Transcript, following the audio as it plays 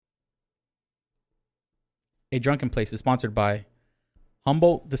A Drunken Place is sponsored by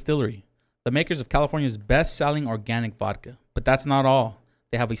Humboldt Distillery, the makers of California's best-selling organic vodka. But that's not all.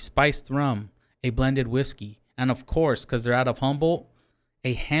 They have a spiced rum, a blended whiskey, and of course, because they're out of Humboldt,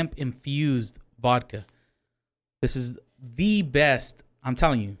 a hemp-infused vodka. This is the best, I'm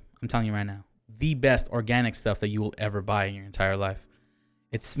telling you right now, the best organic stuff that you will ever buy in your entire life.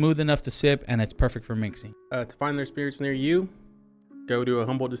 It's smooth enough to sip, and it's perfect for mixing. To find their spirits near you, go to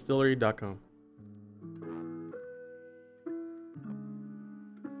HumboldtDistillery.com.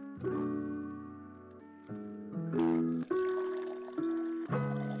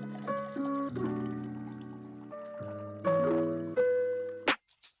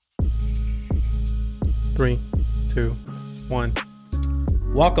 Three, two, one.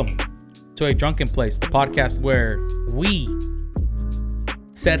 Welcome to A Drunken Place, the podcast where we,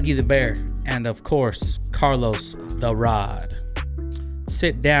 Sergi the Bear, and of course, Carlos the Rod,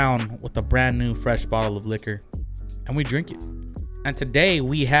 sit down with a brand new fresh bottle of liquor and we drink it. And today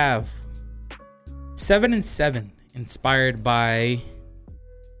we have 7 and 7, inspired by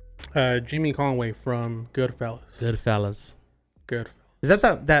Jimmy Conway from Goodfellas. Is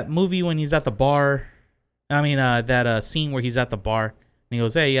that that movie when he's at the bar? I mean, that scene where he's at the bar and he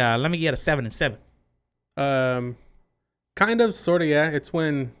goes, "Hey, let me get a 7 and 7." Kind of, sort of, yeah. It's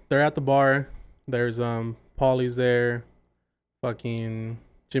when they're at the bar. There's Paulie's there, fucking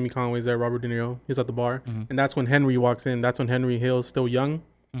Jimmy Conway's there, Robert De Niro. He's at the bar, and that's when Henry walks in. That's when Henry Hill's still young,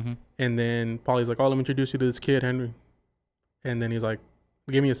 and then Paulie's like, "Oh, let me introduce you to this kid, Henry." And then he's like,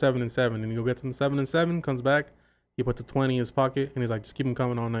 "Give me a 7 and 7," and he go gets him 7 and 7. Comes back, he puts the 20 in his pocket, and he's like, "Just keep him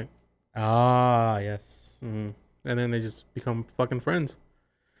coming all night." Ah, yes. And then they just become fucking friends.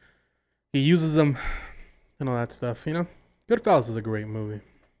 He uses them and all that stuff, you know. Goodfellas is a great movie.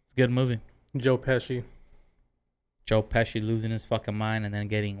 It's a good movie. Joe Pesci losing his fucking mind and then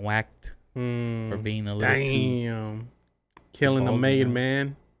getting whacked for being a little too... Killing the maid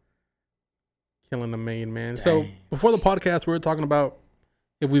man. So before the podcast, we were talking about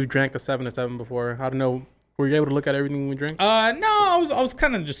if we've drank the 7 and 7 before. I don't know. Were you able to look at everything we drank? No, I was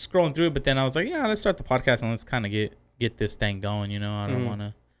kind of just scrolling through it, but then I was like, yeah, let's start the podcast and let's kind of get this thing going. You know, I don't want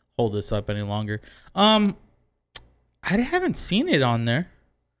to hold this up any longer. I haven't seen it on there,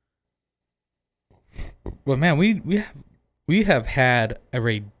 but man, we have had a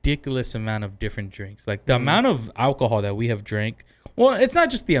ridiculous amount of different drinks. Like the amount of alcohol that we have drank. Well, it's not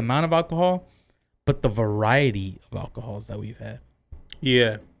just the amount of alcohol, but the variety of alcohols that we've had.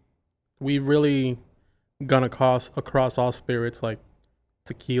 Yeah, we've really gone across all spirits like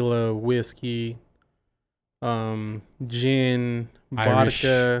tequila, whiskey, gin, Irish,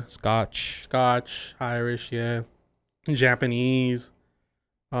 vodka, Scotch, Irish, yeah, Japanese,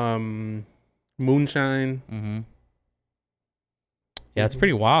 moonshine. Yeah, it's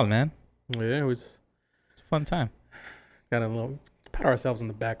pretty wild, man. Yeah, it's a fun time. Got a little pat ourselves on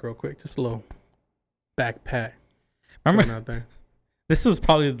the back real quick, just a little back pat. Remember out there. This was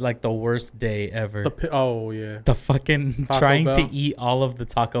probably like the worst day ever. The fucking Taco trying Bell. to eat all of the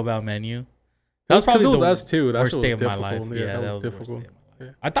Taco Bell menu. That was probably us too. That worst day of my life. Yeah, that was difficult. Yeah.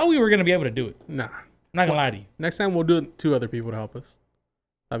 I thought we were gonna be able to do it. Nah, I'm not gonna lie to you. Next time we'll do it 2 other people to help us.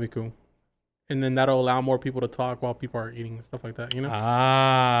 That'd be cool. And then that'll allow more people to talk while people are eating and stuff like that. You know?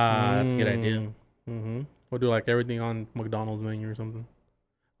 That's a good idea. We'll do like everything on McDonald's menu or something.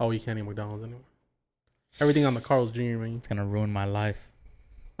 Oh, you can't eat McDonald's anymore. Everything on the Carl's Jr. menu. It's gonna ruin my life.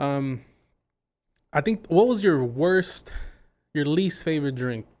 I think, what was your least favorite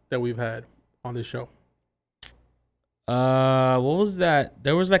drink that we've had on this show? What was that?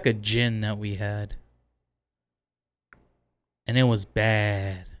 There was like a gin that we had, and it was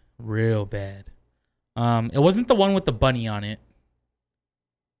bad, real bad. It wasn't the one with the bunny on it.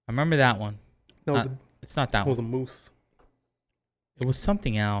 I remember that one. No, it's not that one. It was a moose. It was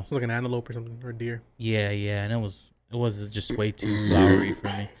something else. It was like an antelope or something, or a deer. Yeah, and it was just way too flowery for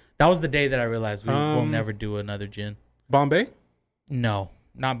me. That was the day that I realized we'll never do another gin. Bombay? No,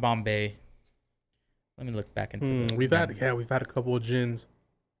 not Bombay. Let me look back into we've had a couple of gins.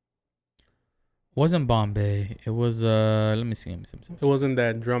 Wasn't Bombay. It was let me see. It wasn't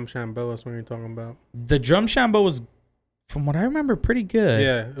that Drum Shambo. That's what you're talking about. The Drum Shambo was, from what I remember, pretty good.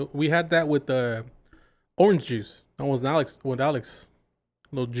 Yeah, we had that with the orange juice. That was Alex,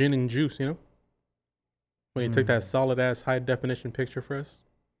 little gin and juice, you know. When he took that solid ass high definition picture for us.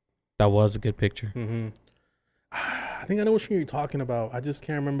 That was a good picture. I think I know what you're talking about. I just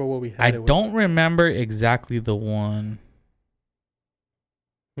can't remember what we had. I don't remember exactly the one.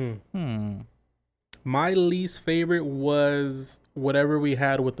 My least favorite was whatever we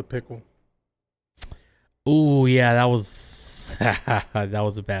had with the pickle. Ooh, yeah, that was that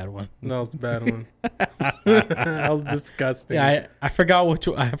was a bad one. That was a bad one. That was disgusting. Yeah, I forgot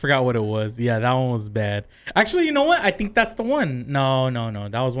I forgot what it was. Yeah, that one was bad. Actually, you know what? I think that's the one. No.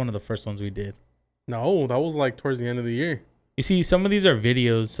 That was one of the first ones we did. No, that was like towards the end of the year. You see, some of these are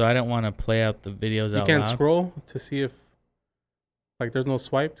videos, so I don't want to play out the videos out You can't loud. scroll to see if, like, there's no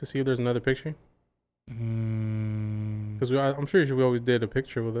swipe to see if there's another picture. Because I'm sure we always did a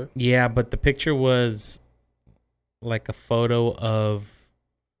picture with it. Yeah, but the picture was like a photo of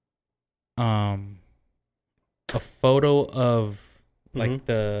like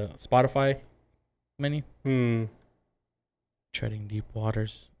the Spotify menu. Treading deep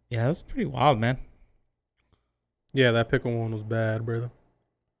waters. Yeah, that's pretty wild, man. Yeah, that pickle one was bad, brother.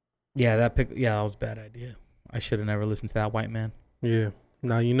 Yeah, that was a bad idea. I should have never listened to that white man. Yeah.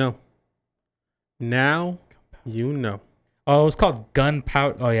 Now you know. Now you know. Oh, it was called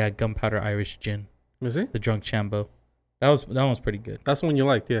Gunpowder. Oh yeah, Gunpowder Irish Gin. Is it? The Drunk Chambo. That one was pretty good. That's the one you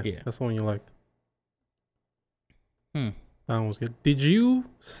liked, yeah. Yeah. That's the one you liked. That one was good. Did you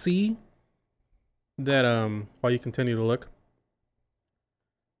see that while you continue to look?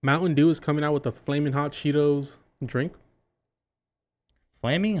 Mountain Dew is coming out with a Flaming Hot Cheetos drink.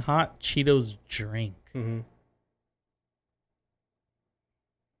 Flaming Hot Cheetos drink.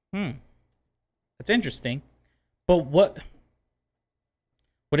 That's interesting. But what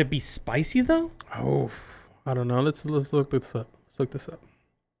would it be spicy though? Oh, I don't know. Let's look this up. Let's look this up.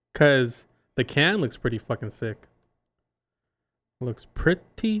 Cause the can looks pretty fucking sick. Looks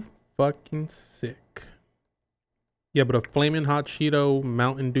pretty fucking sick. Yeah, but a Flaming Hot Cheeto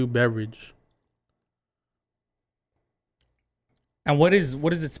Mountain Dew beverage. And what is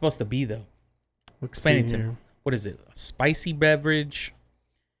it supposed to be though? Explain it to me. What is it? A spicy beverage?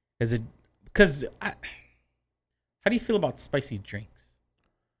 Is it because how do you feel about spicy drinks?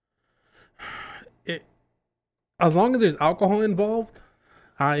 As long as there's alcohol involved,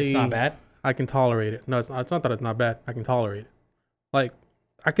 it's not bad. I can tolerate it. No, it's not that it's not bad. I can tolerate it. Like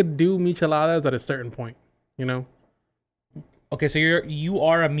I could do micheladas at a certain point, you know. Okay, so you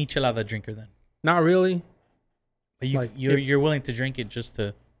are a michelada drinker then? Not really. But you're willing to drink it just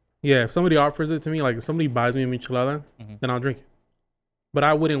to. Yeah, if somebody offers it to me, like if somebody buys me a michelada, then I'll drink it. But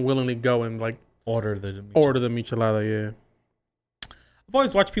I wouldn't willingly go and like order the michelada. Yeah. I've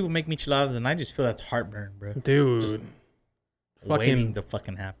always watched people make micheladas, and I just feel that's heartburn, bro. Dude, just waiting to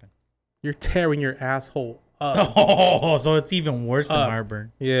fucking happen. You're tearing your asshole up. Oh, so it's even worse than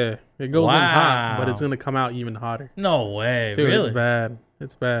heartburn. Yeah, it goes in hot, but it's gonna come out even hotter. No way, dude, really? It's bad.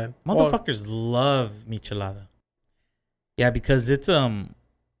 It's bad. Motherfuckers love michelada. Yeah, because it's I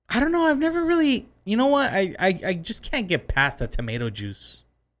don't know. I've never really. You know what? I just can't get past the tomato juice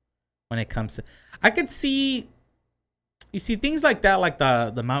when it comes to. I could see. You see things like that, like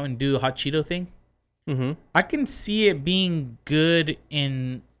the Mountain Dew Hot Cheeto thing. I can see it being good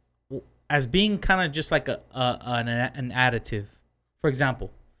as being kind of just like an additive. For example,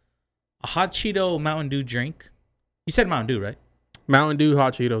 a Hot Cheeto Mountain Dew drink. You said Mountain Dew, right? Mountain Dew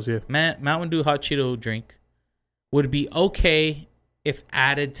Hot Cheetos, yeah. Mountain Dew Hot Cheeto drink would be okay if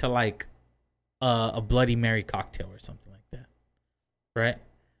added to like a Bloody Mary cocktail or something like that, right?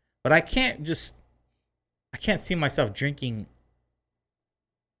 But I can't see myself drinking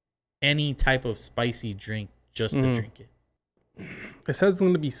any type of spicy drink just to drink it. It says it's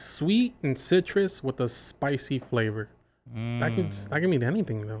going to be sweet and citrus with a spicy flavor. That can mean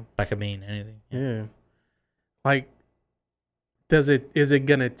anything though. That could mean anything. Yeah. Like, is it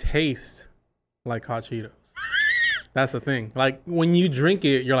gonna taste like Hot Cheetos? That's the thing. Like when you drink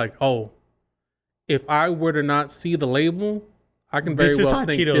it, you're like, oh, if I were to not see the label, I can very well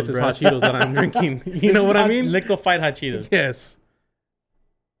think this is Hot Cheetos that I'm drinking. You know what I mean? Liquefied Hot Cheetos. Yes.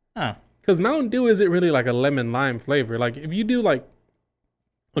 Huh. Because Mountain Dew isn't really like a lemon lime flavor. Like if you do like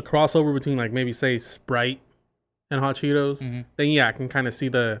a crossover between like maybe say Sprite and Hot Cheetos, then yeah, I can kind of see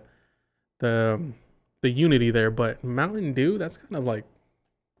the unity there. But Mountain Dew, that's kind of like,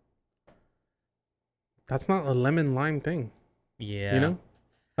 that's not a lemon lime thing. Yeah. You know?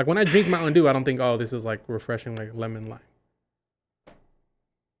 Like when I drink Mountain Dew, I don't think, oh, this is like refreshing like lemon lime.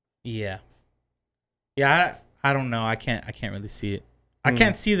 Yeah. Yeah, I don't know. I can't really see it. I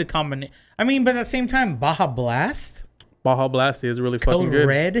can't see the combination. I mean, but at the same time, Baja Blast. Baja Blast is really fucking good. Code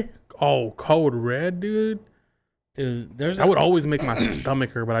Red. Oh, Code Red, dude. Dude, that would always make my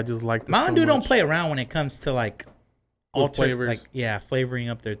stomach hurt, but I just like Mountain Dew don't play around when it comes to like flavors. Like flavoring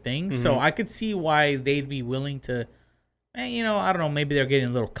up their things. So I could see why they'd be willing to. You know, I don't know. Maybe they're getting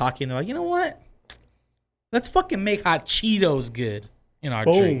a little cocky and they're like, you know what? Let's fucking make Hot Cheetos good in our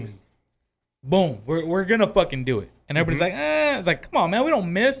drinks. Boom. We're gonna fucking do it. And everybody's like, it's like, come on, man, we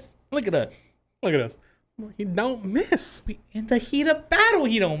don't miss. Look at us. He don't miss. In the heat of battle,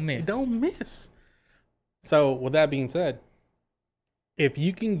 he don't miss. He don't miss. So with that being said, if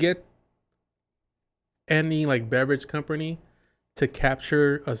you can get any like beverage company to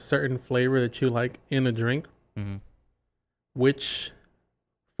capture a certain flavor that you like in a drink, which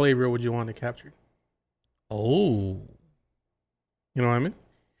flavor would you want to capture? Oh, you know what I mean?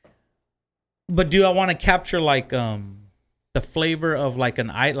 But do I want to capture like the flavor of like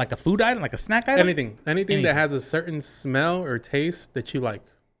a food item, like a snack item? Anything that has a certain smell or taste that you like.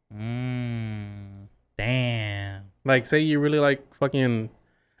 Damn. Like say you really like fucking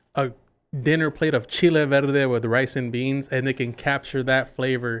a dinner plate of chile verde with rice and beans, and they can capture that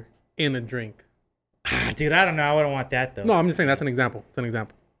flavor in a drink. Dude, I don't know. I wouldn't want that though. No, I'm just saying that's an example. It's an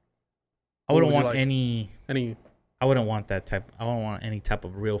example. I wouldn't want any. I wouldn't want that type. I wouldn't want any type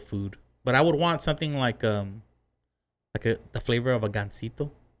of real food. But I would want something like the flavor of a gansito.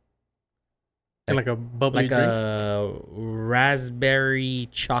 Like a bubbly drink. Like a raspberry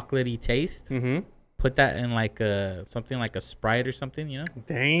chocolatey taste. Mm-hmm. Put that in like something like a Sprite or something, you know?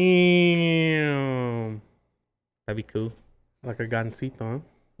 Damn. That'd be cool. Like a gansito, huh?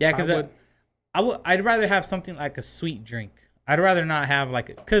 Yeah, because I'd rather have something like a sweet drink. I'd rather not have like,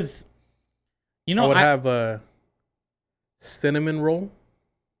 because, you know, I would have a cinnamon roll.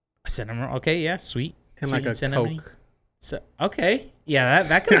 Cinnamon, okay, yeah, sweet. And sweet like a Coke. So, okay, yeah,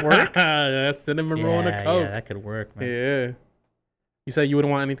 that could work. Yeah, cinnamon roll and a Coke. Yeah, that could work, man. Yeah. You said you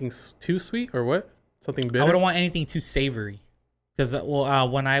wouldn't want anything too sweet or what? Something bitter? I wouldn't want anything too savory. Because,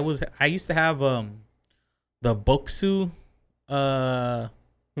 when I used to have the Boksu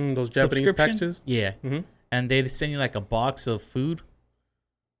those Japanese packages? Yeah. Mm-hmm. And they'd send you like a box of food.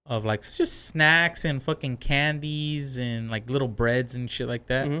 Of like just snacks and fucking candies and like little breads and shit like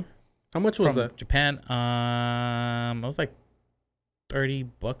that. Mm-hmm. How much was that? Japan. It was like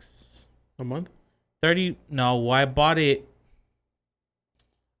 $30 a month. 30. No, I bought it.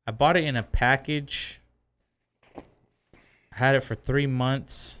 I bought it in a package. I had it for 3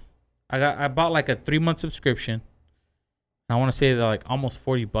 months. I bought like a 3-month subscription. I want to say they're like almost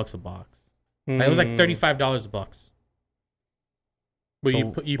 $40 a box. Like, it was like $35 a box. But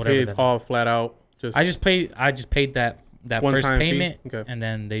so you paid all flat out. I just paid that first payment, okay. And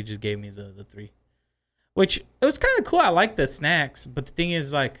then they just gave me the 3, which it was kind of cool. I like the snacks, but the thing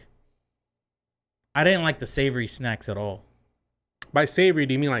is, like, I didn't like the savory snacks at all. By savory,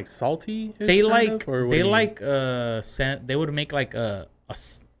 do you mean like salty? They would make like a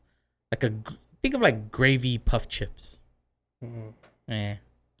think of like gravy puff chips. Yeah.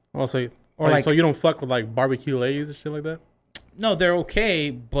 Also, so you don't fuck with like barbecue Lay's and shit like that? No, they're okay,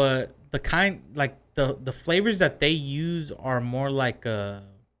 but the flavors that they use are more like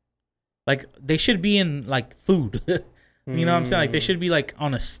they should be in like food. You know what I'm saying? Like they should be like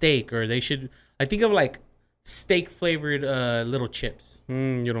on a steak, or they should. I think of like steak flavored little chips.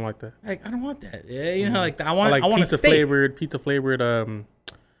 You don't like that? Like I don't want that. Yeah, you know, like I want pizza flavored.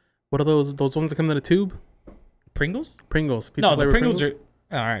 What are those ones that come in a tube? Pringles. Pizza no, the Pringles are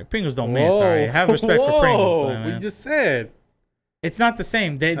all right. Pringles don't miss. All right, have respect for Pringles. What you just said. It's not the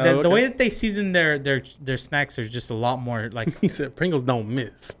same. The way that they season their snacks are just a lot more like. He said Pringles don't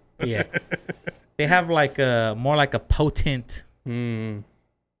miss. Yeah, they have like more like a potent. Think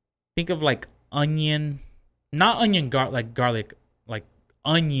of like onion, not onion garlic, like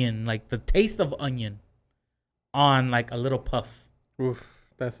onion, like the taste of onion, on like a little puff. Oof,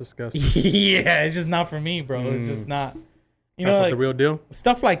 that's disgusting. Yeah, it's just not for me, bro. It's just not. You know, that's like the real deal.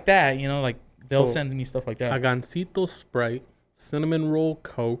 Stuff like that, you know, like they'll send me stuff like that. Agancito Sprite. Cinnamon roll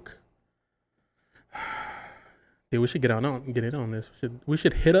Coke. Dude, we should get in on this. We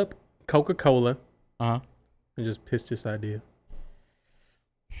should hit up Coca-Cola. And just pitch this idea.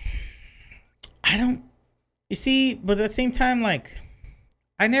 You see, but at the same time, like,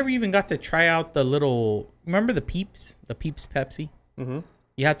 I never even got to try out the little. Remember the Peeps Pepsi? Mm-hmm.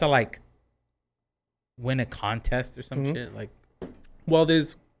 You had to like win a contest or some shit. Like, well,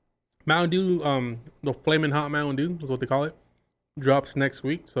 there's Mountain Dew. The Flamin' Hot Mountain Dew is what they call it. Drops next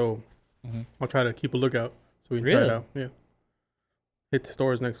week, so I'll try to keep a lookout so we can try it out. Yeah, hit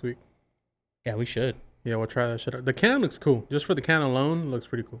stores next week. Yeah, we should. Yeah, we'll try that shit out. The can looks cool. Just for the can alone, it looks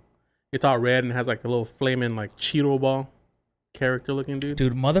pretty cool. It's all red and has like a little flaming like Cheeto ball character looking dude.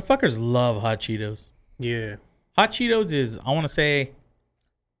 Dude, motherfuckers love Hot Cheetos. Yeah, Hot Cheetos is, I want to say,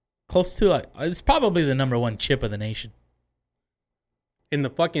 close to like, it's probably the #1 chip of the nation. In the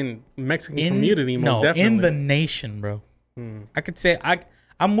fucking Mexican community, most definitely. In the nation, bro. I could say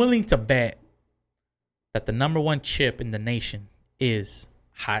I'm willing to bet that the #1 chip in the nation is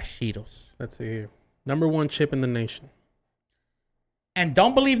Hot Cheetos. Let's see here. #1 chip in the nation. And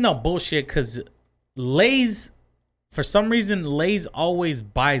don't believe no bullshit, because Lay's, for some reason, Lay's always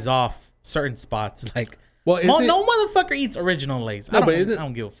buys off certain spots. Like, well, no motherfucker eats original Lay's. No, I but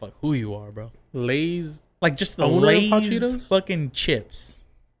don't give a fuck who you are, bro. Lay's, like just the Lay's Hot Lay's Cheetos? fucking chips.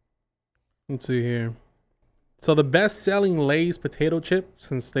 Let's see here. So the best-selling Lay's potato chip,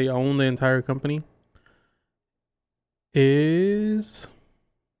 since they own the entire company, is...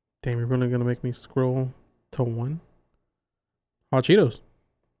 Damn, you're really gonna make me scroll to one. Hot Cheetos.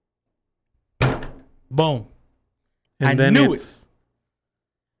 Boom. And I then knew it's...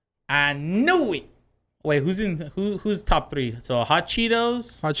 I knew it. Wait, who's top 3? So Hot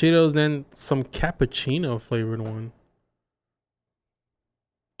Cheetos. Hot Cheetos, then some cappuccino flavored one.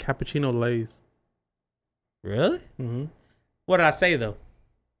 Cappuccino Lay's. Really? Mm-hmm. What did I say though?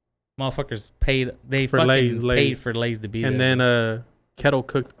 Motherfuckers paid. They For fucking Lay's. paid for Lay's to be and there. And then kettle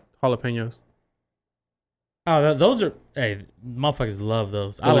cooked jalapenos. Oh, those are. Hey, motherfuckers love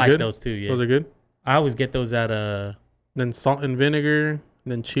those. I Those are like good? those too. Yeah, Those are good. I always get those at Then salt and vinegar.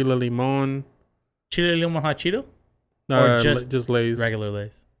 Then chile limon. Chile Limon Hot Cheeto, or just Lay's. regular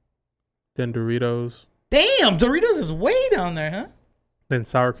Lay's. Then Doritos. Damn, Doritos is way down there, huh? Then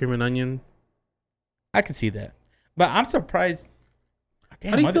sour cream and onion. I can see that, but I'm surprised.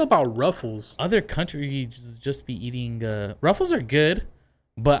 Damn, How do you feel about Ruffles? Other countries just be eating Ruffles are good,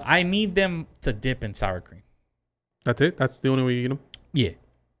 but I need them to dip in sour cream. That's it? That's the only way you eat them? Yeah,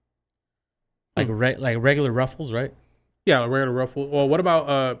 like like regular Ruffles, right? Yeah, like regular Ruffles. Well, what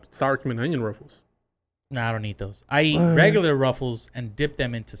about sour cream and onion Ruffles? Nah, I don't eat those. I eat regular Ruffles and dip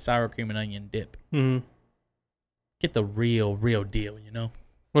them into sour cream and onion dip. Mm-hmm. Get the real deal, you know?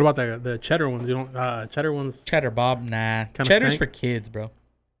 What about the cheddar ones? You don't cheddar ones? Cheddar Bob, nah. Kinda Cheddar's stank? for kids, bro.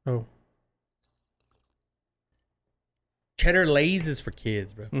 Oh. Cheddar Lay's is for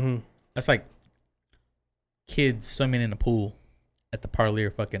kids, bro. Mm-hmm. That's like kids swimming in a pool at the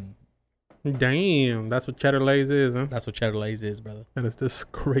Parlier fucking. Damn, that's what cheddar Lay's is, huh? That's what Cheddar Lay's is, brother. That is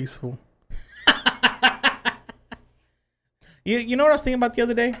disgraceful. You know what I was thinking about the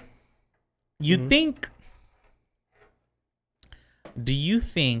other day? Do you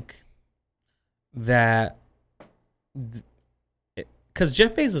think that, because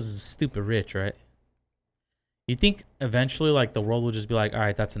Jeff Bezos is stupid rich, right? You think eventually, like, the world will just be like, all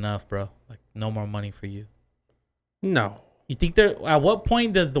right, that's enough, bro. Like, no more money for you. No. You think at what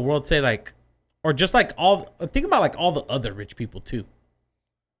point does the world say, like, or just like think about like all the other rich people too.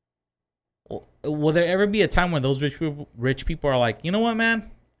 Will there ever be a time when those rich people are like, you know what,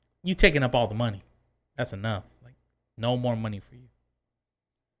 man, you taking up all the money, that's enough. Like, no more money for you.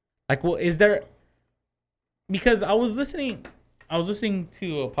 Like, well, is there? Because I was listening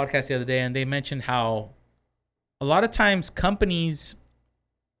to a podcast the other day, and they mentioned how a lot of times companies,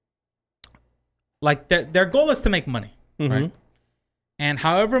 like, their goal is to make money, Mm-hmm. right? And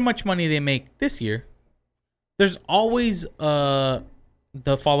however much money they make this year, there's always the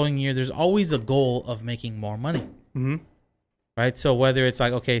following year, there's always a goal of making more money. Mm-hmm. Right? So whether it's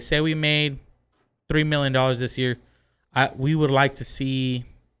like, okay, say we made $3 million this year, we would like to see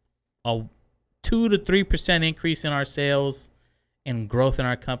a 2 to 3% increase in our sales and growth in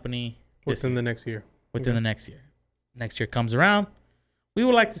our company Within the next year. Within the next year. Next year comes around, we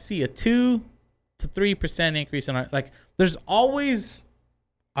would like to see a 2 to 3% increase in our, like, there's always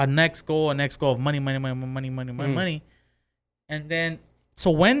a next goal of money. And then, so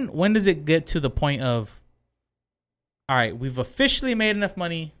when does it get to the point of, all right, we've officially made enough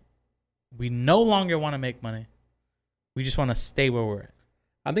money, we no longer want to make money, we just want to stay where we're at?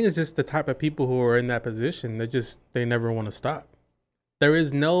 I think it's just the type of people who are in that position. They never want to stop. There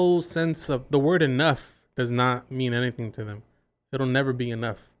is no sense of, the word enough does not mean anything to them. It'll never be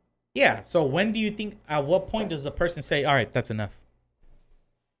enough. Yeah. So when do you think, at what point does the person say, all right, that's enough?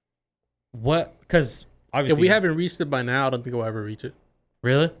 What? Because obviously, if we haven't reached it by now, I don't think we'll ever reach it.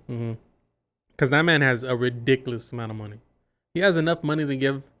 Really? Mm-hmm. Because that man has a ridiculous amount of money. He has enough money to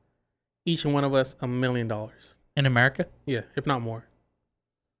give each one of us $1 million. In America? Yeah, if not more.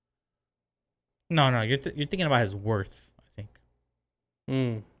 No, you're thinking about his worth, I think.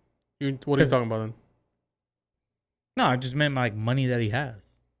 What are you talking about then? No, I just meant like money that he has.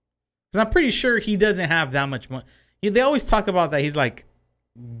 Because I'm pretty sure he doesn't have that much money. They always talk about that he's like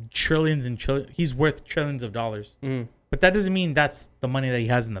trillions and trillions. He's worth trillions of dollars. But that doesn't mean that's the money that he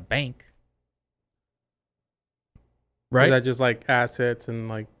has in the bank. Right? Is that just like assets and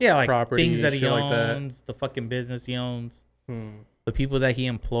like property things that he owns, like that? the fucking business he owns, the people that he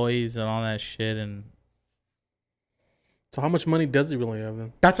employs and all that shit. And so how much money does he really have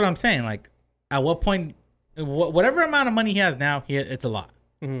then? that's what I'm saying. Like, at what point, whatever amount of money he has now, it's a lot.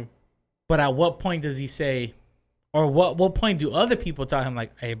 Mm-hmm. But at what point does he say, or what point do other people tell him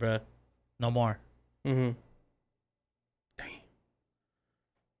like, hey, bro, no more? Mm-hmm.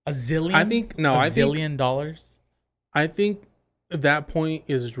 A zillion? I think no. A zillion dollars? I think that point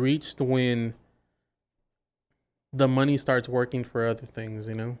is reached when the money starts working for other things.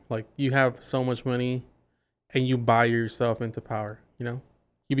 You know, like you have so much money, and you buy yourself into power. You know,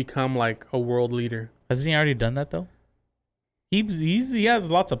 you become like a world leader. Hasn't he already done that though? He has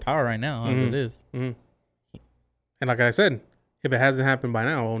lots of power right now as it is. Mm-hmm. And like I said, if it hasn't happened by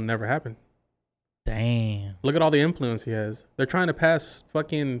now, it will never happen. Damn. Look at all the influence he has. They're trying to pass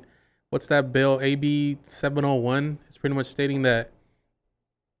fucking, what's that bill? AB 701. It's pretty much stating that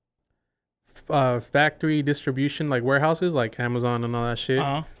factory distribution, like warehouses, like Amazon and all that shit,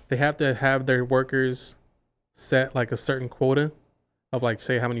 they have to have their workers set like a certain quota of like,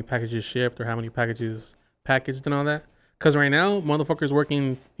 say, how many packages shipped or how many packages packaged and all that. Because right now, motherfuckers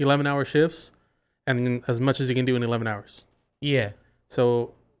working 11-hour shifts and as much as you can do in 11 hours. Yeah.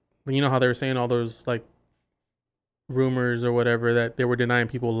 So, you know how they were saying all those like rumors or whatever that they were denying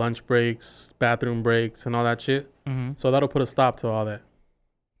people lunch breaks, bathroom breaks, and all that shit. Mm-hmm. So that'll put a stop to all that.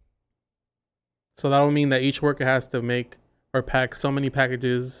 So that'll mean that each worker has to make or pack so many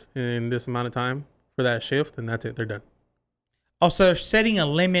packages in this amount of time for that shift, and that's it. They're done. Oh, so they're setting a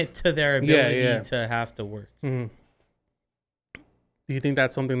limit to their ability to have to work. Mm-hmm. Do you think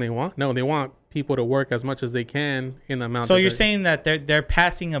that's something they want? No, they want people to work as much as they can in the amount. So you're saying that they're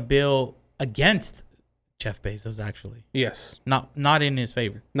passing a bill against Jeff Bezos, actually? Yes. Not in his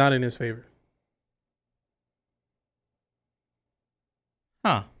favor. Not in his favor.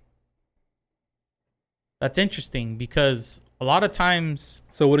 Huh. That's interesting because a lot of times.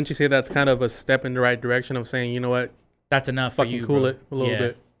 So wouldn't you say that's kind of a step in the right direction of saying, you know what? That's enough fucking for you, cool bro. it a little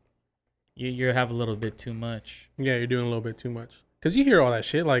bit. You have a little bit too much. Yeah, you're doing a little bit too much. Because you hear all that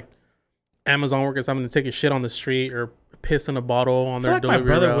shit, like Amazon workers having to take a shit on the street or piss in a bottle on their delivery my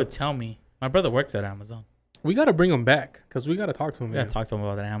brother routes. would tell me. My brother works at Amazon. We got to bring him back because we got to talk to him. Yeah, talk to him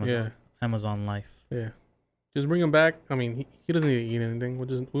about the Amazon life. Yeah. Just bring him back. I mean, he doesn't need to eat anything.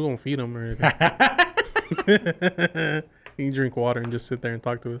 We won't feed him or anything. He can drink water and just sit there and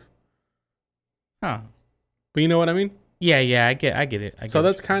talk to us. Huh. But you know what I mean? Yeah, I get it. So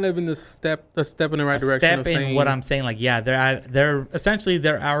that's kind of in a step in the right direction. Step in saying, what I'm saying, like, yeah, they're essentially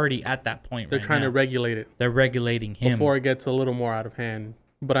they're already at that point. They're trying to regulate it. They're regulating him before it gets a little more out of hand.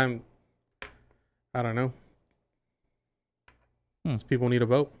 But I don't know. People need a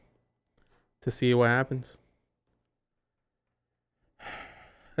vote to see what happens.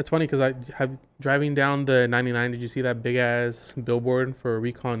 It's funny because I have driving down the 99. Did you see that big ass billboard for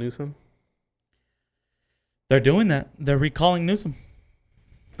recall Newsom? They're doing that. They're recalling Newsom.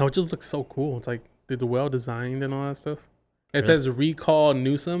 No, it just looks so cool. It's like it's well designed and all that stuff. It says recall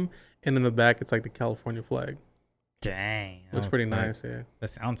Newsom, and in the back it's like the California flag. Dang, looks pretty nice. Yeah, that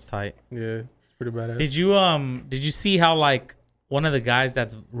sounds tight. Yeah, it's pretty badass. Did you see how like one of the guys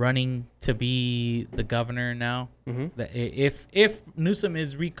that's running to be the governor now, that if Newsom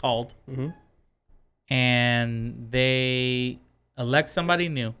is recalled, and they elect somebody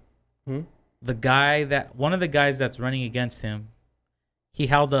new, one of the guys that's running against him, he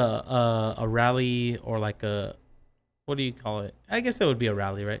held a rally or like a, what do you call it? I guess it would be a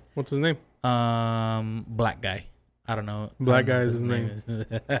rally, right? What's his name? Black guy. I don't know. Black guy is his name.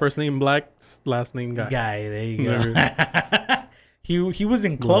 First name Black, last name Guy. Guy. There you go. He was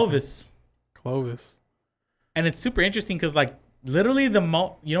in Clovis. Clovis. And it's super interesting because like literally you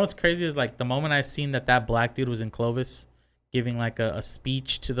know what's crazy is like the moment I seen that black dude was in Clovis giving like a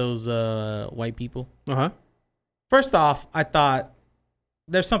speech to those white people. First off, I thought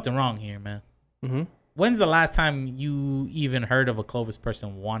there's something wrong here, man. When's the last time you even heard of a Clovis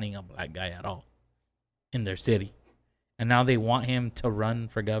person wanting a black guy at all in their city? And now they want him to run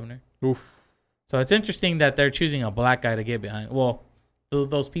for governor. Oof. So it's interesting that they're choosing a black guy to get behind. Well,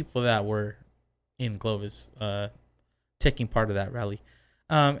 those people that were in Clovis taking part of that rally.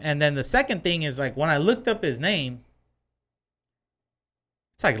 And then the second thing is like when I looked up his name,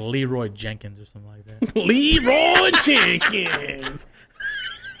 it's like Leroy Jenkins or something like that. Leroy Jenkins.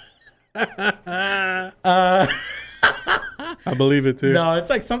 I believe it too. No, it's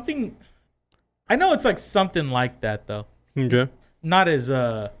like something. I know it's like something like that though. Okay. Not as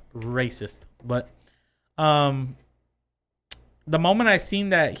racist, but the moment I seen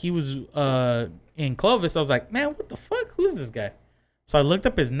that he was in Clovis, I was like, man, what the fuck? Who's this guy? So I looked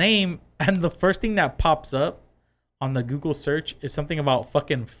up his name, and the first thing that pops up on the Google search is something about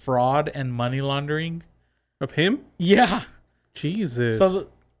fucking fraud and money laundering. Of him? Yeah. Jesus. So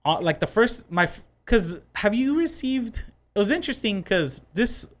like the first because have you received? It was interesting because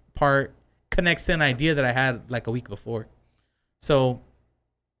this part connects to an idea that I had like a week before. So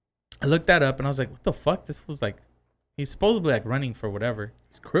I looked that up and I was like, what the fuck? This was like, he's supposedly like running for whatever.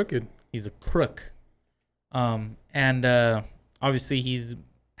 He's crooked. He's a crook. And obviously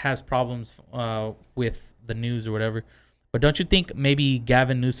has problems with the news or whatever. But don't you think maybe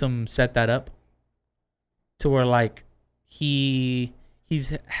Gavin Newsom set that up to where like he's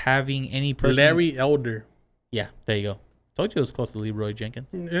having any person? Larry Elder. Yeah, there you go. Told you it was close to Leroy Jenkins.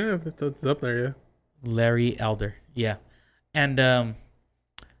 Yeah, it's up there. Yeah. Larry Elder. Yeah, and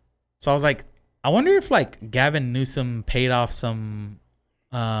so I was like, I wonder if like Gavin Newsom paid off some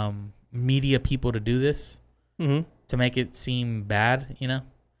media people to do this to make it seem bad, you know?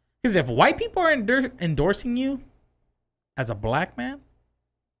 Because if white people are endorsing you as a black man,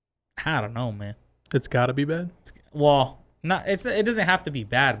 I don't know, man. It's got to be bad. It doesn't have to be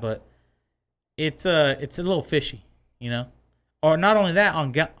bad, but it's a little fishy, you know? Or not only that,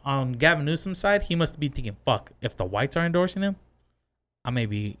 on Gavin Newsom's side, he must be thinking, fuck, if the whites are endorsing him, I may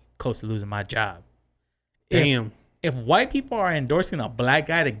be close to losing my job. Damn. If white people are endorsing a black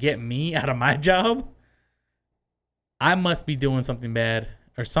guy to get me out of my job, I must be doing something bad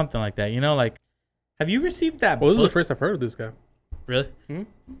or something like that. You know, like, have you received that book? This is the first I've heard of this guy. Really?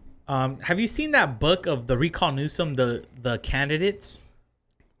 Have you seen that book of the Recall Newsom, the candidates?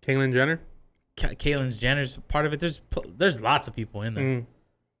 Caitlyn Jenner? Caitlyn Jenner's part of it. There's lots of people in there.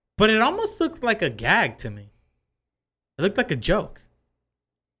 But it almost looked like a gag to me. It looked like a joke.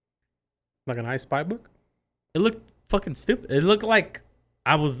 Like an I Spy book? It looked fucking stupid. It looked like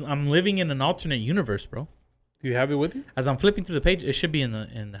I'm living in an alternate universe, bro. Do you have it with you? As I'm flipping through the page, it should be in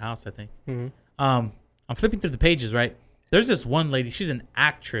the house, I think. I'm flipping through the pages, right? There's this one lady. She's an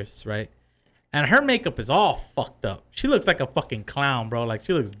actress, right? And her makeup is all fucked up. She looks like a fucking clown, bro. Like,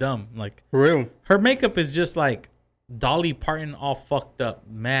 she looks dumb. Like, for real? Her makeup is just like Dolly Parton, all fucked up,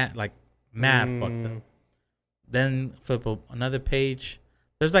 mad fucked up. Then flip up another page.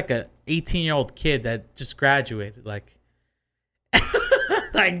 There's like a 18-year-old kid that just graduated, like,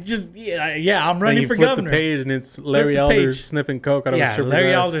 like just I'm running for governor. The page and it's Larry Elder sniffing coke out of a stripper's ass.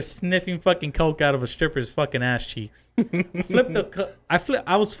 Larry Elder sniffing fucking coke out of a stripper's fucking ass cheeks.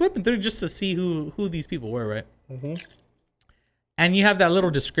 I was flipping through just to see who these people were, right? And you have that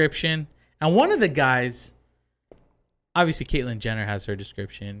little description, and one of the guys, obviously Caitlyn Jenner has her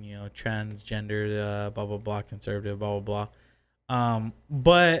description, you know, transgender, blah blah blah, conservative, blah blah blah.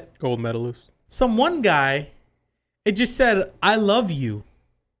 But gold medalist. One guy, it just said, "I love you."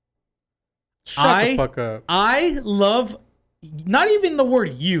 Shut the fuck up. I love, not even the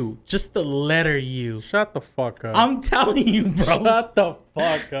word "you," just the letter "U." Shut the fuck up. I'm telling you, bro. Shut the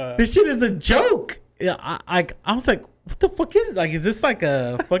fuck up. This shit is a joke. Yeah, I was like, what the fuck is it? Like, is this like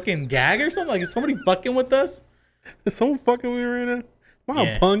a fucking gag or something? Like, is somebody fucking with us? Is someone fucking with me right now?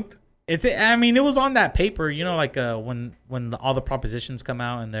 I'm punked. I mean, it was on that paper, you know, like when all the propositions come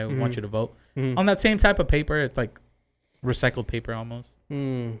out and they want you to vote. On that same type of paper, it's like recycled paper almost.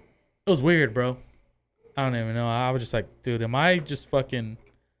 It was weird, bro. I don't even know. I was just like, dude, am I just fucking...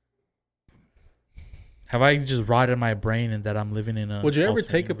 Have I just rotted my brain and that I'm living in a... Would you ever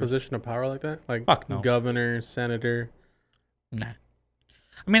take a position of power like that? Like, fuck no. Governor, senator? Nah.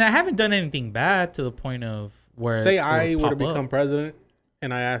 I mean, I haven't done anything bad to the point of where... Say I were to become president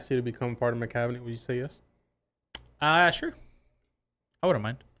and I asked you to become part of my cabinet, would you say yes? Sure. I wouldn't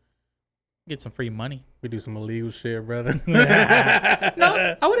mind. Get some free money. We do some illegal shit, brother. No,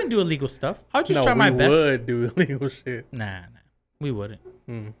 I wouldn't do illegal stuff. I would just try my best. We would do illegal shit. Nah. We wouldn't.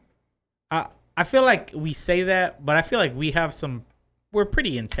 I feel like we say that, but I feel like we're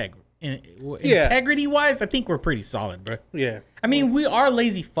pretty integral. Integrity-wise, I think we're pretty solid, bro. Yeah. I mean, we are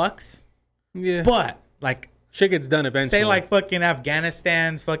lazy fucks. Yeah. But, like... Shit gets done eventually. Say, like, fucking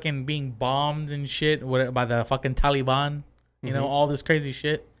Afghanistan's fucking being bombed and shit by the fucking Taliban. You know, all this crazy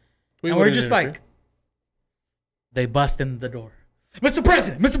shit. And we're just like... They bust in the door.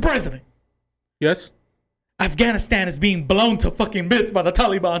 Mr. President! Yes? Afghanistan is being blown to fucking bits by the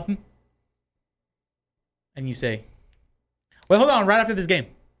Taliban. And you say, wait, hold on, right after this game.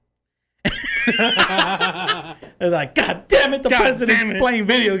 They're like, God damn it, the president's playing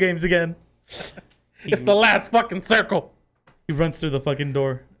video games again. It's the last fucking circle. He runs through the fucking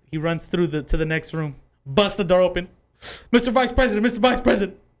door. He runs through to the next room. Busts the door open. Mr. Vice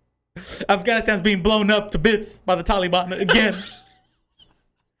President. Afghanistan's being blown up to bits by the Taliban again.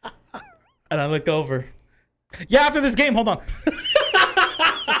 And I look over. Yeah, after this game, hold on.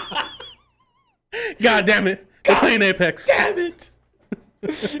 God damn it. They're playing Apex. Damn it.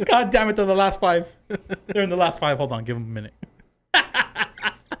 God damn it, they're the last 5. They're in the last 5. Hold on, give them a minute.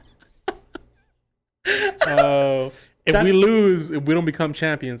 If we lose, if we don't become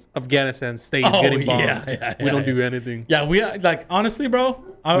champions, Afghanistan stays getting bombed. We don't do anything. Yeah, we like honestly, bro.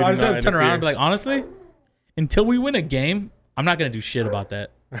 I'm just gonna turn around and be like, honestly, until we win a game, I'm not gonna do shit about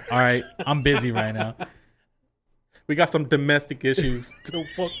that. All right, I'm busy right now. We got some domestic issues to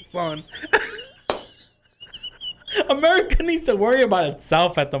focus on. America needs to worry about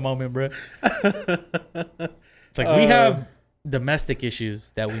itself at the moment, bro. It's like we have domestic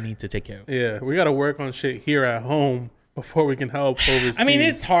issues that we need to take care of. Yeah, we got to work on shit here at home before we can help overseas. I mean,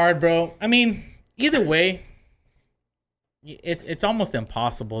 it's hard, bro. I mean, either way, it's almost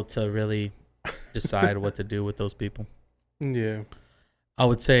impossible to really decide what to do with those people. Yeah. I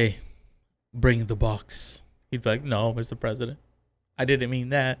would say, bring the box. He'd be like, no, Mr. President. I didn't mean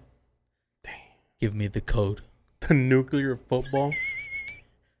that. Damn. Give me the code. The nuclear football?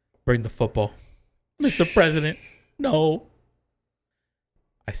 Bring the football. Mr. President, no.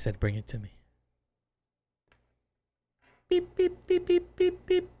 I said bring it to me. Beep, beep, beep, beep, beep,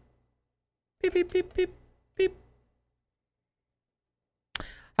 beep. Beep, beep, beep, beep, beep.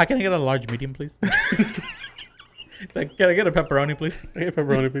 Hi, can I get a large medium, please? It's like, can I get a pepperoni, please? I get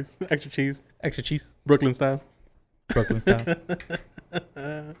pepperoni, please. Extra cheese. Extra cheese. Brooklyn style. Brooklyn style.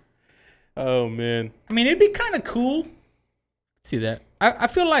 Oh, man. I mean, it'd be kind of cool. See that? I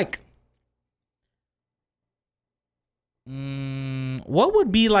feel like... what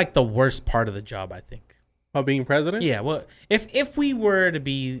would be like the worst part of the job, I think? Oh, being president? Yeah, well, if we were to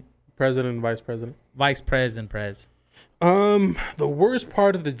be... President and vice president. Vice president, prez. The worst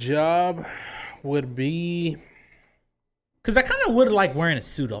part of the job would be... Because I kind of would like wearing a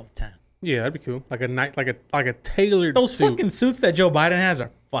suit all the time. Yeah, that'd be cool. Like a tailored Those suit. fucking suits that Joe Biden has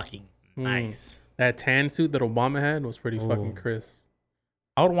are fucking nice. That tan suit that Obama had was pretty fucking crisp.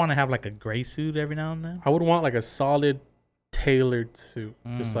 I would want to have like a gray suit every now and then. I would want like a solid tailored suit.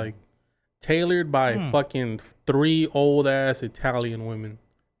 Just like tailored by fucking 3 old ass Italian women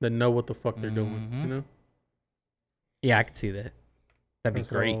that know what the fuck they're doing, you know? Yeah, I could see that. That'd be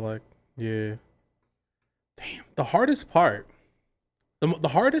great. Like, yeah. Damn. The hardest part. The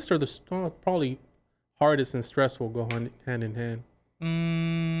hardest or probably hardest and stressful go hand in hand.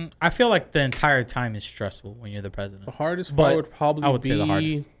 I feel like the entire time is stressful when you're the president. The hardest part would probably be... I would say the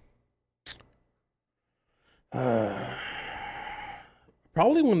hardest.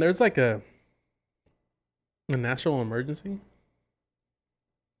 Probably when there's like a national emergency.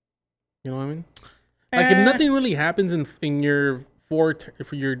 You know what I mean? Like if nothing really happens in your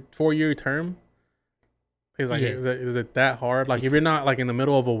 4-year term, it's like is it that hard? Like if you're not like in the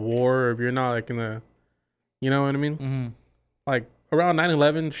middle of a war, or if you're not like in the, you know what I mean? Mm-hmm. Like around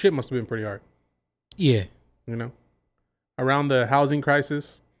 9/11, shit must have been pretty hard. Yeah, you know, around the housing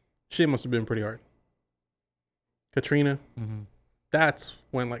crisis, shit must have been pretty hard. Katrina, that's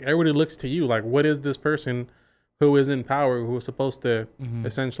when like everybody looks to you. Like, what is this person who is in power, who is supposed to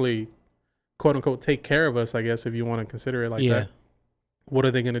essentially, quote unquote, take care of us? I guess if you want to consider it like that. What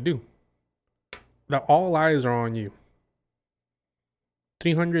are they gonna do? Now all eyes are on you.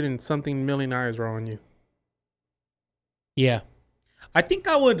 300 and something million eyes are on you. Yeah. I think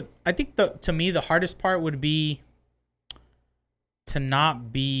to me the hardest part would be to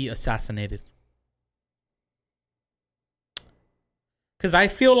not be assassinated. Cuz I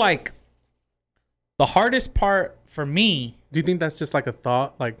feel like the hardest part for me... Do you think that's just like a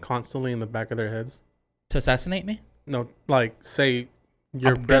thought like constantly in the back of their heads? To assassinate me? No, like say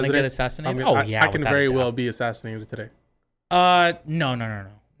you're I'm president. Gonna get assassinated? I can very well be assassinated today. No.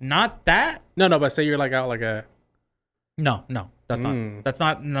 Not that. No, but say you're like out like a... No, that's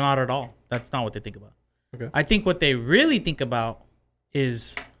not at all. That's not what they think about. Okay. I think what they really think about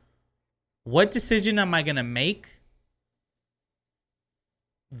is what decision am I going to make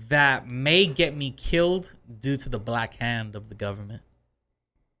that may get me killed due to the black hand of the government.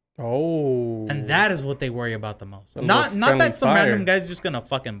 Oh. And that is what they worry about the most. Not that some random guy's just going to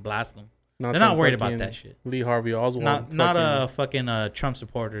fucking blast them. They're not worried about that shit. Lee Harvey Oswald. Not a fucking Trump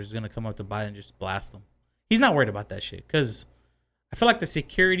supporter is going to come up to Biden and just blast them. He's not worried about that shit because I feel like the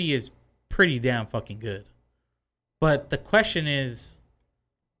security is pretty damn fucking good. But the question is,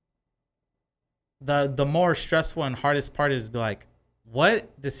 the more stressful and hardest part is like,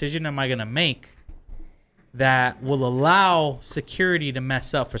 what decision am I going to make that will allow security to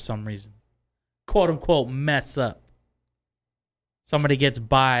mess up for some reason? Quote unquote, mess up. Somebody gets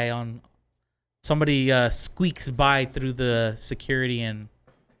by on... Somebody squeaks by through the security, and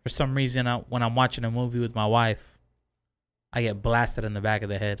for some reason, when I'm watching a movie with my wife, I get blasted in the back of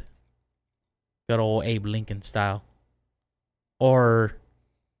the head. Good old Abe Lincoln style. Or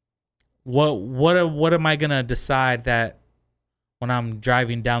what am I gonna decide that when I'm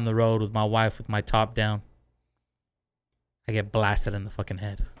driving down the road with my wife with my top down, I get blasted in the fucking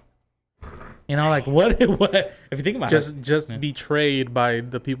head? You You know, like what if you think about it. Just betrayed by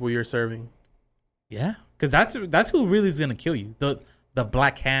the people you're serving. Yeah, because that's who really is gonna kill you. The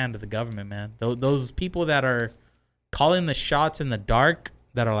black hand of the government, man. Those people that are calling the shots in the dark,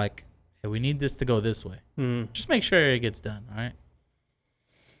 that are like, hey, we need this to go this way. Just make sure it gets done, all right?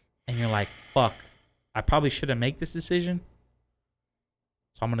 And you're like, fuck, I probably shouldn't make this decision.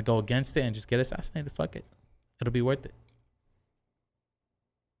 So I'm gonna go against it and just get assassinated. Fuck it. It'll be worth it.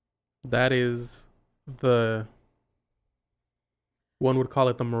 That is one would call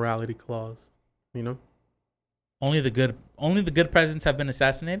it the morality clause, you know? Only the good presidents have been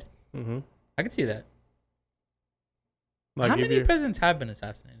assassinated? Mm-hmm. I can see that. Like how many presidents have been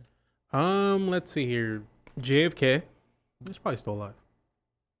assassinated? Let's see here. JFK. He's probably still alive.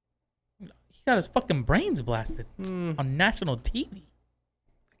 He got his fucking brains blasted on national TV.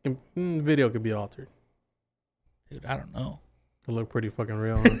 Video could be altered. Dude, I don't know. It looked pretty fucking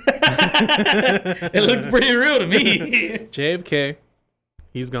real. Huh? It looked pretty real to me. JFK.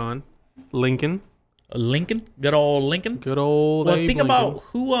 He's gone. Lincoln. Good old Lincoln. Good old. Well, Abe think Lincoln. about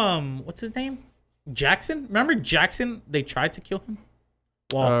who. What's his name? Jackson. Remember Jackson? They tried to kill him.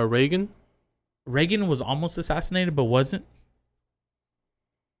 Well, Reagan. Reagan was almost assassinated, but wasn't.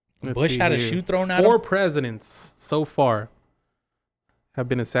 Let's Bush had a shoe thrown at him. 4 presidents so far have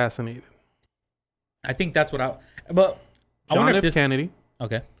been assassinated. I think that's what I. But I John wonder F. if this. Kennedy.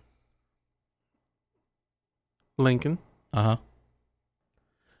 Okay. Lincoln.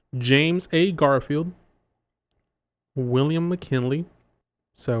 James A. Garfield. William McKinley.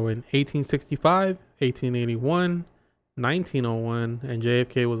 So in 1865, 1881, 1901, and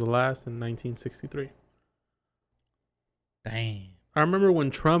JFK was the last in 1963. Dang. I remember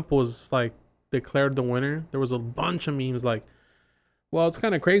when Trump was like declared the winner, there was a bunch of memes like, well, it's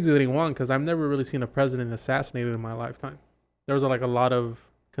kind of crazy that he won because I've never really seen a president assassinated in my lifetime. There was like a lot of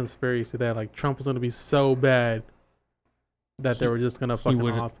conspiracy that like Trump was going to be so bad that they were just going to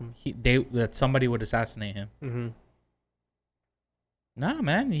fucking off him. That somebody would assassinate him. Mm-hmm. Nah,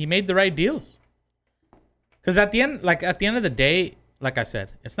 man, he made the right deals. Because at the end of the day, like I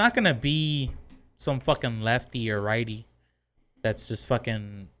said, it's not gonna be some fucking lefty or righty that's just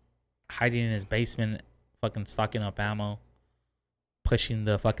fucking hiding in his basement, fucking stocking up ammo, pushing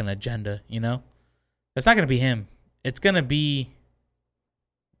the fucking agenda. You know, it's not gonna be him. It's gonna be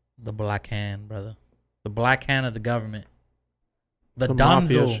the black hand, brother. The black hand of the government. The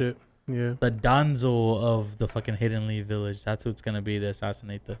Donzo shit. Yeah. The Donzo of the fucking Hidden Leaf Village. That's what's gonna be to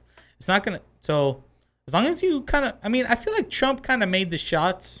assassinate the. It's not gonna. So as long as you kind of, I mean, I feel like Trump kind of made the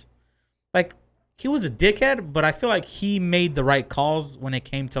shots. Like he was a dickhead, but I feel like he made the right calls when it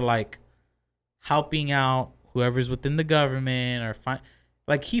came to like helping out whoever's within the government or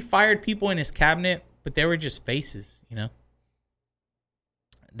like he fired people in his cabinet, but they were just faces, you know.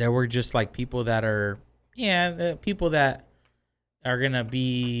 There were just like people that are, the people that are gonna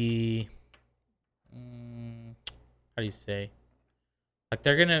be, how do you say, like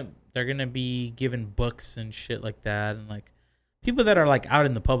they're gonna be given books and shit like that, and like people that are like out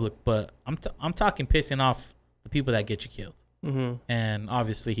in the public. But I'm talking pissing off the people that get you killed. Mm-hmm. And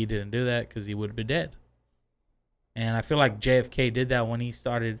obviously he didn't do that because he would have been dead. And I feel like JFK did that when he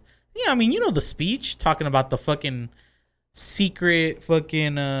started. Yeah, I mean, you know the speech talking about the fucking secret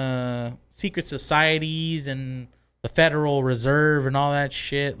societies and the Federal Reserve and all that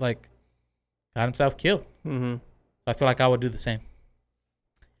shit. Like, got himself killed. Mm-hmm. So I feel like I would do the same.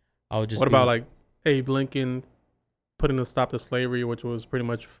 I would just. What about like Abe Lincoln putting a stop to slavery, which was pretty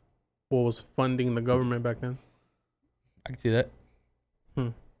much what was funding the government back then? I can see that.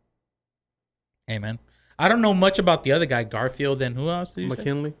 Hey, man. I don't know much about the other guy, Garfield, and who else did you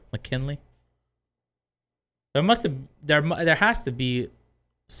say? McKinley. There has to be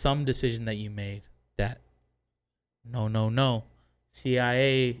some decision that you made that no.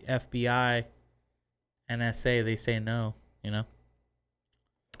 CIA, FBI, NSA, they say no, you know?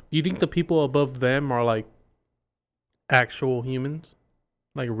 Do you think the people above them are like actual humans?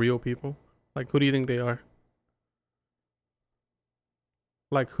 Like real people? Like who do you think they are?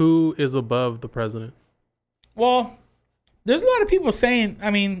 Like who is above the president? Well, there's a lot of people saying,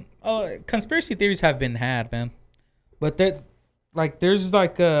 I mean, conspiracy theories have been had, man. But that, like, there's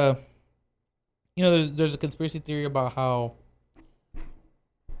like a, there's a conspiracy theory about how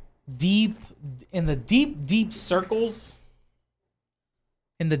deep circles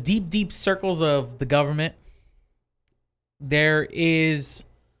of the government, there is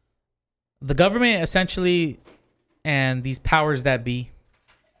the government essentially, and these powers that be,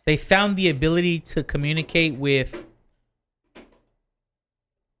 they found the ability to communicate with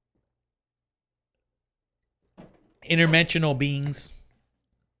interdimensional beings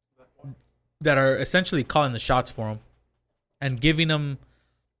that are essentially calling the shots for him and giving him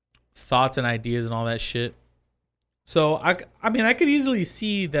thoughts and ideas and all that shit. So I mean, I could easily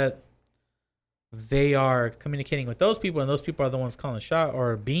see that they are communicating with those people, and those people are the ones calling the shot,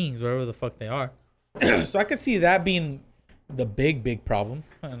 or beings, whatever the fuck they are. So I could see that being the big problem,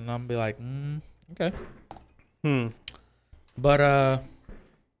 and I'll be like, okay. But I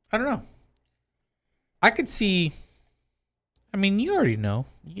don't know. I could see. I mean, you already know.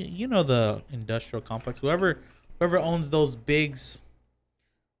 You know the industrial complex. Whoever owns those big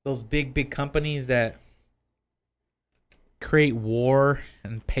companies that create war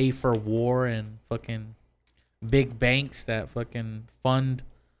and pay for war, and fucking big banks that fucking fund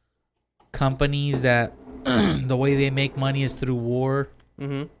companies that the way they make money is through war.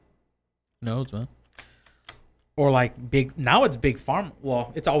 Knows, man. Or like now it's big pharma.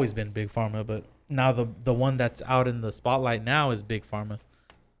 Well, it's always been big pharma, but now the one that's out in the spotlight now is big pharma,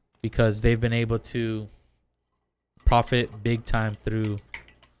 because they've been able to profit big time through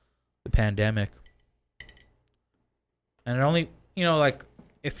the pandemic. And it only, like,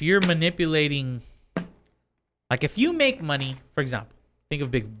 if you're manipulating, like, if you make money, for example, think of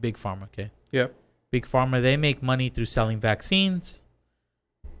big pharma, okay? Yep. Big pharma, they make money through selling vaccines.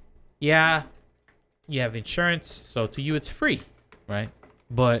 Yeah, you have insurance, so to you it's free, right?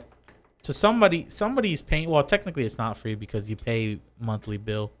 But to somebody's paying. Well, technically it's not free because you pay monthly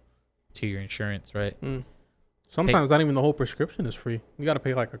bill to your insurance, right? Sometimes not even the whole prescription is free. You got to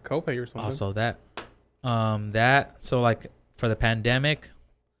pay like a copay or something. Also so like for the pandemic,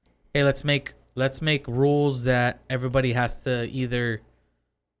 hey, let's make rules that everybody has to either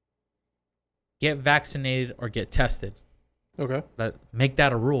get vaccinated or get tested. Okay. Make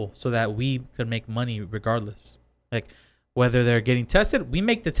that a rule so that we could make money regardless. Like, whether they're getting tested, we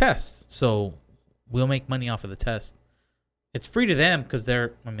make the test, so we'll make money off of the test. It's free to them because they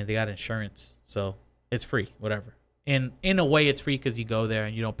got insurance, so it's free, whatever. In a way, it's free because you go there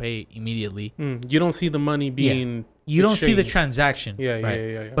and you don't pay immediately. You don't see the money being you don't see the transaction.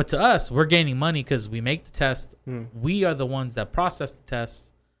 Yeah. But to us, we're gaining money because we make the test. We are the ones that process the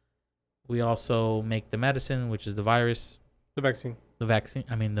test. We also make the medicine, which is the virus. The vaccine. The vaccine.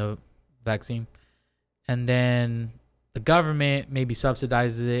 And then the government maybe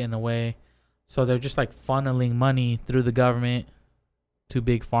subsidizes it in a way. So they're just like funneling money through the government to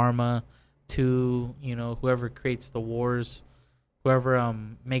big pharma, to, whoever creates the wars, whoever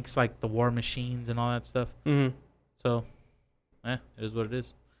makes like the war machines and all that stuff. So, it is what it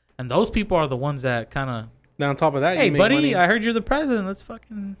is. And those people are the ones that kind of. Now on top of that, hey buddy, I heard you're the president.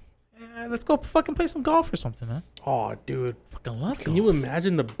 Let's go fucking play some golf or something, man. Oh, dude, fucking love. Can you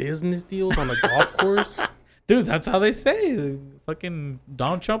imagine the business deals on a golf course? Dude, that's how they say. Fucking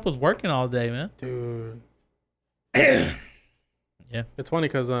Donald Trump was working all day, man. Dude. Yeah. It's funny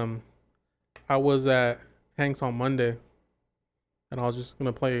because I was at Hank's on Monday, and I was just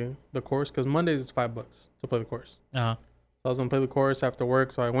gonna play the course because Mondays is $5 to play the course. So I was gonna play the course after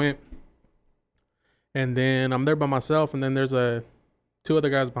work, so I went, and then I'm there by myself, and then there's two other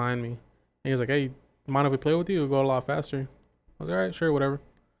guys behind me, and he's like, "Hey, mind if we play with you? We'll go a lot faster." I was like, "All right, sure, whatever."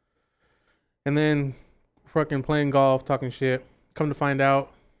 And then fucking playing golf, talking shit. Come to find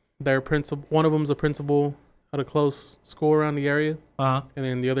out, one of them's a principal at a close school around the area, and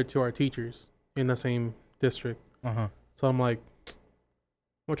then the other two are teachers in the same district. So I'm like, I'm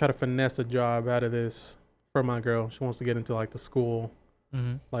gonna try to finesse a job out of this for my girl. She wants to get into like the school,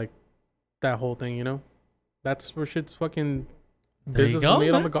 like that whole thing, That's where shit's fucking business is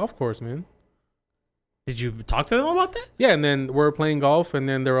made on the golf course, man. Did you talk to them about that? Yeah, and then we're playing golf, and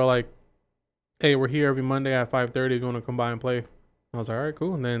then they were like, "Hey, we're here every Monday at 5:30. Going to come by and play." I was like, "All right,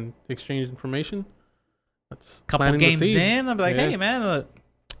 cool." And then exchange information. That's couple games in. I'm like, "Hey, man, look,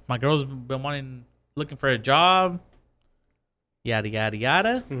 my girl's been looking for a job. Yada yada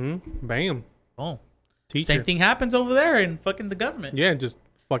yada." Bam. Oh, teacher. Same thing happens over there in fucking the government. Yeah, just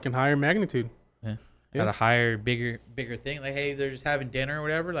fucking higher magnitude. Yeah. Got a higher, bigger thing. Like, hey, they're just having dinner or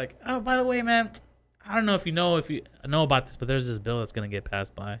whatever. Like, oh, by the way, man, I don't know if you know about this, but there's this bill that's gonna get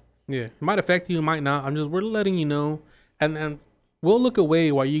passed by. Yeah, it might affect you, it might not. We're letting you know, and then we'll look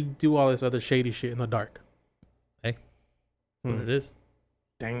away while you do all this other shady shit in the dark. Hey, that's what it is.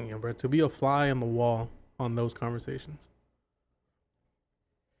 Dang, bro, to be a fly on the wall on those conversations.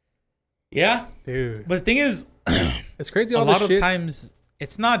 Yeah, dude. But the thing is, it's crazy. A lot of times,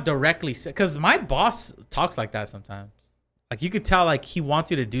 it's not directly said, because my boss talks like that sometimes. Like, you could tell, like, he wants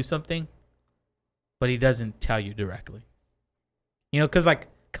you to do something, but he doesn't tell you directly. Because, like,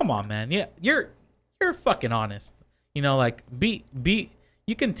 come on, man. Yeah, you're fucking honest. Like, be.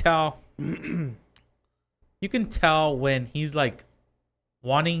 You can tell. You can tell when he's like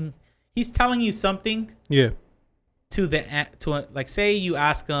wanting. he's telling you something. Yeah. Like, say you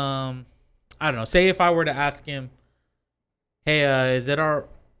ask him, I don't know. Say if I were to ask him, hey, is it our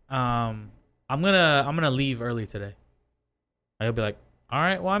I'm gonna leave early today. He'll be like, all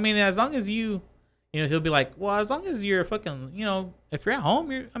right. Well, I mean, as long as he'll be like, well, as long as you're fucking, if you're at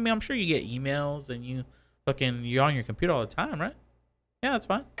home, I'm sure you get emails and you're on your computer all the time, right? Yeah, that's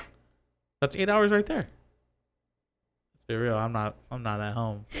fine. That's 8 hours right there. Let's be real. I'm not at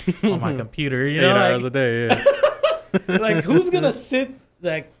home on my computer. 8 hours a day. Yeah. Like, who's gonna sit?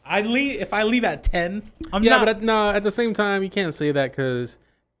 Like, if I leave at 10, but at the same time, you can't say that because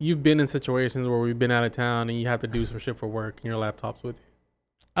you've been in situations where we've been out of town and you have to do some shit for work and your laptop's with you.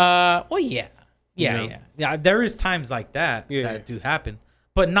 Well, yeah. Yeah. There is times like that that do happen,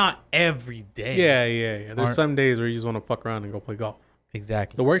 but not every day. Yeah. There's some days where you just want to fuck around and go play golf.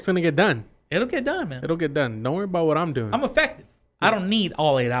 Exactly. The work's gonna get done. It'll get done, man. It'll get done. Don't worry about what I'm doing. I'm effective. Yeah. I don't need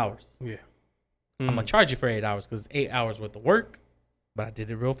all 8 hours. Yeah. I'm gonna charge you for 8 hours because it's 8 hours worth of work, but I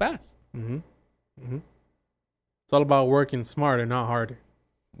did it real fast. It's all about working smarter, not harder.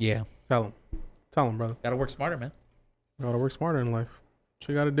 Yeah. Tell him, brother. Gotta work smarter, man. Gotta work smarter in life. What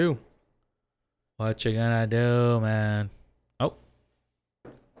you gotta do? What you gonna do, man? Oh.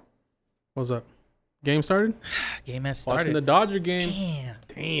 What's up? Game started? Game has started. Watching the Dodger game.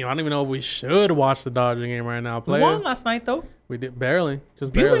 Damn, I don't even know if we should watch the Dodger game right now. We won last night, though. We did barely.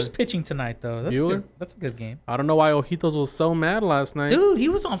 Bueller's pitching tonight, though. That's a good game. I don't know why Ojitos was so mad last night. Dude, he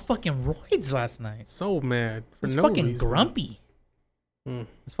was on fucking roids last night. So mad. He's fucking grumpy.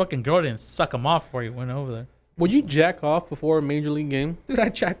 His fucking girl didn't suck him off before he went over there. Would you jack off before a major league game? Dude, I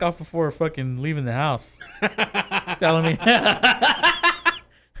jack off before fucking leaving the house. Telling me.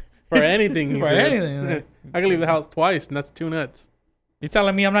 For anything. For anything. I can leave the house twice, and that's 2 nuts. You're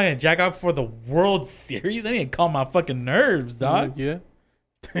telling me I'm not going to jack off for the World Series? I need to calm my fucking nerves, dog. Yeah.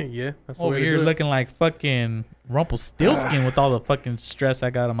 Yeah. That's the over way to here do it. looking like fucking Rumpelstiltskin with all the fucking stress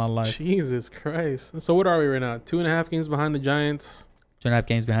I got in my life. Jesus Christ. So what are we right now? 2.5 games behind the Giants. 2.5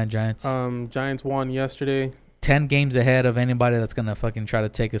 games behind Giants. Giants won yesterday. 10 games ahead of anybody that's going to fucking try to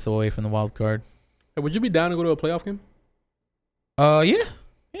take us away from the wild card. Hey, would you be down to go to a playoff game? Yeah.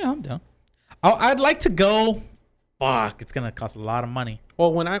 Yeah, I'm down. I'd like to go. Fuck, it's going to cost a lot of money.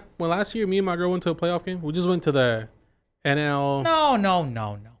 Well, when last year me and my girl went to a playoff game, we just went to the NL.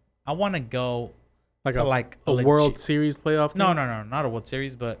 No. I want to go like a World Series playoff game? No, not a World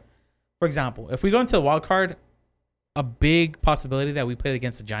Series, but for example, if we go into the wild card, a big possibility that we play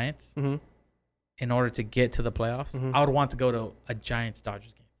against the Giants in order to get to the playoffs, I would want to go to a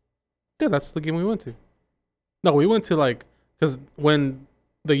Giants-Dodgers game. Yeah, that's the game we went to. No, we went to because when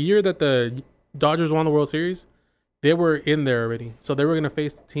the year that the Dodgers won the World Series, they were in there already. So they were going to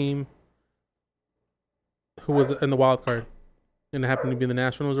face the team who was in the wild card. And it happened to be the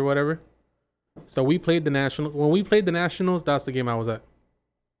Nationals or whatever. So we played the Nationals. When we played the Nationals, that's the game I was at.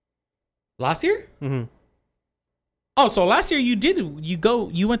 Last year? Mm-hmm. Oh, so last year you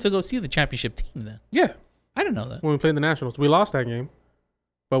went to go see the championship team then? Yeah. I didn't know that. When we played the Nationals. We lost that game.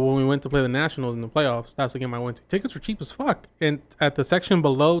 But when we went to play the Nationals in the playoffs, that's the game I went to. Tickets were cheap as fuck. And at the section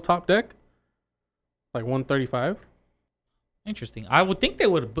below top deck, like $135. Interesting. I would think they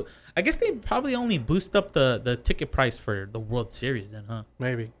would. I guess they probably only boost up the ticket price for the World Series then, huh?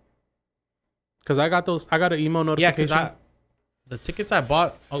 Maybe. Because I got an email notification. Yeah, because the tickets I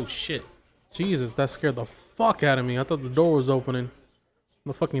bought. Oh shit! Jesus, that scared the fuck out of me. I thought the door was opening.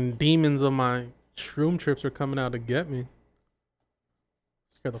 The fucking demons of my shroom trips are coming out to get me.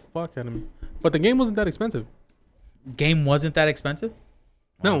 Scared the fuck out of me. But the game wasn't that expensive. Game wasn't that expensive?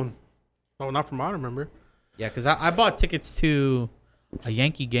 No, not from what I remember. Yeah, because I bought tickets to a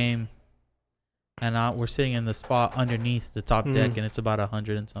Yankee game, and we're sitting in the spot underneath the top deck, and it's about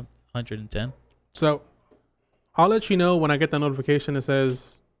 110. So, I'll let you know when I get the notification that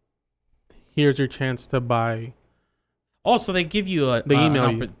says, "Here's your chance to buy." Oh, so they give you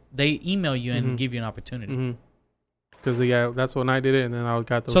They email you and give you an opportunity. Because that's when I did it, and then I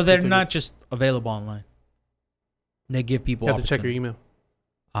got those. So they're not just available online. They give people. You have to check your email.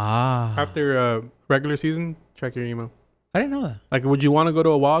 After regular season, check your email. I didn't know that. Like, would you want to go to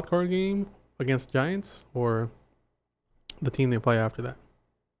a wild card game against Giants or the team they play after that?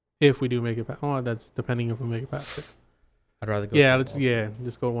 If we do make it past. Oh, that's depending if we make it past it. I'd rather go.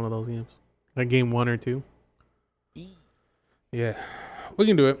 Just go to one of those games. Like game 1 or 2. Yeah. We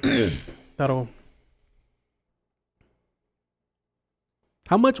can do it.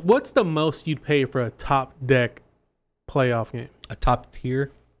 What's the most you'd pay for a top deck playoff game? A top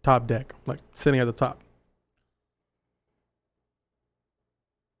tier? Top deck. Like sitting at the top.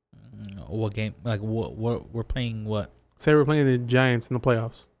 What game? Like what we're playing what? Say we're playing the Giants in the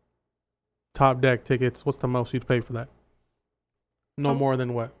playoffs. top deck tickets, what's the most you'd pay for that? No more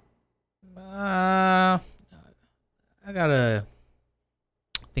than what? I gotta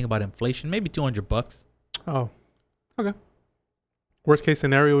think about inflation. Maybe $200. Oh, okay. Worst case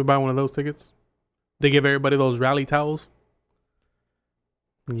scenario, we buy one of those tickets. They give everybody those rally towels.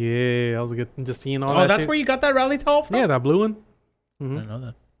 Yeah, I was just seeing all that. Oh, that's shit. where you got that rally towel from? Yeah, that blue one. I didn't know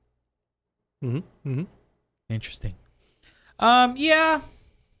that. Mm-hmm. Interesting. Yeah,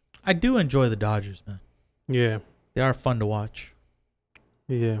 I do enjoy the Dodgers, man. Yeah. They are fun to watch.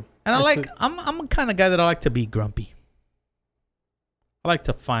 Yeah. And I'm a kind of guy that I like to be grumpy. I like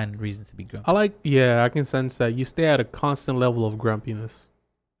to find reasons to be grumpy. I can sense that you stay at a constant level of grumpiness.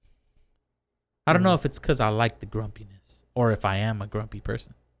 I don't know if it's because I like the grumpiness or if I am a grumpy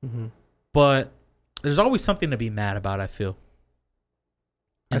person. Mm-hmm. But there's always something to be mad about, I feel.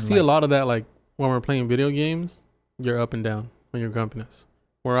 I see a lot of that, like, when we're playing video games, you're up and down when you're grumpiness.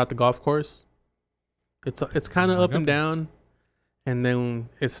 When we're at the golf course, it's kind of up and down, and then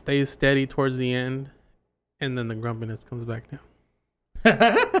it stays steady towards the end, and then the grumpiness comes back down.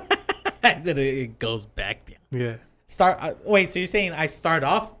 And then it goes back down. Yeah. Wait, so you're saying I start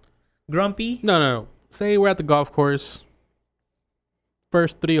off grumpy? No. Say we're at the golf course.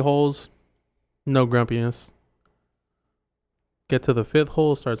 First 3 holes, no grumpiness. Get to the 5th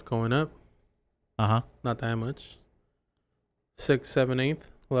hole, starts going up. Not that much. 6th, 7th, 8th,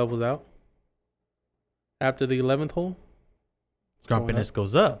 levels out. After the 11th hole, Grumpiness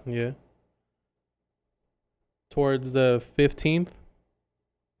goes up. Yeah. Towards the 15th,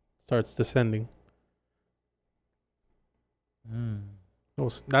 starts descending.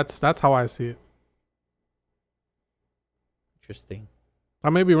 That's how I see it. Interesting. I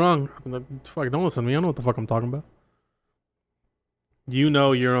may be wrong. Fuck, don't listen to me. I know what the fuck I'm talking about. You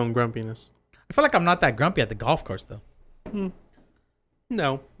know your own grumpiness. I feel like I'm not that grumpy at the golf course, though.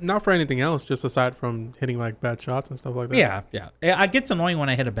 No, not for anything else. Just aside from hitting like bad shots and stuff like that. Yeah. It gets annoying when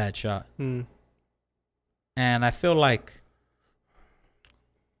I hit a bad shot. And I feel like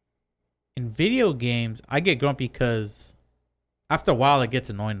in video games, I get grumpy because after a while, it gets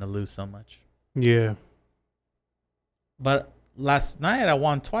annoying to lose so much. Yeah. But last night, I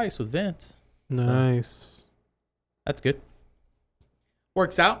won twice with Vince. Nice. That's good.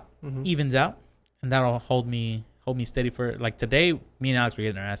 Works out, evens out, and that'll hold me steady for, like, today. Me and Alex were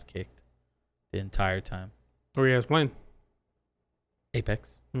getting our ass kicked the entire time. Where you guys playing?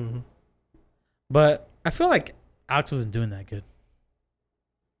 Apex. But I feel like Alex wasn't doing that good.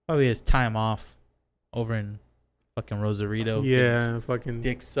 Probably his time off over in fucking Rosarito. Yeah, fucking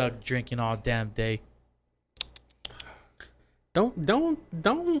dick suck, drinking all damn day.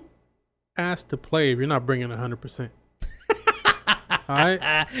 Don't ask to play if you're not bringing 100%.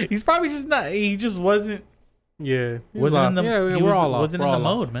 Alright. He's probably just not. He just wasn't. Yeah, wasn't in the. Yeah, he we're all off. wasn't in the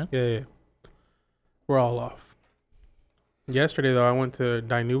mode, man. Yeah, we're all off. Yesterday though, I went to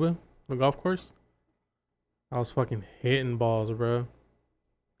Dinuba, the golf course. I was fucking hitting balls, bro.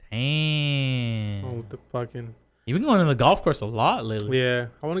 Damn. I was the fucking. You've been going to the golf course a lot lately. Yeah,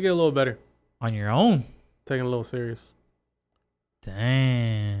 I want to get a little better. On your own. Taking it a little serious.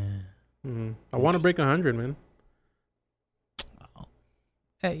 Damn. I want to break 100, man.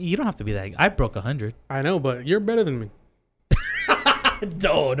 Hey, you don't have to be that. I broke 100. I know, but you're better than me.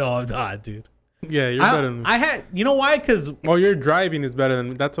 No, I'm not, dude. Yeah, you're better than me. You know why? Because your driving is better than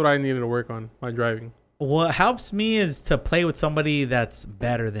me. That's what I needed to work on, my driving. What helps me is to play with somebody that's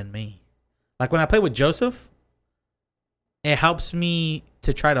better than me. Like when I play with Joseph, it helps me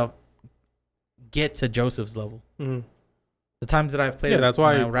to try to get to Joseph's level. The times that I've played, that's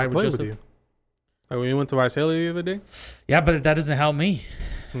why I ride played with Joseph. with you. Like when you went to Visalia the other day. Yeah, but that doesn't help me.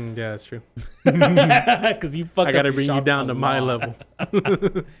 Yeah, that's true. Because you fuck. I gotta bring you down to my level.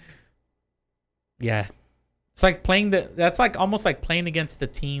 Yeah, it's like playing that's like almost like playing against the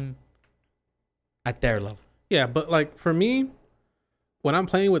team at their level. Yeah, but like for me, when I'm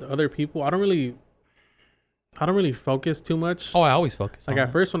playing with other people, I don't really focus too much. Oh, I always focus. Like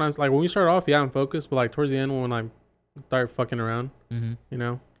at first, when we start off, yeah, I'm focused, but like towards the end, when I start fucking around, you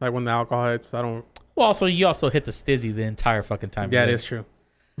know, like when the alcohol hits, I don't. Well, you also hit the stizzy the entire fucking time. Yeah, it is true.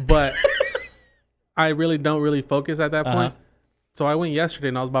 But I really don't focus at that point. So I went yesterday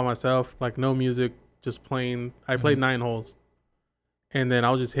and I was by myself, like no music, just playing. I played 9 holes. And then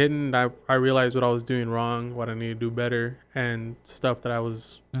I was just hitting. I realized what I was doing wrong, what I need to do better, and stuff that I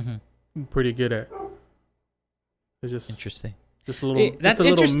was pretty good at. It's just interesting. Just a little. That's just a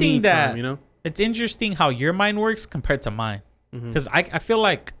interesting little that time, you know. It's interesting how your mind works compared to mine. Because I feel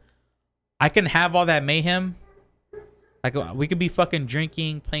like I can have all that mayhem. Like we could be fucking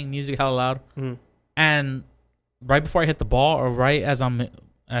drinking, playing music hella loud, and right before I hit the ball, or right as I'm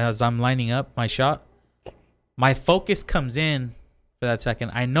as I'm lining up my shot, my focus comes in for that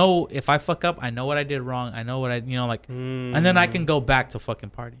second. I know if I fuck up, I know what I did wrong. I know what and then I can go back to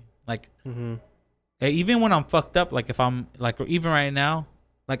fucking partying. Like, even when I'm fucked up, like if I'm like, even right now,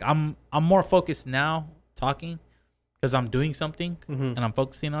 like I'm more focused now talking because I'm doing something and I'm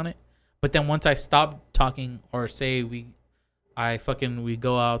focusing on it. But then once I stop talking or say we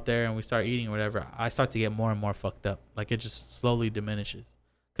go out there and we start eating or whatever, I start to get more and more fucked up. Like it just slowly diminishes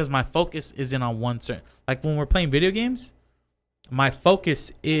because my focus isn't on one certain. Like when we're playing video games, my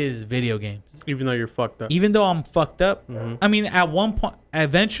focus is video games. Even though you're fucked up. Even though I'm fucked up. I mean, at one point,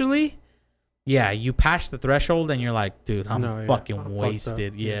 eventually, yeah, you pass the threshold and you're like, dude, I'm fucking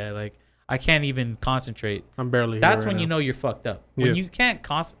wasted. Yeah, like I can't even concentrate. I'm barely. That's when you know you're fucked up. When you can't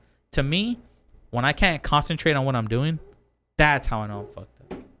to me, when I can't concentrate on what I'm doing, that's how I know I'm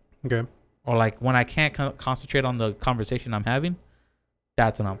fucked up. Okay. Or like when I can't concentrate on the conversation I'm having,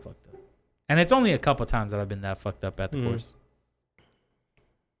 that's when I'm fucked up. And it's only a couple times that I've been that fucked up at the course.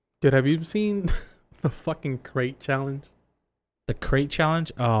 Dude, have you seen the fucking crate challenge? The crate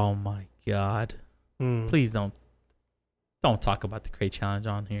challenge? Oh my god! Please don't talk about the crate challenge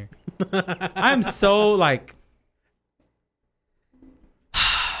on here. I'm so like,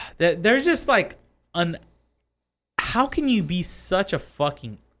 there's just like how can you be such a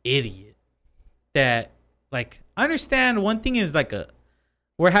fucking idiot that like I understand one thing is like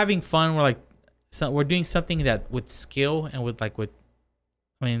we're having fun, we're like we're doing something that with skill and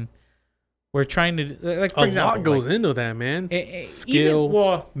I mean, we're trying to like for example, a lot goes into that, man.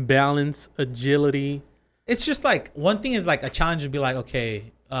 Skill, balance, agility. It's just like one thing is like a challenge would be like,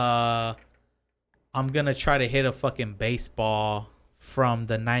 okay, I'm gonna try to hit a fucking baseball from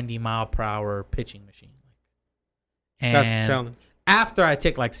the 90-mile-per-hour pitching machine. And that's a challenge. After I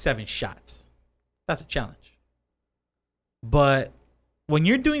take like 7 shots, that's a challenge. But when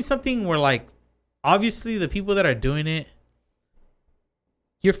you're doing something where like, obviously the people that are doing it,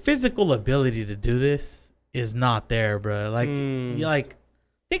 your physical ability to do this is not there, bro. Like, like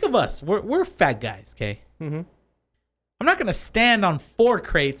think of us. We're fat guys, okay? I'm not gonna stand on 4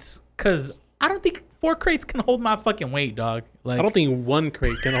 crates because I don't think 4 crates can hold my fucking weight, dog. Like, I don't think 1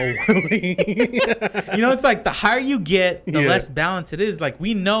 crate can hold my weight. You know, it's like the higher you get, the less balance it is. Like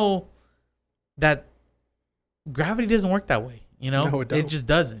we know that gravity doesn't work that way. You know, no, it just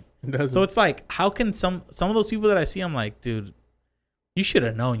doesn't. It doesn't. So it's like, how can some of those people that I see, I'm like, dude. You should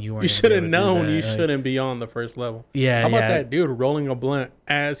have known you weren't. You should have known you like, shouldn't be on the first level. Yeah. How about that dude rolling a blunt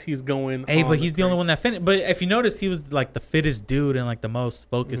as he's going? Hey, but he's the only one that finished. But if you notice, he was like the fittest dude and like the most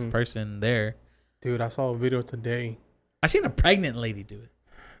focused person there. Dude, I saw a video today. I seen a pregnant lady do it.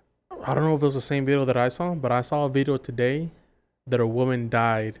 I don't know if it was the same video that I saw, but I saw a video today that a woman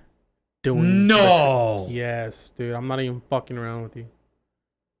died doing. No. Yes, dude. I'm not even fucking around with you.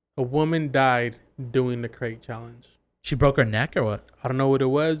 A woman died doing the crate challenge. She broke her neck or what? I don't know what it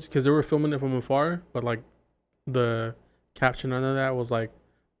was because they were filming it from afar, but like the caption under that was like,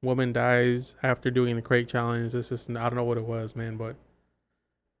 "Woman dies after doing the crate challenge." This is I don't know what it was, man, but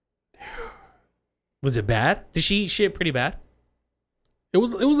was it bad? Did she shit pretty bad? It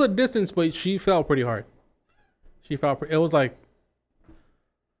was a distance, but she fell pretty hard. She fell. It was like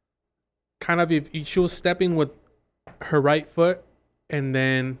kind of if she was stepping with her right foot, and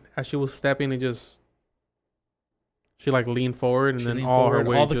then as she was stepping, she like leaned forward, and then all her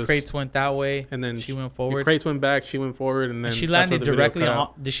weight. All the crates went that way, and then she went forward. The crates went back. She went forward, and then she landed directly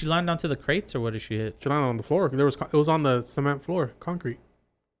on. Did she land onto the crates, or what did she hit? She landed on the floor. It was on the cement floor, concrete.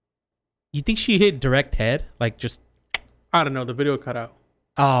 You think she hit direct head, like just? I don't know. The video cut out.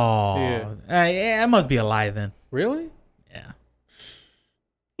 Oh, yeah. It must be a lie then. Really? Yeah.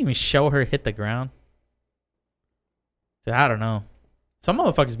 Didn't even show her hit the ground. So I don't know. Some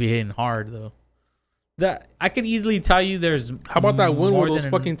motherfuckers be hitting hard though. That I could easily tell you. There's how about that one where those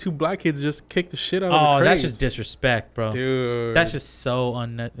fucking 2 black kids just kicked the shit out of the crates? Oh, that's just disrespect, bro. Dude, that's just so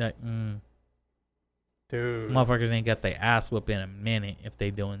Dude, motherfuckers ain't got their ass whooped in a minute if they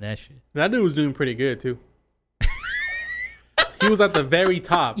doing that shit. That dude was doing pretty good too. He was at the very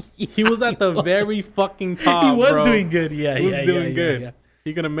top. He was at the very fucking top. He was bro. doing good. Yeah, he was doing good. Yeah.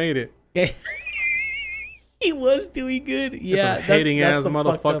 He could have made it. Yeah. He was doing good. There's Yeah, some hating ass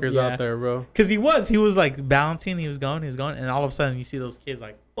motherfuckers out there, bro. Because he was like balancing. He was going, and all of a sudden you see those kids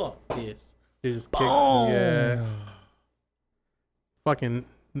like, fuck this. They just kick. Yeah. Fucking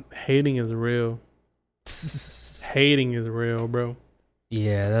hating is real. Hating is real, bro.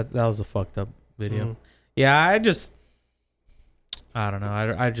 Yeah, that was a fucked up video. Yeah, I don't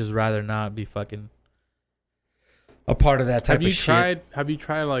know. I'd just rather not be fucking a part of that type of shit. Have you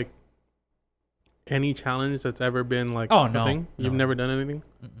tried like any challenge that's ever been like Oh, a no, thing? You've no. never done anything?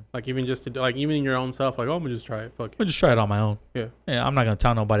 Mm-mm. Like even just to do, like even your own self, like, oh, I'm gonna just try it. Fuck I'll it. just try it on my own. Yeah. Yeah, I'm not gonna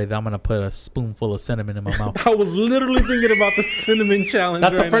tell nobody that I'm gonna put a spoonful of cinnamon in my mouth. I was literally thinking about the cinnamon challenge.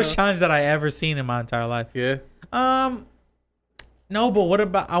 That's the right first now. challenge that I ever seen in my entire life. Yeah. No, but what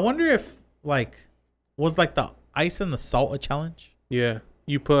about? I wonder if like was like the ice and the salt a challenge? Yeah.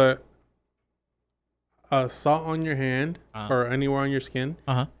 You put salt on your hand or anywhere on your skin,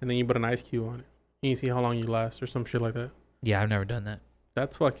 and then you put an ice cube on it. And you see how long you last or some shit like that. Yeah, I've never done that.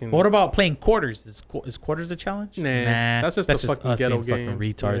 That's fucking. But what about playing quarters? Is quarters a challenge? Nah, that's just a fucking us ghetto being game.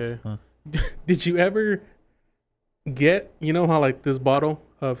 fucking retards. Yeah. Huh? Did you ever get, you know how like this bottle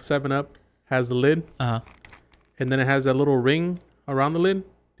of 7-Up has the lid? And then it has that little ring around the lid?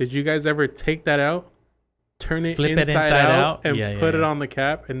 Did you guys ever take that out, turn it, Flip inside out, and Yeah, put it on the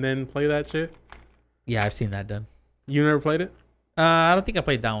cap and then play that shit? Yeah, I've seen that done. You never played it? I don't think I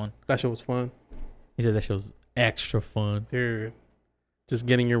played that one. That shit was fun. He said that shit was extra fun. Dude, just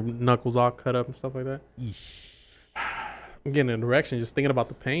getting your knuckles all cut up and stuff like that. Yeesh. I'm getting an erection just thinking about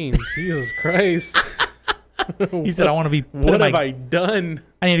the pain. Jesus Christ. He said, I want to be... What have I done?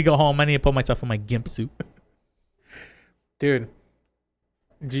 I need to go home. I need to put myself in my gimp suit. Dude,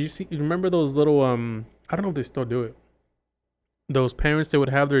 do you remember those little, I don't know if they still do it. Those parents that would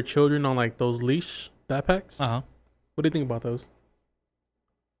have their children on like those leash backpacks? What do you think about those?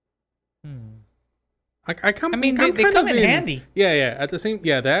 They come in handy. Yeah. At the same,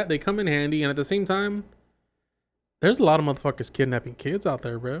 they come in handy, and at the same time, there's a lot of motherfuckers kidnapping kids out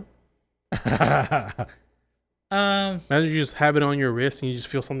there, bro. Imagine you just have it on your wrist and you just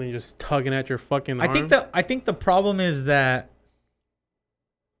feel something just tugging at your fucking arm. I think the problem is that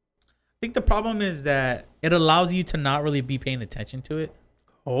it allows you to not really be paying attention to it.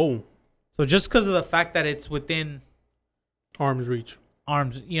 Oh. So just because of the fact that it's within arm's reach.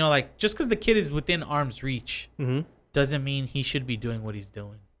 Like just because the kid is within arm's reach mm-hmm. doesn't mean he should be doing what he's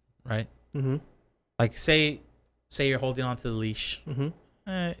doing, right? Mm-hmm. Like say you're holding onto the leash. Mm-hmm.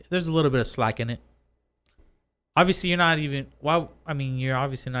 There's a little bit of slack in it. Obviously, you're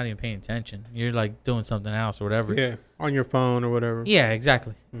obviously not even paying attention. You're like doing something else or whatever. Yeah, on your phone or whatever. Yeah,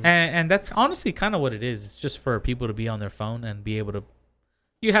 exactly. Mm-hmm. And that's honestly kind of what it is. It's just for people to be on their phone and be able to.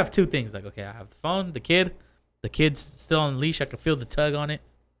 You have two things. Like, okay, I have the phone, the kid's still on the leash. I can feel the tug on it.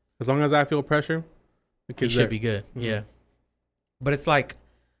 As long as I feel pressure, the kid should be good. Mm-hmm. Yeah. But it's like,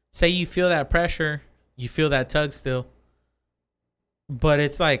 say you feel that pressure, you feel that tug still. But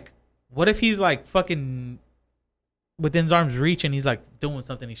it's like, what if he's like fucking within his arm's reach and he's like doing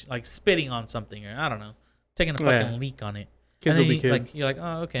something, like spitting on something, or I don't know, taking a fucking leak on it. Kids will be kids. Like, you're like,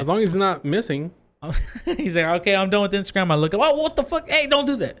 oh, okay. As long as he's not missing. He's like, okay, I'm done with Instagram. I look up, oh, what the fuck? Hey, don't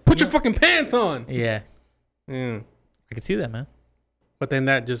do that. Put your fucking pants on. Yeah. I can see that, man. But then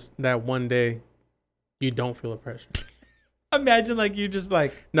that one day, you don't feel the pressure. Imagine like you just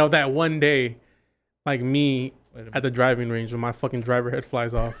like. No, that one day, like me at the driving range when my fucking driver head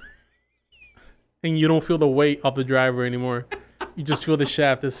flies off. And you don't feel the weight of the driver anymore. You just feel the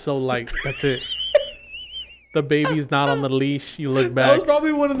shaft is so light. That's it. The baby's not on the leash. You look back. That was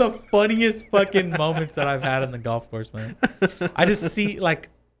probably one of the funniest fucking moments that I've had in the golf course, man. I just see like,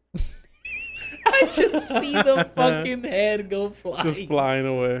 I just see the fucking head go flying. Just flying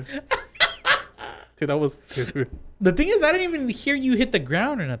away. Dude, that was. Dude. The thing is, I didn't even hear you hit the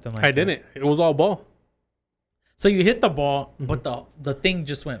ground or nothing like that. I didn't. It was all ball. So you hit the ball, but the thing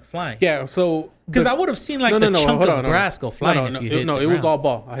just went flying. Yeah, so because I would have seen like the chunk of grass go flying if you hit. No, it was all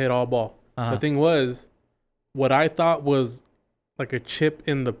ball. I hit all ball. The thing was, what I thought was like a chip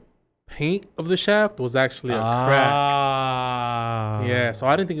in the paint of the shaft was actually a crack. Yeah, so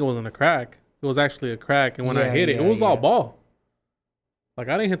I didn't think it wasn't a crack. It was actually a crack, and when I hit it, it was all ball. Like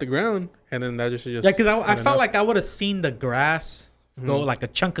I didn't hit the ground, and then that just because I felt like I would have seen the grass go, like a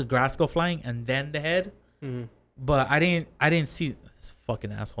chunk of grass go flying, and then the head. Mm-hmm. But I didn't see this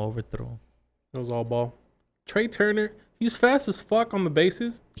fucking asshole overthrow. It was all ball. Trey Turner, he's fast as fuck on the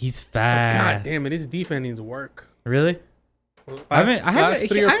bases. He's fast. God damn it, his defense needs work. Really? I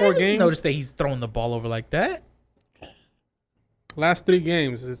haven't noticed that he's throwing the ball over like that. Last 3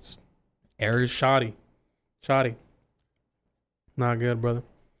 games, it's errors. Shoddy. Not good, brother.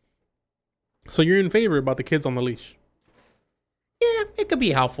 So you're in favor about the kids on the leash? Yeah, it could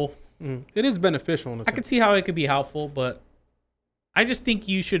be helpful. It is beneficial. In a sense. I can see how it could be helpful, but I just think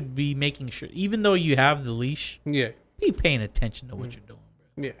you should be making sure, even though you have the leash, be paying attention to what you're doing,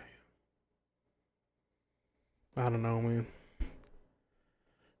 bro. Yeah. I don't know, man.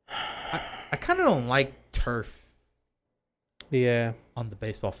 I kind of don't like turf. Yeah. On the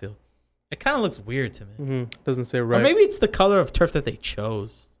baseball field, it kind of looks weird to me. Doesn't say right. Or maybe it's the color of turf that they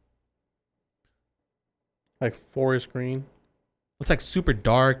chose. like forest green. It's like super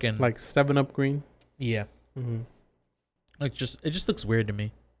dark and Like 7-Up green. yeah. Mm-hmm. Like it just looks weird to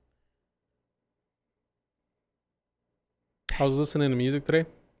me. I was listening to music today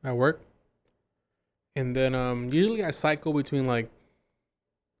at work, and then usually I cycle between like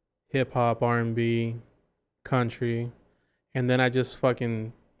hip hop, R&B, country, and then I just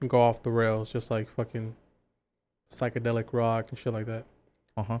fucking go off the rails, just like fucking psychedelic rock and shit like that.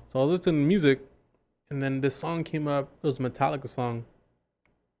 Uh-huh. So I was listening to music, and then this song came up. It was a Metallica song,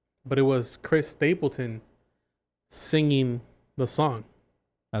 but it was Chris Stapleton singing the song.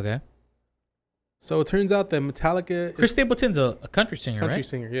 Okay. So it turns out that Metallica Chris Stapleton's a country singer, country right?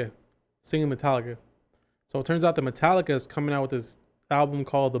 singer, yeah, singing Metallica. So it turns out that Metallica is coming out with this album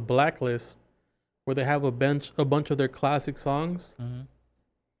called The Blacklist, where they have a bunch of their classic songs Mm-hmm.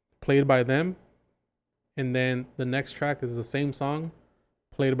 played by them, and then the next track is the same song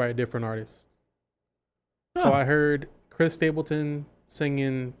played by a different artist. So Huh. I heard Chris Stapleton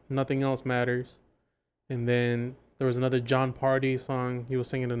singing Nothing Else Matters, and then there was another John Party song. He was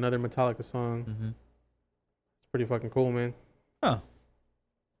singing another Metallica song. Mm-hmm. It's pretty fucking cool, man. Huh.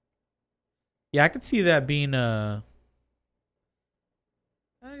 Yeah, I could see that being I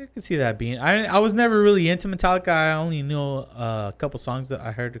could see that being. I was never really into Metallica. I only knew a couple songs that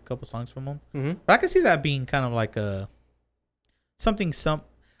I heard a couple songs from them. Mm-hmm. But I could see that being kind of like something.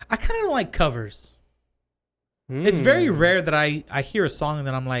 I kind of don't like covers. It's very rare that I hear a song and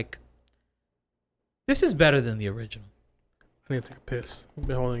then I'm like, this is better than the original. I need to take a piss. I've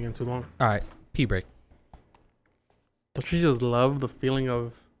been holding in too long. All right, pee break. Don't you just love the feeling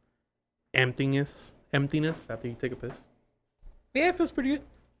of emptiness after you take a piss? Yeah, it feels pretty good.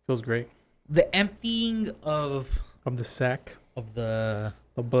 Feels great. The emptying of Of the sack, the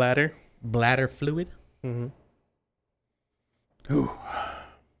the bladder. bladder fluid. Mm-hmm. Ooh.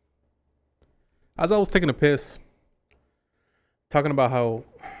 As I was taking a piss, talking about how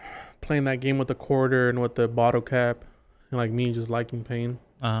playing that game with the quarter and with the bottle cap, and like me just liking pain.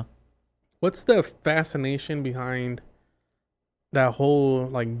 Uh-huh. What's the fascination behind that whole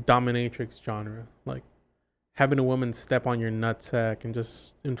like dominatrix genre? Like having a woman step on your nutsack and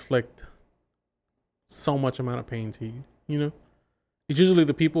just inflict so much amount of pain to you, you know? It's usually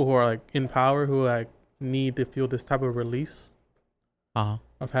the people who are like in power who like need to feel this type of release Uh-huh.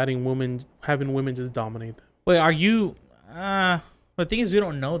 of having women just dominate them. Wait, are you the thing is we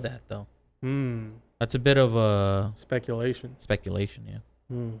don't know that though. That's a bit of a Speculation. speculation, yeah.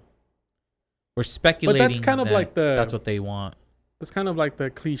 Mm. We're speculating. But that's kind of that like that's what they want. It's kind of like the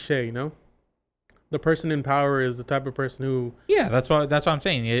cliche, you know? The person in power is the type of person who Yeah, that's what I'm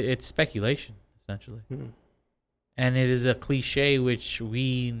saying. It's speculation essentially, and it is a cliche which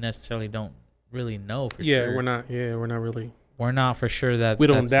we necessarily don't really know for sure. we're not really We're not for sure that we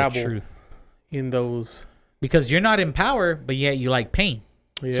don't that's the dabble truth in those. because you're not in power, but yet you like pain.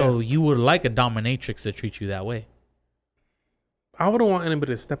 Yeah. So you would like a dominatrix to treat you that way. I wouldn't want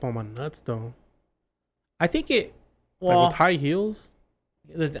anybody to step on my nuts though. I think it. Like Well, with high heels.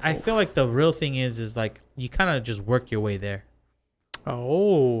 I feel like the real thing is like you kind of just work your way there.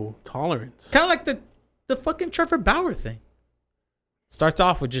 Oh, tolerance. Kind of like the fucking Trevor Bauer thing. Starts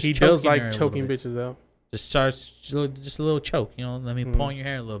off with just He choking does her like a choking little bit. bitches out. Just starts just a little choke, you know. Let me pull on your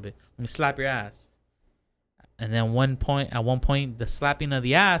hair a little bit. Let me slap your ass. And then at one point, the slapping of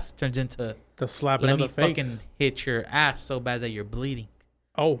the ass turns into The slapping let of me the face. fucking hit your ass so bad that you're bleeding.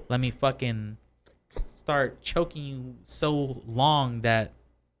 Oh, Let me fucking start choking you so long that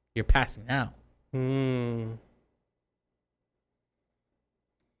you're passing out.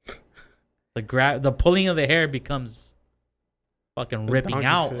 The pulling of the hair becomes fucking The ripping donkey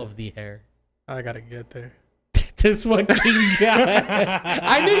out fit. of the hair. I gotta get there. This fucking guy.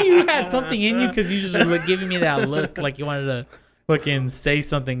 I knew you had something in you because you just were giving me that look like you wanted to fucking say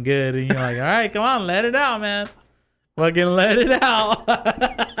something good. And you're like, all right, come on, let it out, man. Fucking let it out.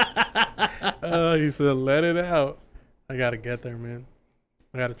 Oh, he said, let it out. I gotta get there, man.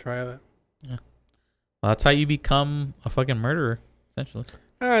 I gotta try that. Well, that's how you become a fucking murderer, essentially.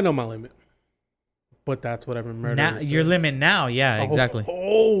 I know my limit. But that's what every murderer Now, your says. limit now, yeah, exactly.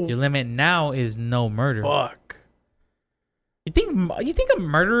 Oh, Your limit now is no murder. fuck. You think a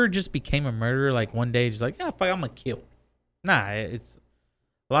murderer just became a murderer like one day, just like, yeah, fuck, I'm gonna kill. Nah, it's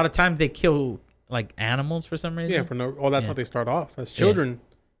a lot of times they kill like animals for some reason. Yeah, that's how they start off as children,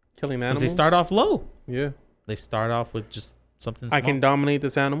 killing animals. They start off low. Yeah, They start off with just something small. I can dominate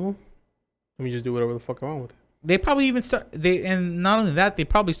this animal. Let me just do whatever the fuck I want with it. They probably even and not only that, they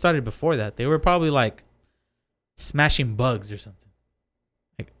probably started before that. They were probably like smashing bugs or something.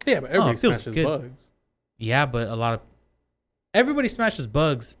 Like, Yeah, but everybody it feels smashes good. bugs. Yeah, but everybody smashes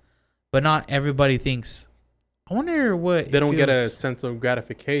bugs, but not everybody thinks I wonder what they don't get a sense of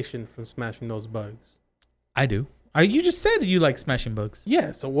gratification from smashing those bugs. I do. You just said you like smashing bugs.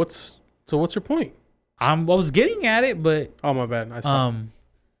 Yeah. So what's your point? I was getting at it, but oh my bad. I saw.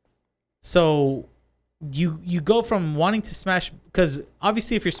 So you go from wanting to smash, because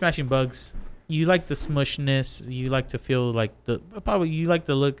obviously if you're smashing bugs, you like the smushness. You like to feel like you like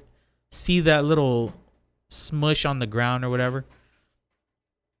to see that little smush on the ground or whatever.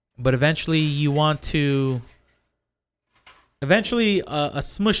 But eventually a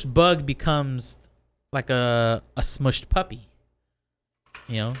smushed bug becomes like a smushed puppy.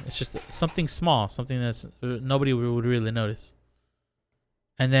 You know, it's just something small, something that's nobody would really notice.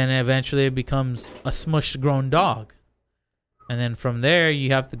 And then eventually it becomes a smushed grown dog. And then from there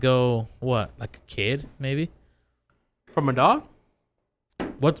you have to go, what, like a kid maybe? From a dog?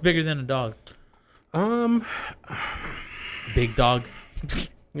 What's bigger than a dog? Big dog.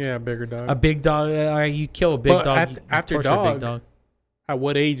 Yeah, bigger dog. A big dog. You kill a big dog. After dog, a big dog. At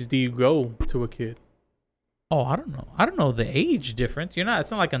what age do you go to a kid? Oh, I don't know. I don't know the age difference.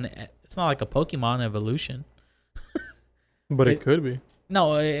 It's not like a Pokemon evolution. But it could be.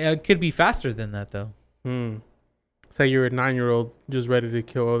 No, it could be faster than that though. Say you're a 9-year-old just ready to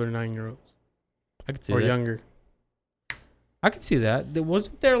kill other 9-year-olds. I could see that. Or that. younger. I could see that.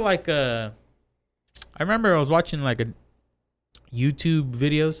 Wasn't there like I remember I was watching like a YouTube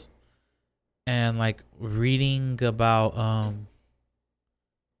videos and like reading about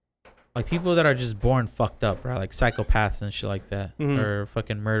like people that are just born fucked up, right? Like psychopaths and shit like that, or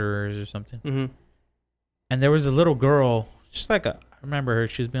fucking murderers or something. And there was a little girl, just like I remember her.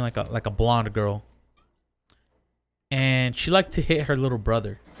 She was being like a blonde girl, and she liked to hit her little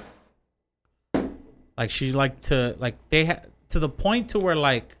brother. Like she liked to to the point to where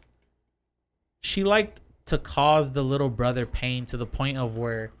like she liked to cause the little brother pain to the point of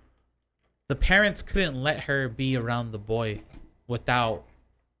where the parents couldn't let her be around the boy without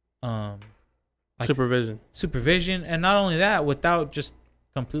like supervision, and not only that, without just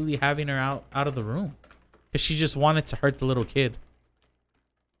completely having her out of the room, because she just wanted to hurt the little kid.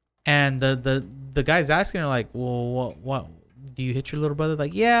 And the guy's asking her like, well, what do you hit your little brother?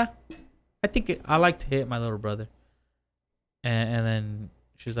 Like, yeah, I like to hit my little brother. And then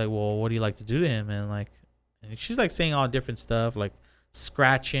she's like, well, what do you like to do to him? And she's like saying all different stuff, like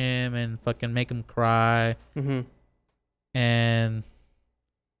scratch him and fucking make him cry. And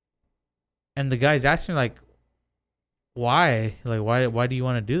the guy's asking her like, why? Like, why do you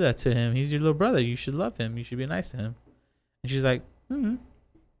want to do that to him? He's your little brother. You should love him. You should be nice to him. And she's like,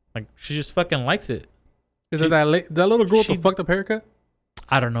 like she just fucking likes it. Is it that little girl with the fucked up haircut?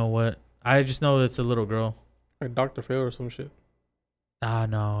 I don't know what. I just know it's a little girl. Like Dr. Phil or some shit.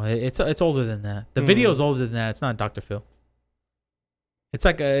 No, it's older than that. The video is older than that. It's not Dr. Phil. It's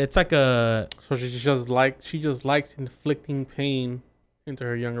like a. So she just likes inflicting pain into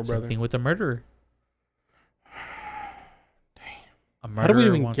her younger brother. Something with a murderer. Damn. A murderer. How do we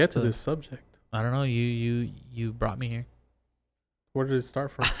even get to this subject? I don't know. You brought me here. Where did it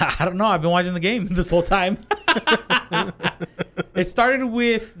start from? I don't know. I've been watching the game this whole time. It started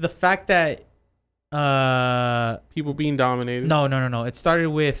with the fact that people being dominated. No. It started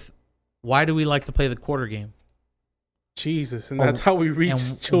with, why do we like to play the quarter game? Jesus, and that's how we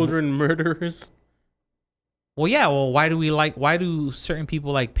reach children murderers. Well, yeah. Well, why do certain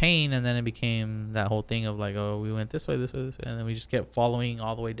people like pain? And then it became that whole thing of like, oh, we went this way, and then we just kept following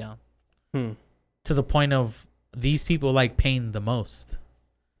all the way down to the point of these people like pain the most,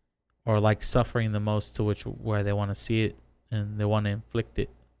 or like suffering the most, to where they want to see it and they want to inflict it.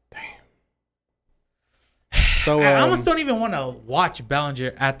 Damn. So I almost don't even want to watch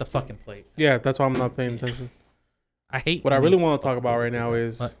Bellinger at the fucking plate. Yeah, that's why I'm not paying attention. I hate. What I really want to talk about right now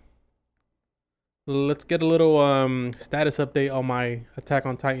is let's get a little status update on my Attack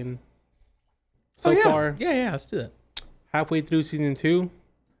on Titan. So far, yeah, let's do that. Halfway through season 2,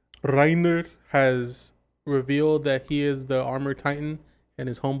 Reiner has revealed that he is the Armored Titan and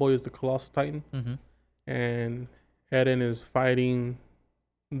his homeboy is the Colossal Titan. And Eren is fighting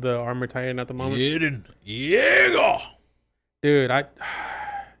the Armored Titan at the moment. Eren, yeah. Dude,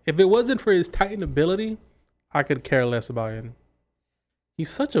 if it wasn't for his Titan ability, I could care less about him. He's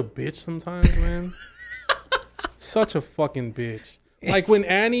such a bitch sometimes, man. Such a fucking bitch. Like when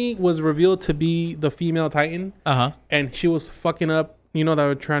Annie was revealed to be the female Titan, and she was fucking up, they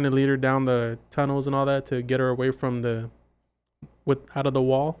were trying to lead her down the tunnels and all that to get her away from out of the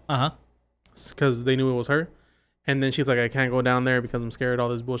wall. Because they knew it was her. And then she's like, I can't go down there because I'm scared of all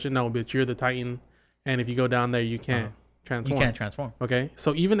this bullshit. No, bitch, you're the Titan. And if you go down there, you can't transform. You can't transform. Okay.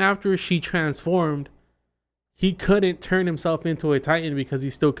 So even after she transformed, he couldn't turn himself into a Titan because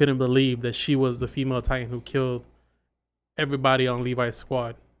he still couldn't believe that she was the female Titan who killed everybody on Levi's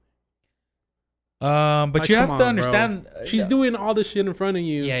squad. But Like, you have come to on, understand. She's doing all this shit in front of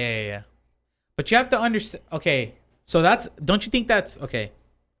you. Yeah. But you have to understand. Okay, so don't you think that's okay?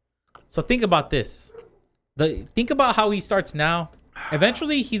 So think about this. Think about how he starts now.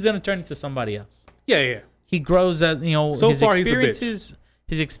 Eventually, he's gonna turn into somebody else. Yeah. He grows as So his far, he's a bitch. experiences.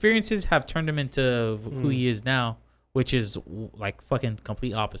 His experiences have turned him into who he is now, which is like fucking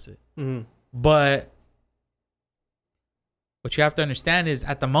complete opposite. Mm-hmm. But what you have to understand is,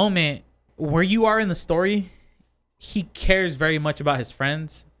 at the moment where you are in the story, he cares very much about his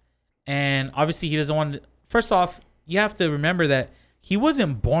friends, and obviously he doesn't want to. First off, you have to remember that he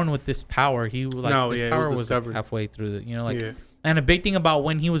wasn't born with this power. His power was like halfway through the, And a big thing about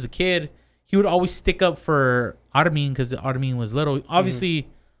when he was a kid, he would always stick up for Armin because Armin was little. Obviously,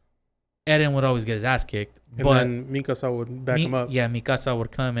 Eren would always get his ass kicked. And then Mikasa would back him up. Yeah, Mikasa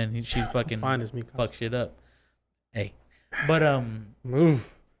would come and she'd fucking fuck shit up. Hey. But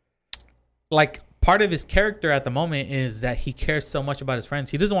move. Like, part of his character at the moment is that he cares so much about his friends.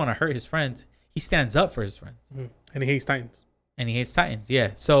 He doesn't want to hurt his friends. He stands up for his friends. Mm-hmm. And he hates Titans.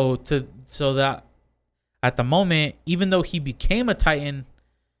 Yeah. So that at the moment, even though he became a Titan,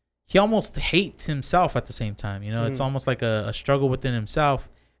 he almost hates himself at the same time. It's almost like a struggle within himself.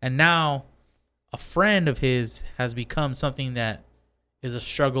 And now a friend of his has become something that is a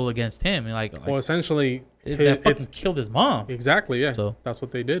struggle against him. Well, essentially, that fucking killed his mom. Exactly. Yeah. So that's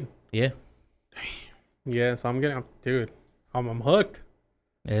what they did. Yeah. Yeah. So I'm hooked.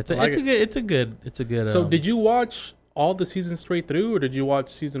 Yeah, it's a good. So did you watch all the seasons straight through, or did you watch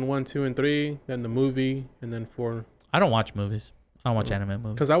season 1, 2, and 3, then the movie, and then 4? I don't watch movies. I don't watch anime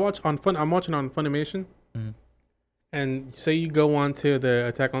movies. Because I'm watching on Funimation. Mm-hmm. And say you go onto the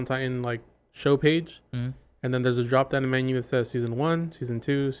Attack on Titan like show page, and then there's a drop down menu that says season 1, season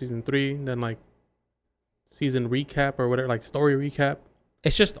 2, season 3, then like season recap or whatever, like story recap.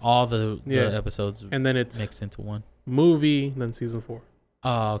 It's just all the episodes, and then it's mixed into one movie, then season 4.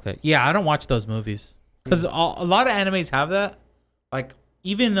 Oh, okay. Yeah, I don't watch those movies because a lot of animes have that. Like,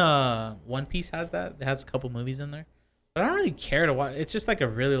 even One Piece has that. It has a couple movies in there, but I don't really care to watch. It's just like a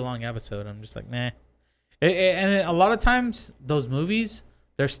really long episode. I'm just like, nah. And a lot of times those movies,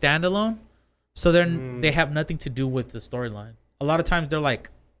 they're standalone, so they have nothing to do with the storyline. A lot of times they're like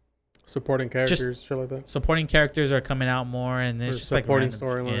supporting characters, shit like that. Supporting characters are coming out more, and it's just like supporting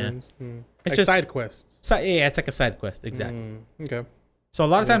storylines. Yeah. It's like just side quests. Yeah, it's like a side quest, exactly. Okay. So a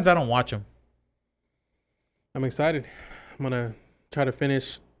lot of times I don't watch them. I'm excited. I'm gonna try to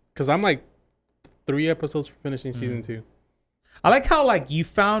finish because I'm like 3 episodes for finishing season 2. I like how like you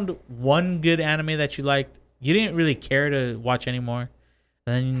found one good anime that you liked. You didn't really care to watch anymore,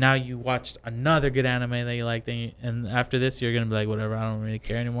 and then now you watched another good anime that you liked, and after this you're gonna be like, whatever, I don't really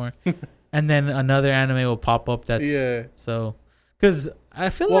care anymore. And then another anime will pop up. So because I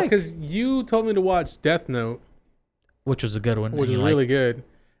feel because you told me to watch Death Note, which was a good one, which is really good,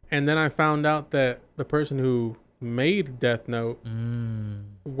 and then I found out that the person who made Death Note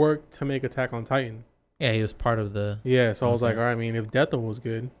worked to make Attack on Titan. Yeah, he was part of the. Yeah, so I was like, all right. I mean, if Death Note was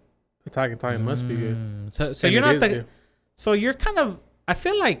good, Attack on Titan must be good. So you're not the. So you're kind of. I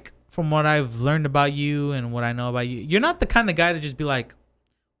feel like from what I've learned about you and what I know about you, you're not the kind of guy to just be like,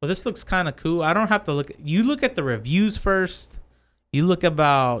 well, this looks kind of cool. I don't have to look. You look at the reviews first. You look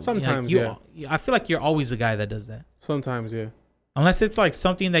about. Sometimes, I feel like you're always the guy that does that. Sometimes, yeah. Unless it's like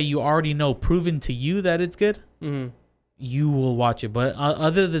something that you already know, proven to you that it's good, you will watch it. But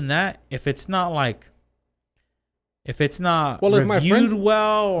other than that, if it's not reviewed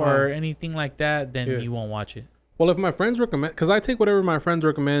well or anything like that, then you won't watch it. Well, if my friends recommend, because I take whatever my friends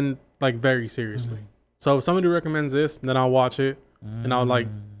recommend like very seriously. So if somebody recommends this, then I'll watch it and I'll like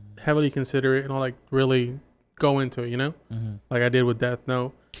heavily consider it and I'll like really go into it, like I did with Death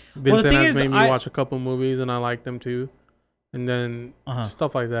Note. Vincent has made me watch a couple movies and I like them too, and then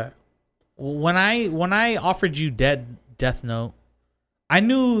stuff like that. When I offered you Death Note, I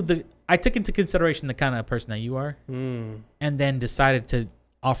took into consideration the kind of person that you are, and then decided to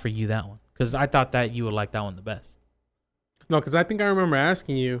offer you that one because I thought that you would like that one the best. No, because I think I remember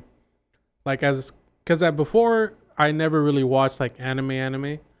asking you, like, because before I never really watched like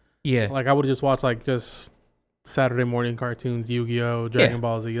anime. Yeah. Like I would just watch like just Saturday morning cartoons, Yu-Gi-Oh, Dragon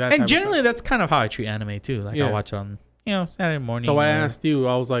Ball Z. And generally that's kind of how I treat anime too. Like I watch on Saturday morning. So I asked you,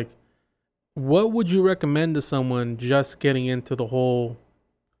 I was like, what would you recommend to someone just getting into the whole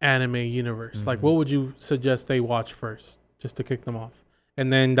anime universe? Like what would you suggest they watch first just to kick them off?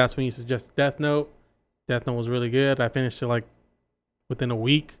 And then that's when you suggest Death Note. Death Note was really good. I finished it like within a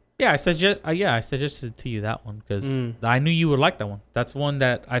week. Yeah, I suggested to you that one because I knew you would like that one. That's one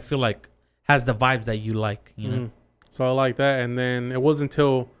that I feel like has the vibes that you like. You know. So I like that, and then it wasn't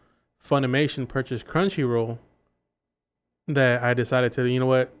until Funimation purchased Crunchyroll that I decided to, you know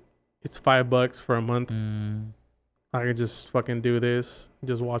what, it's $5 for a month. I can just fucking do this,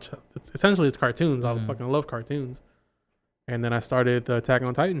 just watch. Essentially, it's cartoons. I fucking love cartoons. And then I started the Attack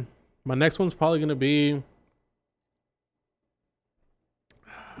on Titan. My next one's probably gonna be.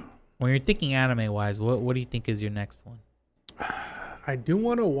 When you're thinking anime wise, what do you think is your next one? I do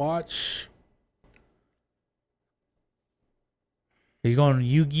want to watch. Are you going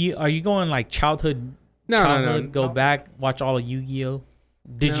Yu-Gi-Oh? Are you going like childhood? No. Go back, watch all of Yu-Gi-Oh,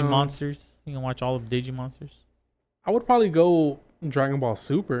 Digimonsters. You can watch all of Digimonsters. I would probably go Dragon Ball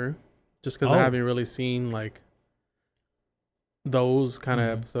Super, just because I haven't really seen like those kind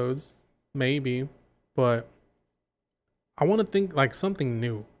of episodes. Maybe, but I want to think like something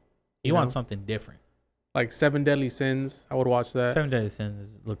new. You want something different, like Seven Deadly Sins. I would watch that. Seven Deadly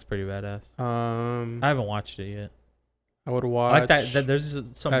Sins looks pretty badass. I haven't watched it yet. I would watch. I like that. There's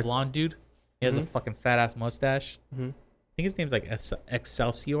some blonde dude. He has a fucking fat ass mustache. I think his name's like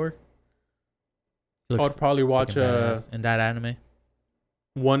Excelsior. I would probably watch in that anime.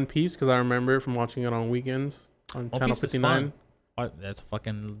 One Piece because I remember it from watching it on weekends on Channel 59. That's a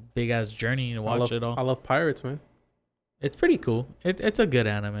fucking big ass journey to watch it all. I love pirates, man. It's pretty cool. It's a good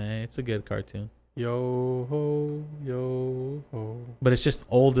anime. It's a good cartoon. Yo ho. But it's just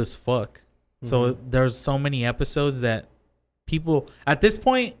old as fuck. So there's so many episodes that people at this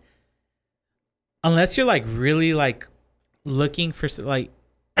point, unless you're like really like looking for like,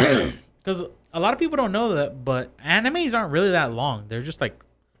 because a lot of people don't know that, but animes aren't really that long. They're just like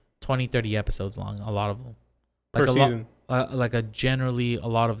 20, 30 episodes long. A lot of them, like per season. Generally a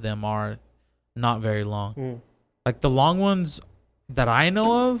lot of them are not very long. Like the long ones that I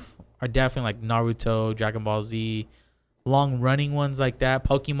know of are definitely like Naruto, Dragon Ball Z. Long running ones like that,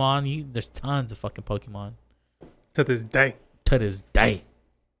 Pokemon. There's tons of fucking Pokemon to this day.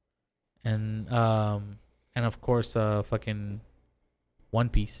 And of course, fucking One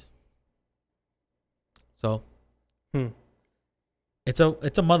Piece. So, it's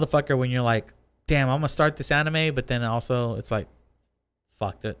a motherfucker when you're like, damn, I'm gonna start this anime, but then also it's like,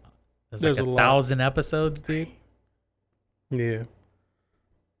 fuck it. There's like 1,000 episodes, dude. Yeah.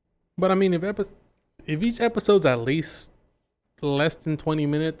 But I mean, if each episode's at least less than 20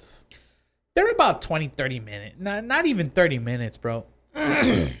 minutes. They're about 20, 30 minutes. Not even 30 minutes, bro.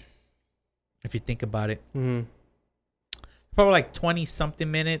 If you think about it. Probably like 20-something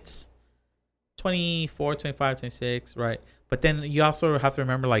minutes. 24, 25, 26, right? But then you also have to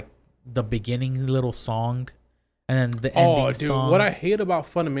remember like the beginning little song and then the ending song. What I hate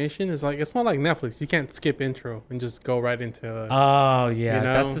about Funimation is like it's not like Netflix. You can't skip intro and just go right into. Oh yeah, you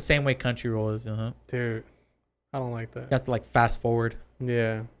know? That's the same way Crunchyroll is, dude. I don't like that. You have to like fast forward.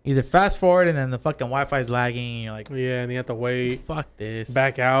 Yeah. Either fast forward and then the fucking Wi-Fi is lagging and you're like, yeah, and you have to wait. Fuck this.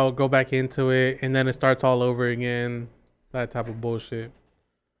 Back out, go back into it, and then it starts all over again. That type of bullshit.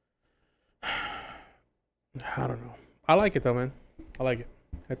 I don't know. I like it though, man. I like it.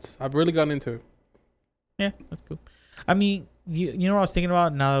 I've really gotten into it. Yeah, that's cool. I mean, you know what I was thinking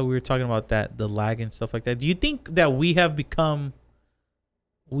about now that we were talking about that, the lag and stuff like that. Do you think that we have become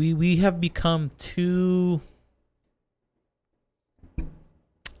too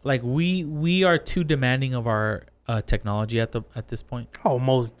like we are too demanding of our technology at this point? Oh,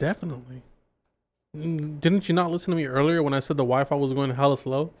 most definitely. Didn't you not listen to me earlier when I said the Wi-Fi was going hella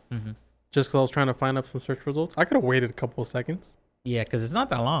slow? Just because I was trying to find up some search results. I could have waited a couple of seconds. Yeah, because it's not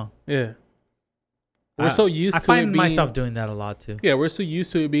that long. Yeah. We're so used to it. I find myself doing that a lot too. Yeah, we're so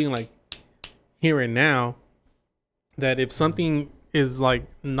used to it being like here and now that if something is like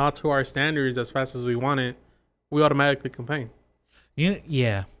not to our standards as fast as we want it, we automatically complain.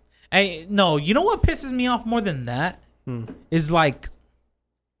 Yeah. You know what pisses me off more than that is like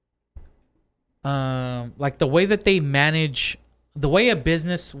the way that they manage, the way a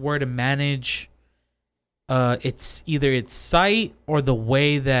business were to manage it's either its site or the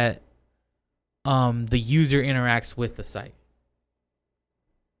way that the user interacts with the site.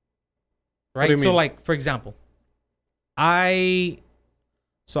 Right? So like for example, obviously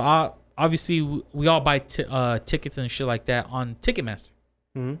we all buy tickets and shit like that on Ticketmaster.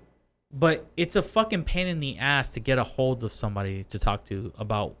 But it's a fucking pain in the ass to get a hold of somebody to talk to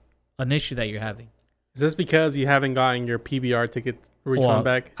about an issue that you're having. Is this because you haven't gotten your PBR ticket refund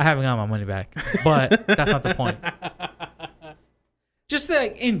back? I haven't gotten my money back, but that's not the point. Just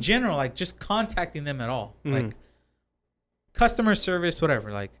like in general, like just contacting them at all, like customer service,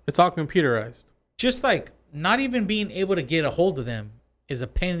 whatever. Like it's all computerized. Just like not even being able to get a hold of them is a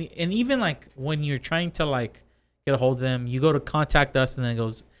pain. And even like when you're trying to like get a hold of them, you go to contact us, and then it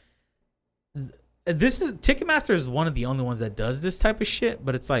goes. This is Ticketmaster is one of the only ones that does this type of shit.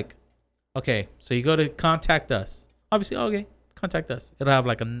 But it's like, okay, so you go to contact us. Obviously, okay, contact us. It'll have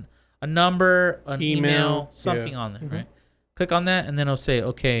like a number, an email something on there, right? Click on that, and then it'll say,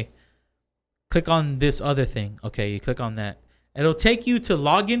 okay, click on this other thing. Okay, you click on that. It'll take you to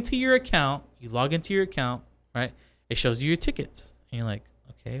log into your account. You log into your account, right? It shows you your tickets. And you're like,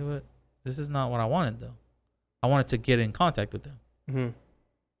 okay, but this is not what I wanted, though. I wanted to get in contact with them. Mm-hmm.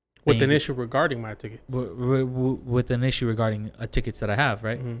 With an issue regarding my tickets. With an issue regarding tickets that I have,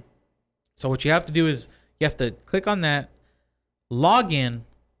 right? Mm-hmm. So what you have to do is you have to click on that, log in,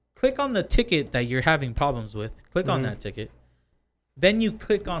 click on the ticket that you're having problems with, click on that ticket. Then you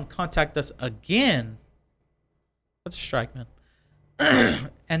click on contact us again. That's a strike, man.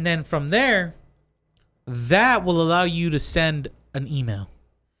 And then from there, that will allow you to send an email.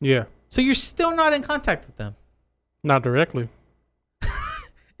 Yeah. So you're still not in contact with them. Not directly.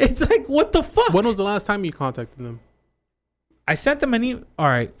 It's like, what the fuck? When was the last time you contacted them? I sent them an email. All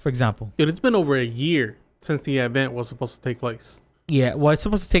right, for example. Dude, it's been over a year since the event was supposed to take place. Yeah, well, it's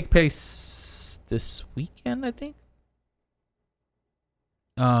supposed to take place this weekend, I think.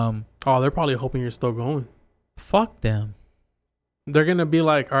 Oh, they're probably hoping you're still going. Fuck them. They're gonna be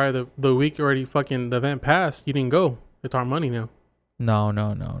like, all right, the week already fucking the event passed. You didn't go. It's our money now. No.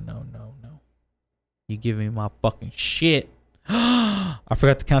 You give me my fucking shit. I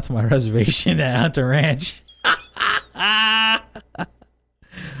forgot to cancel my reservation at Hunter Ranch.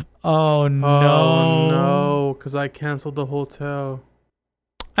 Oh no, because I canceled the hotel.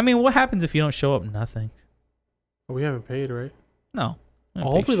 I mean, what happens if you don't show up? Nothing. We haven't paid, right? No. Well,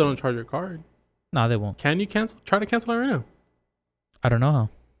 hopefully they don't charge your card. No, they won't. Can you cancel? Try to cancel it right now. I don't know how.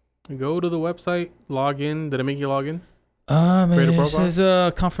 Go to the website, log in. Did it make you log in? It says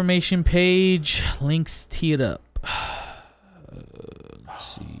a confirmation page. Links tee it up.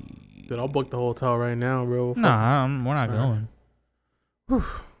 Let's see. Dude, I'll book the hotel right now, bro. Nah, we're not going. Whew.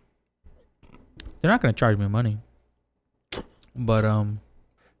 They're not gonna charge me money. But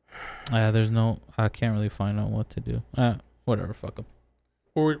there's no. I can't really find out what to do. Whatever. Fuck them.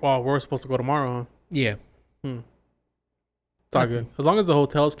 We're supposed to go tomorrow, huh? Yeah. It's all good. As long as the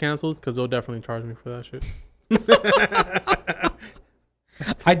hotel's canceled, because they'll definitely charge me for that shit.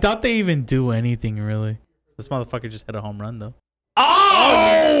 I doubt they even do anything, really. This motherfucker just hit a home run, though.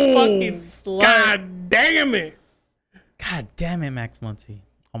 Oh! Fucking slut. God damn it. God damn it, Max Muncy.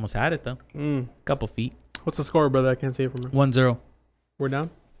 Almost had it, though. Couple feet. What's the score, brother? I can't see it from here. 1-0. We're down?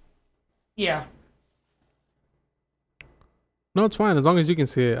 Yeah. No, it's fine. As long as you can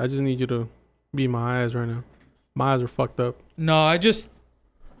see it. I just need you to be my eyes right now. My eyes are fucked up. No, I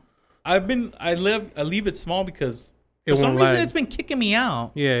leave it small because for some reason it's been kicking me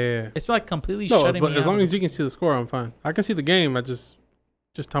out. Yeah. It's like completely shutting me out. But as long as you can see the score, I'm fine. I can see the game. I just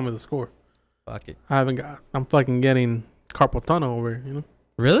tell me the score. Fuck it. I'm fucking getting carpal tunnel over here, you know?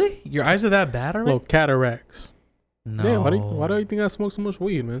 Really? Your eyes are that bad already? Little cataracts. No. Yeah, why do you think I smoke so much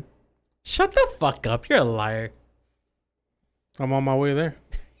weed, man? Shut the fuck up. You're a liar. I'm on my way there.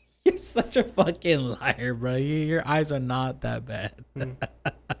 You're such a fucking liar, bro. Your eyes are not that bad.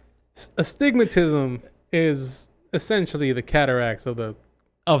 Astigmatism is essentially the cataracts of the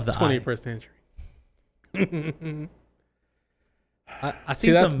 21st century. I see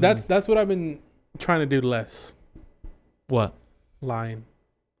that's what I've been trying to do less. What? Lying.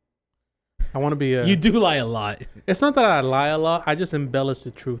 I want to be You do lie a lot. It's not that I lie a lot. I just embellish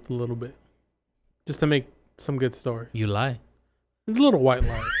the truth a little bit, just to make some good story. You lie. Little white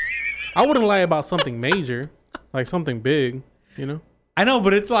lies. I wouldn't lie about something major, like something big, you know? I know,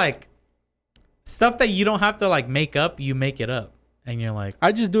 but it's like stuff that you don't have to like make up, you make it up. And you're like,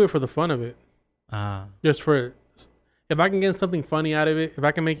 I just do it for the fun of it. Just for, if I can get something funny out of it, if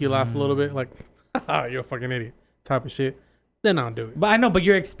I can make you laugh a little bit, like, you're a fucking idiot type of shit, then I'll do it. But I know, but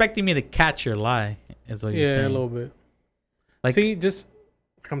you're expecting me to catch your lie, is what you're saying. Yeah, a little bit. Like, see, just,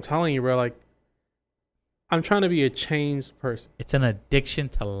 I'm telling you, bro, like, I'm trying to be a changed person. It's an addiction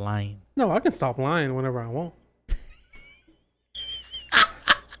to lying. No, I can stop lying whenever I want.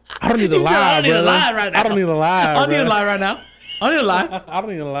 I don't need to lie, I don't need to lie right now. I don't need to lie. I don't need to lie right now. I don't need to lie. I don't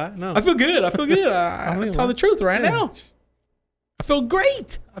need to lie. No. I feel good. I tell the truth right now. I feel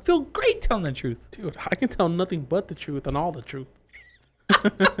great. I feel great telling the truth. Dude, I can tell nothing but the truth and all the truth. I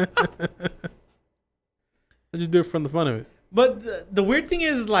just do it from the fun of it. But the weird thing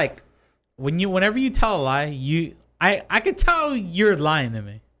is, like, whenever you tell a lie, I could tell you're lying to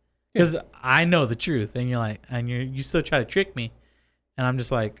me because I know the truth, and you're like, and you still try to trick me, and I'm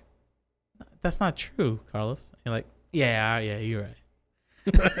just like, that's not true, Carlos. And you're like, yeah, you're right.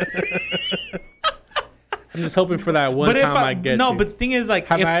 I'm just hoping for that one time I get you. No, but the thing is, like,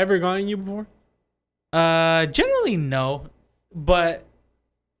 have I ever gotten you before? Generally no, but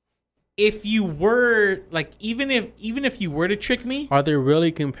if you were like, even if you were to trick me, are they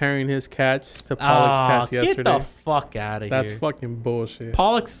really comparing his catch to Pollock's catch yesterday? Get the fuck out of here. That's fucking bullshit.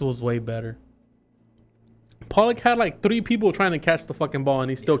 Pollock's was way better. Pollock had like 3 people trying to catch the fucking ball, and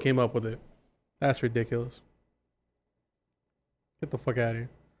he still came up with it. That's ridiculous. Get the fuck out of here.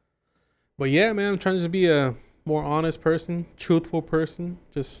 But yeah, man, I'm trying to just be a more honest person, truthful person.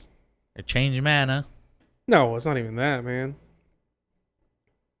 Just a changed man, huh? No, it's not even that, man.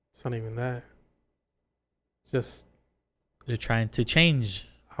 It's not even that. It's just you're trying to change.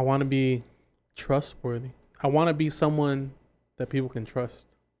 I want to be trustworthy. I want to be someone that people can trust.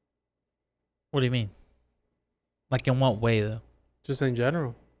 What do you mean? Like in what way, though? Just in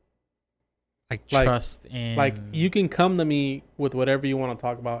general. Like trust in... Like, you can come to me with whatever you want to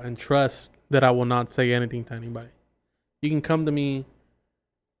talk about and trust that I will not say anything to anybody. You can come to me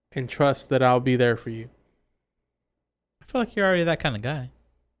and trust that I'll be there for you. I feel like you're already that kind of guy.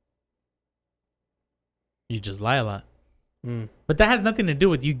 You just lie a lot. But that has nothing to do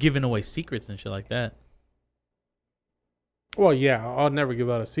with you giving away secrets and shit like that. Well, yeah, I'll never give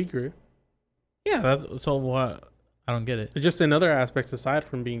out a secret. Yeah, that's so what... I don't get it. It's just in other aspects aside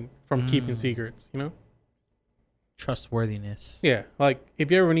from keeping secrets, you know? Trustworthiness. Yeah, like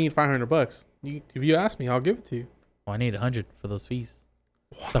if you ever need $500, if you ask me, I'll give it to you. Well, I need 100 for those fees.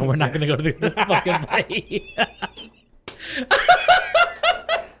 So we're not gonna go to the fucking play.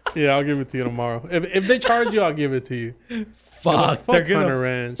 Yeah, I'll give it to you tomorrow. If they charge you, I'll give it to you. Fuck, they're gonna Hunter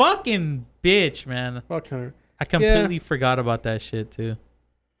Ranch. Fucking bitch, man. Fuck Hunter. I completely forgot about that shit too.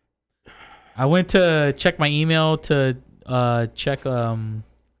 I went to check my email to check for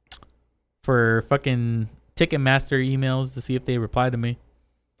fucking Ticketmaster emails to see if they replied to me.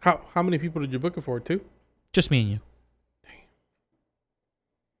 How many people did you book it for? 2? Just me and you.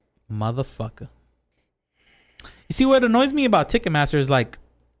 Damn. Motherfucker. You see what annoys me about Ticketmaster is like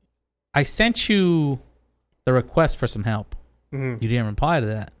I sent you the request for some help. Mm-hmm. You didn't reply to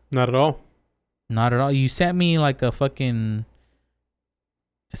that. Not at all. Not at all. You sent me like a fucking...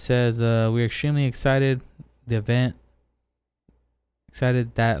 It says, we're extremely excited. The event.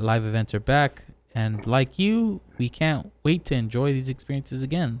 Excited that live events are back. And like you, we can't wait to enjoy these experiences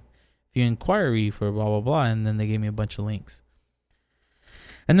again. If you inquiry for blah, blah, blah. And then they gave me a bunch of links.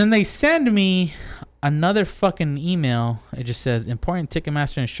 And then they send me another fucking email. It just says, important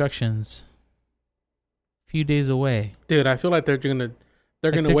Ticketmaster instructions. Few days away. Dude, I feel like they're gonna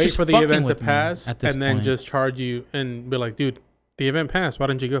wait for the event to pass and then just charge you and be like, dude, the event passed. Why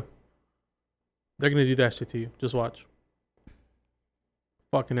didn't you go? They're gonna do that shit to you. Just watch.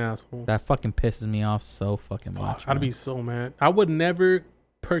 Fucking asshole. That fucking pisses me off so fucking much. I'd be so mad. I would never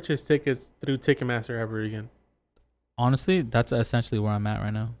purchase tickets through Ticketmaster ever again. Honestly, that's essentially where I'm at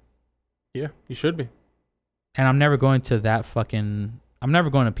right now. Yeah, you should be. And I'm never going to that fucking... I'm never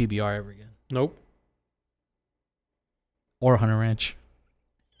going to PBR ever again. Nope. Or Hunter Ranch.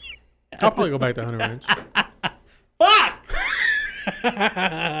 I'll probably go back to Hunter Ranch. Fuck!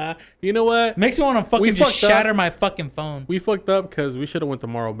 You know what? Makes me want to fucking just shatter my fucking phone. We fucked up because we should have went to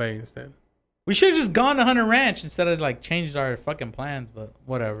Morro Bay instead. We should have just gone to Hunter Ranch instead of like changed our fucking plans, but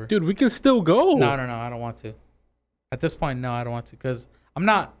whatever. Dude, we can still go. No, I don't want to. At this point, no, I don't want to because I'm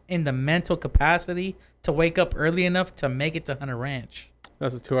not in the mental capacity to wake up early enough to make it to Hunter Ranch.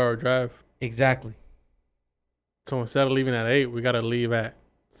 That's a 2-hour drive. Exactly. So instead of leaving at 8, we got to leave at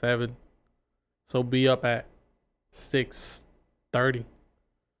 7. So be up at 6:30.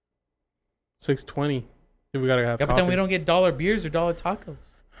 6:20. We got to have coffee. But then we don't get dollar beers or dollar tacos.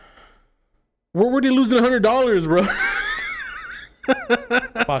 We're already losing $100, bro.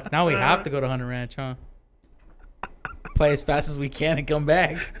 Fuck, now we have to go to Hunter Ranch, huh? Play as fast as we can and come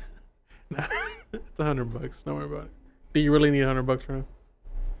back. It's $100. Don't worry about it. Do you really need $100 for him?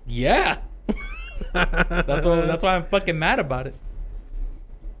 Yeah. That's why I'm fucking mad about it.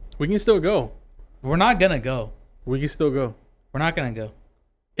 We can still go. We're not gonna go. We can still go. We're not gonna go.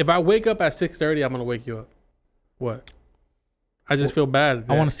 If I wake up at 6:30, I'm gonna wake you up. What? I just feel bad.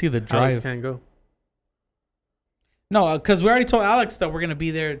 I want to see the drive. Alex can't go. No, because we already told Alex that we're gonna be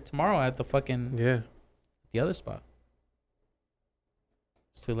there tomorrow at the fucking the other spot.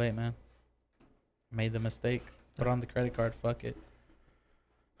 It's too late, man. Made the mistake. Put on the credit card. Fuck it.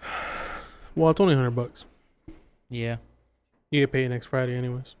 Well, it's only $100. Yeah. You get paid next Friday,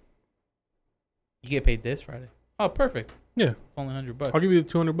 anyways. You get paid this Friday. Oh, perfect. Yeah. It's only $100. I'll give you the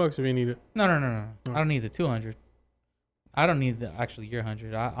 $200 if you need it. No. I don't need the 200. I don't need your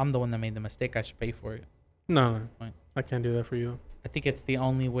 100. I'm the one that made the mistake. I should pay for it. No. I can't do that for you. I think it's the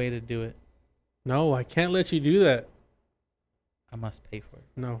only way to do it. No, I can't let you do that. I must pay for it.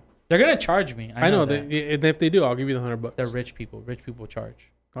 No. They're gonna charge me. I know that. If they do, I'll give you the $100. They're rich people. Rich people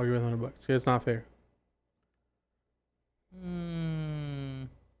charge. I'll give you the $100. It's not fair.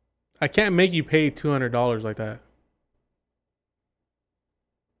 I can't make you pay $200 like that.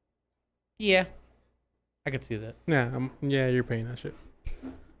 Yeah, I could see that. Yeah, you're paying that shit.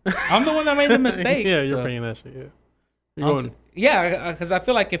 I'm the one that made the mistake. Yeah, you're paying that shit. Yeah. You're going yeah, because I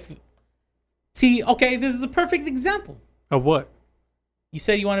feel like okay, this is a perfect example. Of what? You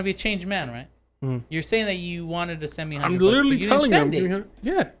said you want to be a changed man, right? Mm-hmm. You're saying that you wanted to send me $100. I'm literally telling you.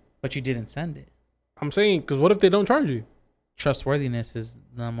 Yeah. But you didn't send it. I'm saying, because what if they don't charge you? Trustworthiness is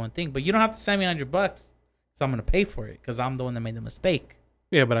the number one thing. But you don't have to send me $100 because I'm going to pay for it because I'm the one that made the mistake.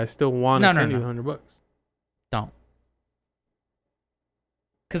 Yeah, but I still want to send you the $100. Don't.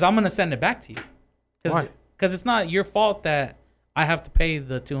 Because I'm going to send it back to you. Why? Because it's not your fault that I have to pay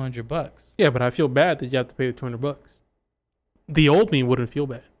the $200. Yeah, but I feel bad that you have to pay the $200. The old me wouldn't feel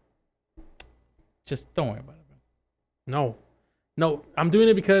bad. Just don't worry about it, bro. No, I'm doing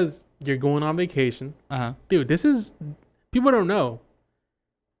it because you're going on vacation. Dude, people don't know.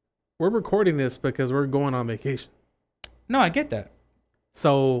 We're recording this because we're going on vacation. No, I get that.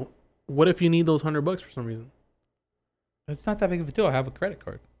 So, what if you need those $100 for some reason? It's not that big of a deal. I have a credit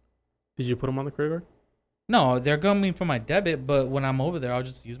card. Did you put them on the credit card? No, they're going for my debit, but when I'm over there, I'll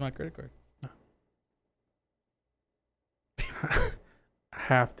just use my credit card. I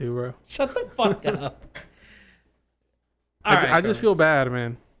have to, bro. Shut the fuck up. I just feel bad,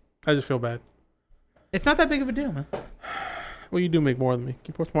 man. I just feel bad. It's not that big of a deal, man. Well, you do make more than me. Can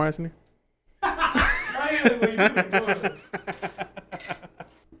you pour some more ice in here?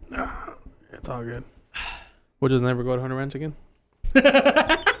 It's all good. We'll just never go to Hunter Ranch again.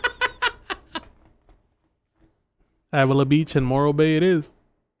 Avila Beach and Morro Bay it is.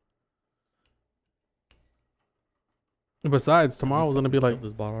 Besides, tomorrow's gonna be like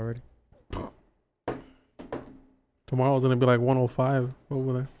this bottle already. Tomorrow's gonna be like 105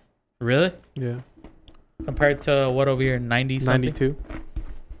 over there. Really? Yeah. Compared to what over here, 90 something? 92,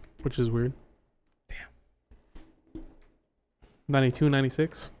 which is weird. Damn. 92,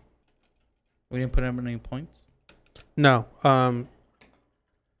 96. We didn't put up any points? No.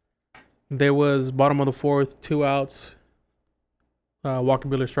 There was bottom of the fourth, 2 outs. Walker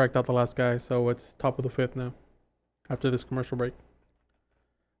Buehler striked out the last guy, so it's top of the fifth now. After this commercial break,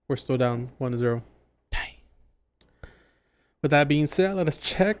 we're still down 1-0. Dang. With that being said, let us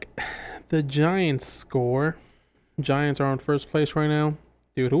check the Giants score. Giants are on first place right now.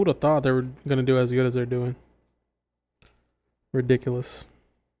 Dude, who would have thought they were going to do as good as they're doing? Ridiculous.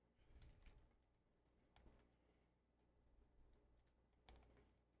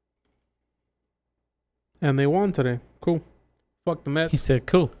 And they won today. Cool. Fuck the Mets. He said,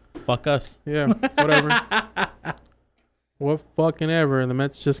 cool. Fuck us. Yeah, whatever. What fucking ever. The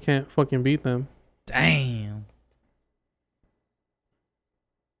Mets just can't fucking beat them. Damn.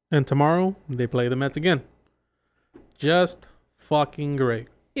 And tomorrow, they play the Mets again. Just fucking great.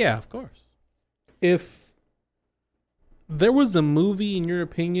 Yeah, of course. If there was a movie, in your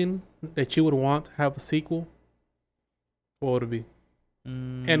opinion, that you would want to have a sequel, what would it be?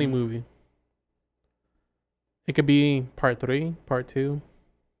 Any movie. It could be part 3, part 2.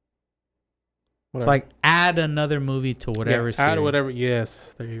 Whatever. So like add another movie to whatever series. Add whatever.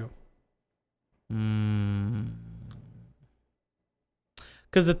 Yes, there you go.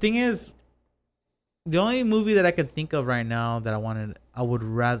 Because the thing is, the only movie that I can think of right now that I would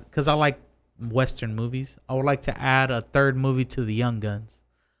rather, because I like Western movies, I would like to add a third movie to the Young Guns.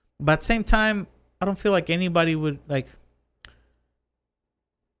 But at the same time, I don't feel like anybody would like.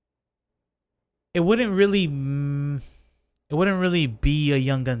 It wouldn't really be a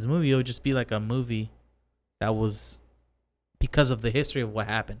Young Guns movie. It would just be like a movie that was because of the history of what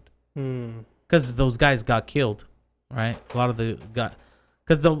happened. Because those guys got killed, right? A lot of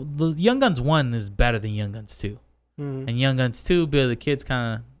because the Young Guns 1 is better than Young Guns 2. And Young Guns 2, Billy the Kid's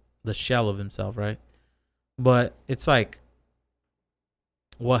kind of the shell of himself, right? But it's like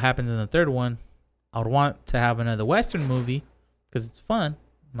what happens in the third one. I would want to have another Western movie because it's fun,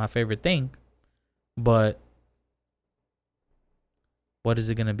 my favorite thing. But what is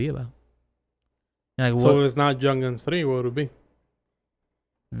it going to be about? Like, so it's not Young Guns 3, what would it be?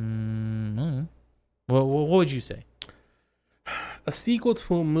 What would you say? A sequel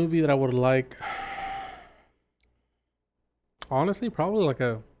to a movie that I would like. Honestly, probably like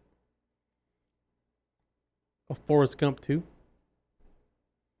a Forrest Gump 2.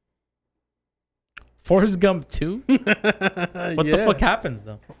 Forrest Gump 2? What the fuck happens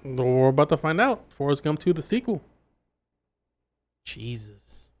though? We're about to find out. Forrest Gump 2, the sequel.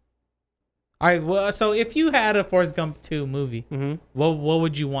 Jesus. All right. Well, so if you had a Forrest Gump 2 movie, what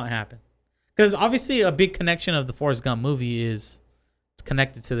would you want happen? Because obviously a big connection of the Forrest Gump movie is it's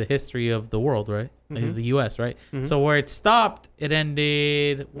connected to the history of the world, right? The U.S., right? So where it stopped, it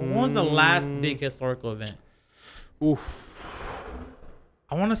ended. When was the last big historical event? Oof.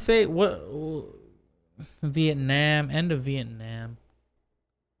 I want to say Vietnam, end of Vietnam,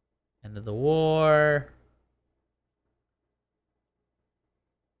 end of the war.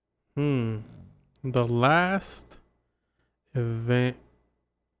 The last event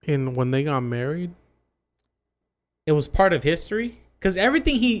when they got married. It was part of history because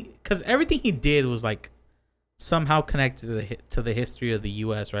everything he did was like somehow connected to the history of the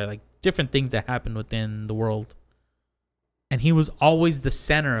U.S., right? Like different things that happened within the world, and he was always the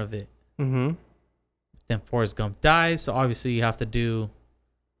center of it. Then Forrest Gump dies, so obviously you have to do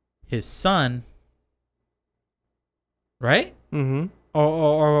his son, right?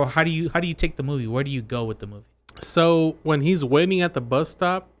 Or how do you take the movie? Where do you go with the movie? So when he's waiting at the bus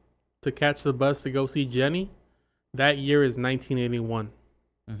stop to catch the bus to go see Jenny, that year is 1981.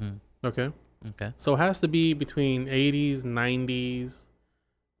 Okay. So it has to be between 80s, 90s,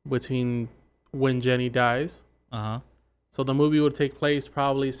 between when Jenny dies. So the movie would take place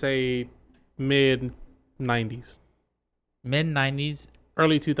probably say mid 90s. Mid 90s.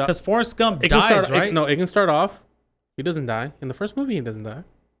 Early 2000s. Because Forrest Gump dies, right? It can start off. He doesn't die. In the first movie, he doesn't die.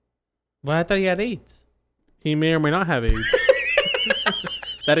 Well, I thought he had AIDS. He may or may not have AIDS.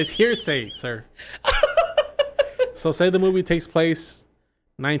 That is hearsay, sir. So say the movie takes place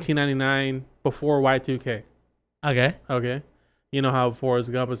 1999 before Y2K. Okay. You know how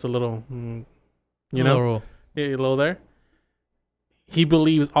Forrest Gump is a little, a little there. He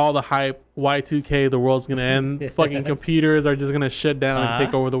believes all the hype, Y2K, the world's going to end. Fucking computers are just going to shut down and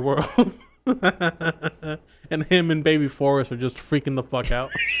take over the world. And him and Baby Forrest are just freaking the fuck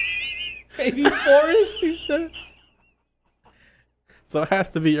out. Baby Forrest, he said. So it has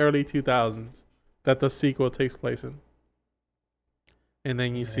to be early 2000s that the sequel takes place in. And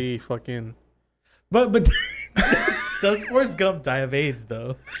then you see fucking... But does Forrest Gump die of AIDS,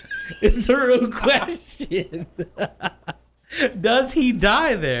 though? It's the real question. Does he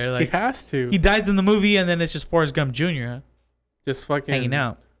die there? Like, he has to. He dies in the movie, and then it's just Forrest Gump Jr., huh? Just fucking... hanging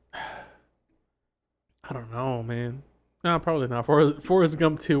out. I don't know, man. No, probably not. Forrest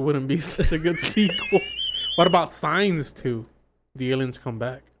Gump 2 wouldn't be such a good sequel. What about Signs 2? The aliens come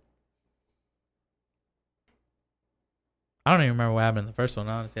back. I don't even remember what happened in the first one,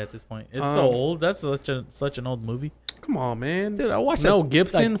 honestly, at this point. It's so old. That's such an old movie. Come on, man. Dude, I watched Mel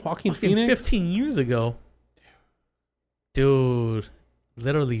Gibson, like, Joaquin Phoenix. 15 years ago. Dude.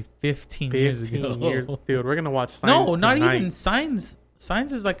 Literally 15 years ago. Dude, we're going to watch Signs not tonight. even Signs.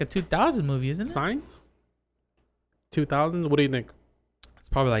 Signs is like a 2000 movie, isn't it? Signs? 2000s? What do you think? It's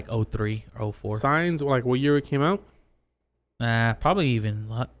probably like 03 or 04. Signs, like what year it came out? Probably even,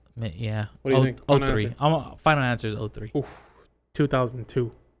 yeah. What do you think? 03. Final answer is 03. Oof,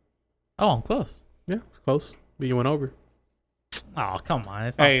 2002. Oh, I'm close. Yeah, it's close. But you went over. Oh, come on.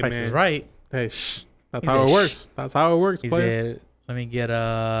 It's not Price is Right. Hey, that's how it works. That's how it works, player. Let me get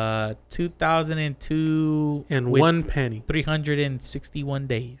 2002 and 1 penny. 361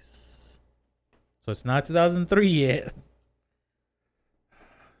 days. So it's not 2003 yet.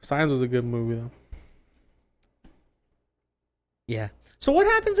 Signs was a good movie though. Yeah. So what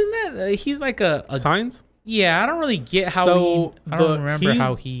happens in that? He's like a Signs? Yeah, I don't really get how I don't remember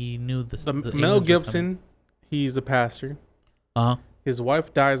how he knew the Mel Gibson, he's a pastor. His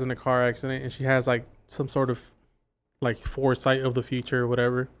wife dies in a car accident and she has like some sort of like foresight of the future or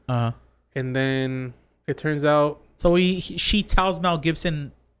whatever. And then it turns out she tells Mel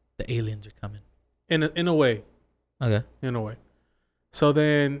Gibson the aliens are coming. In a way. Okay. In a way. So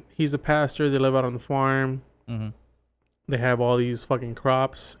then he's a pastor, they live out on the farm. They have all these fucking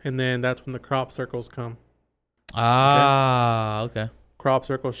crops, and then that's when the crop circles come. Okay. Crop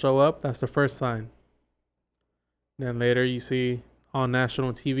circles show up, that's the first sign. Then later you see on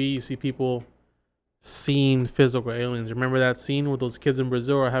national TV, you see people seeing physical aliens. Remember that scene with those kids in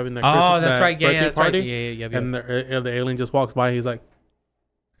Brazil are having that that's right. Yeah, that's party? Right. Yeah. And the alien just walks by, he's like,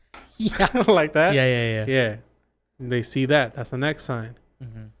 yeah. like that? Yeah. And they see that. That's the next sign.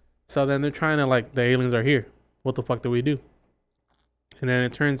 So then they're trying to, like, the aliens are here. What the fuck do we do? And then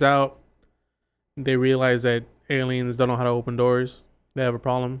it turns out they realize that aliens don't know how to open doors. They have a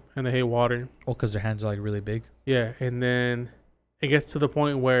problem and they hate water. Well, because their hands are like really big. Yeah. And then it gets to the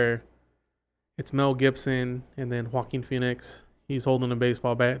point where it's Mel Gibson and then Joaquin Phoenix. He's holding a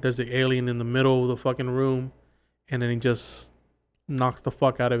baseball bat. There's the alien in the middle of the fucking room. And then he just knocks the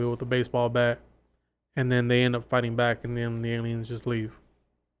fuck out of it with a baseball bat. and then they end up fighting back, and then the aliens just leave.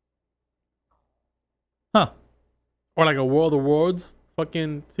 Huh. Or like a World of Worlds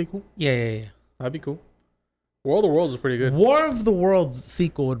fucking sequel. Yeah. That'd be cool. World of Worlds is pretty good. War of the Worlds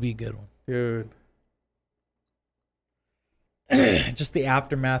sequel would be a good one. Dude. Just the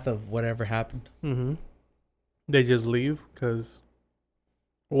aftermath of whatever happened. Mm-hmm. They just leave because,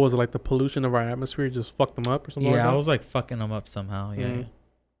 what was it, like the pollution of our atmosphere just fucked them up or something? Yeah, like that? I was like fucking them up somehow. Yeah.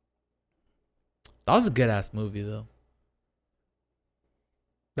 That was a good ass movie though.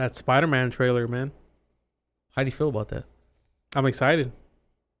 That Spider-Man trailer, man. How do you feel about that? I'm excited.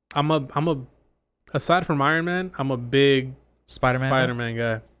 Aside from Iron Man, I'm a big Spider-Man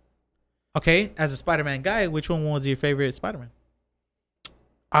guy. Okay, as a Spider-Man guy, which one was your favorite Spider-Man?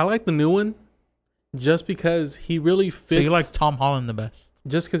 I like the new one, just because he really fits. So you like Tom Holland the best?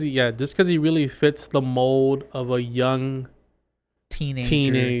 Just because he really fits the mold of a young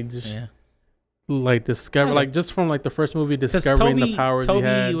teenage. Yeah. Like discover, like just from like the first movie, discovering the powers he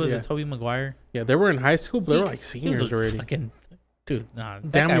had. Was it Tobey Maguire? Yeah, they were in high school, but they were like seniors already. Dude, nah,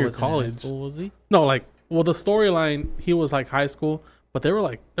 that damn guy near was college. in high school, was he? No, like, well, the storyline, he was like high school, but they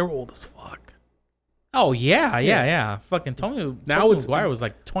were old as fuck. Oh yeah. Fucking Tobey Maguire was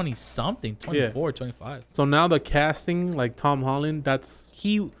like 20 something, 24, 25. So now the casting, like Tom Holland, how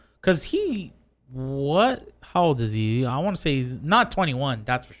old is he? I want to say he's not 21,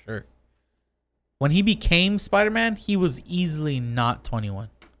 that's for sure. When he became Spider-Man, he was easily not 21.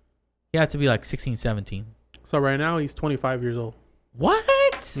 He had to be like 16, 17. So right now he's 25 years old. What?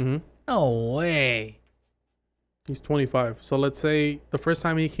 Mm-hmm. No way. He's 25. So let's say the first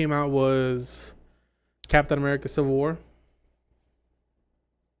time he came out was Captain America Civil War.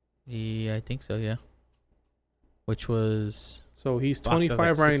 Yeah, I think so, yeah. Which was... So he's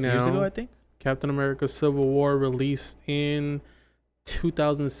 25 right now. 6 years ago, I think. Captain America Civil War released in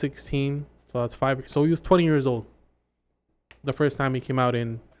 2016. So that's 5 years. So he was 20 years old the first time he came out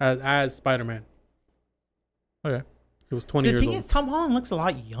as Spider-Man. Okay. He was 20 years old. The thing is, Tom Holland looks a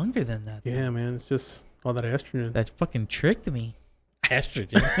lot younger than that. Yeah, man. It's just all that estrogen. That fucking tricked me.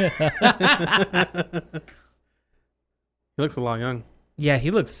 Estrogen. He looks a lot young. Yeah,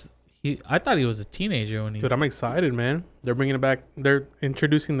 I thought he was a teenager when he... Dude, I'm excited, man. They're bringing it back. They're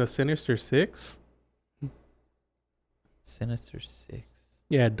introducing the Sinister Six. Sinister Six.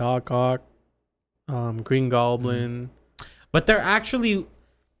 Yeah, Doc Ock, Green Goblin. But they're actually...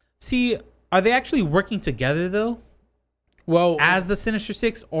 See, are they actually working together, though? Well, as the Sinister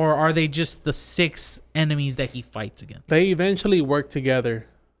Six, or are they just the 6 enemies that he fights against? They eventually work together.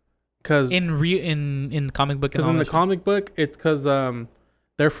 Cause in the comic book, because in the comic book, it's because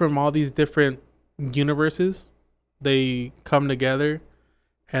they're from all these different universes. They come together,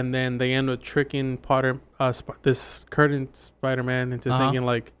 and then they end up tricking this current Spider-Man into thinking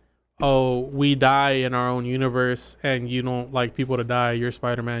like, "Oh, we die in our own universe, and you don't like people to die. You're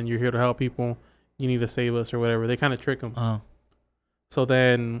Spider-Man. You're here to help people. You need to save us or whatever." They kind of trick him. So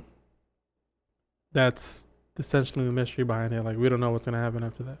then, that's essentially the mystery behind it. Like, we don't know what's gonna happen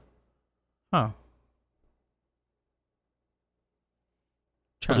after that. Huh.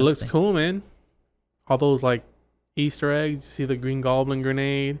 But it looks cool, man. All those like Easter eggs. You see the Green Goblin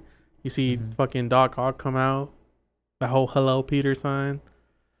grenade. You see fucking Doc Ock come out. The whole "Hello, Peter" sign.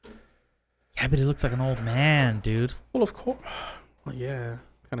 Yeah, but he looks like an old man, dude. Well, of course. Well, yeah,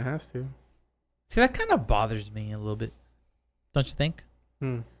 kind of has to. See, that kind of bothers me a little bit. Don't you think?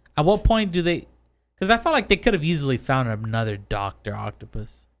 At what point do they... Because I felt like they could have easily found another Dr.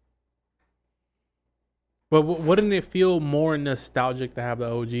 Octopus. But wouldn't it feel more nostalgic to have the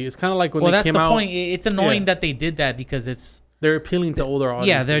OG? It's kind of like when they came out. Well, that's the point. It's annoying that they did that because they're appealing to older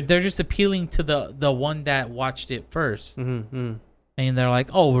audiences. Yeah, they're just appealing to the one that watched it first. Mm-hmm. And they're like,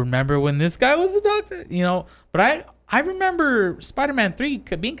 oh, remember when this guy was the Doctor? You know, but I remember Spider-Man 3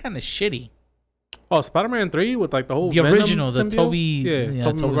 being kind of shitty. Oh, Spider-Man 3 with like the whole original, Venom the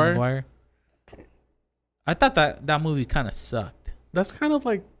symbiote? Tobey Maguire. I thought that movie kind of sucked. That's kind of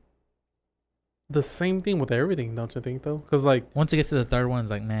like the same thing with everything, don't you think, though? Because like once it gets to the third one, it's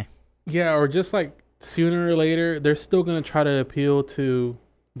like, meh. Yeah, or just like sooner or later, they're still gonna try to appeal to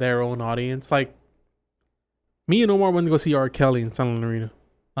their own audience. Like me and Omar went to go see R. Kelly in Santa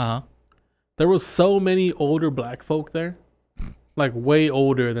Clarita. There was so many older black folk there, like way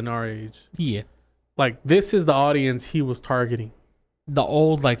older than our age. Yeah, like this is the audience he was targeting. The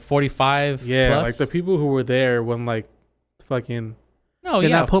old like 45. Yeah, plus? like the people who were there when like fucking. No, and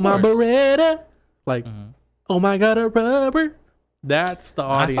yeah, I put my Beretta. Like, oh my God, a rubber. That's the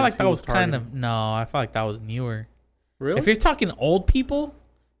audience. I feel like that was kind of I feel like that was newer. Really? If you're talking old people,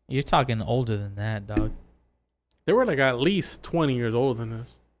 you're talking older than that, dog. They were like at least 20 years older than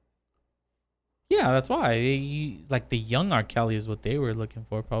us. Yeah, that's why. Like the young R. Kelly is what they were looking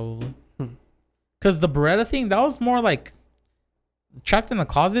for, probably. Because the Beretta thing, that was more like trapped in the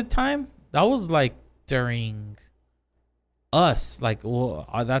closet time. That was like during us. Like, well,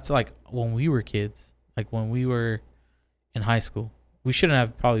 that's like when we were kids. Like when we were in high school. We shouldn't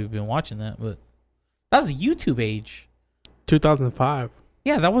have probably been watching that, but that was a YouTube age. 2005.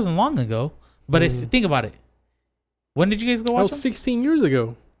 Yeah, that wasn't long ago. But if think about it, when did you guys go watch? That was 16 years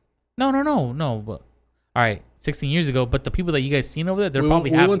ago. No. But all right, 16 years ago. But the people that you guys seen over there, they're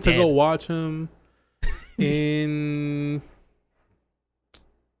probably we went dead. to go watch them in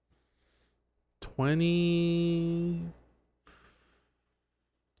 20.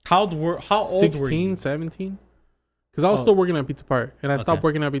 How old were 16, you? 17? Because I was still working at Pizza Park. And I stopped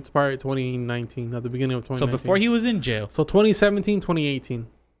working at Pizza Park in 2019, at the beginning of 2019. So before he was in jail. So 2017, 2018.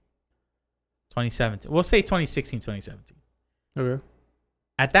 2017. We'll say 2016, 2017. Okay.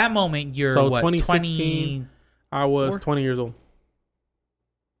 At that moment, you're so what? 2016, I was 20 years old.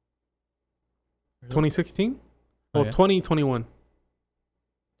 Really? 2016? Well, 2021.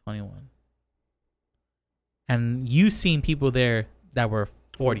 21. And you seen people there that were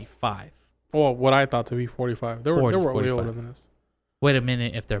 45. Well, what I thought to be 45. They were way 45. older than us. Wait a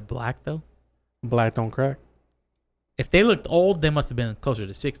minute. If they're black, though? Black don't crack. If they looked old, they must have been closer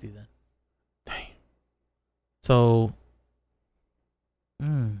to 60 then. Dang. So,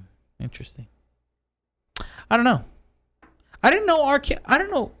 interesting. I don't know. I didn't know I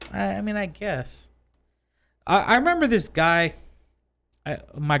don't know. I mean, I guess. I remember this guy,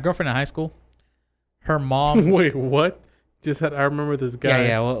 my girlfriend in high school, her mom. Wait, what? I remember this guy.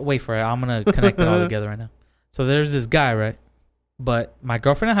 Yeah. Well, wait for it. I'm going to connect it all together right now. So there's this guy, right? But my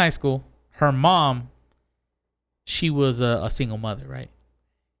girlfriend in high school, her mom, she was a single mother, right?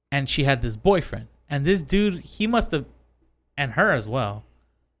 And she had this boyfriend. And this dude, he must have, and her as well.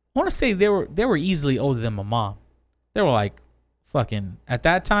 I want to say they were easily older than my mom. They were like fucking, at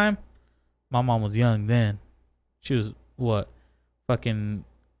that time, my mom was young then. She was what? Fucking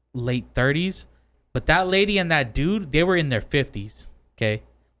late 30s. But that lady and that dude, they were in their 50s. Okay.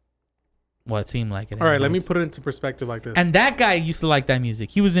 Well, it seemed like it. All right, let me put it into perspective like this. And that guy used to like that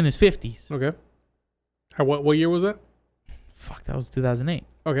music. He was in his 50s. Okay. What year was that? Fuck, that was 2008.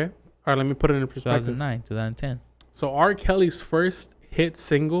 Okay. All right, let me put it into perspective. 2009, 2010. So R. Kelly's first hit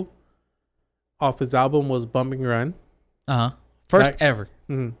single off his album was Bumping Run. First ever.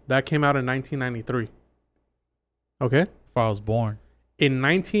 That came out in 1993. Okay. Before I was born. In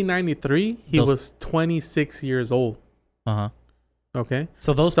 1993, he was 26 years old. Okay.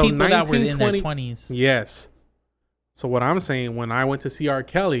 So those people that were in their 20s. Yes. So what I'm saying, when I went to see R.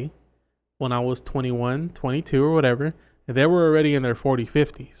 Kelly, when I was 21, 22 or whatever, they were already in their 40s,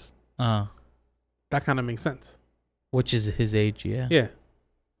 50s. That kind of makes sense. Which is his age, yeah. Yeah.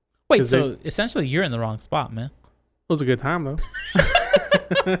 Wait, so essentially you're in the wrong spot, man. It was a good time, though.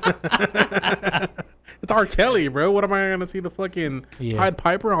 It's R. Kelly, bro. What am I going to see the fucking Pied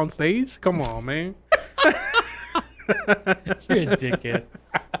Piper on stage? Come on, man. You're a dickhead.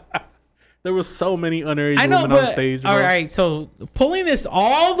 There was so many underage women on stage, bro. All right, so pulling this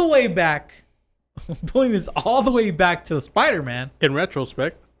all the way back to Spider-Man. In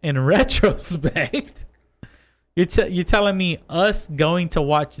retrospect, you're telling me us going to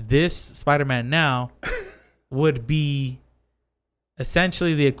watch this Spider-Man now would be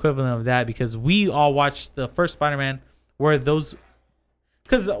essentially the equivalent of that, because we all watched the first Spider-Man where those,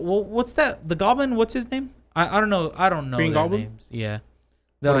 because what's that, the Goblin, what's his name? I don't know Green their Goblin? names. Yeah,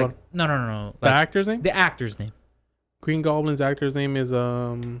 they're like no the actor's name Green Goblin's actor's name is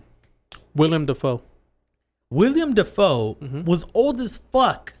Willem Dafoe. William Dafoe was old as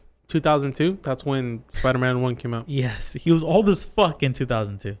fuck. 2002, that's when Spider-Man 1 came out. Yes, he was old as fuck in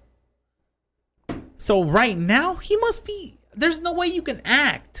 2002. So right now he must be, there's no way you can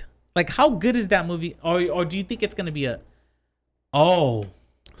act. Like, how good is that movie? Or do you think it's going to be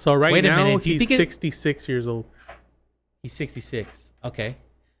So right now, do you he's think 66 years old. He's 66. Okay.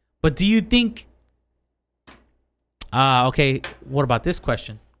 But do you think... okay, what about this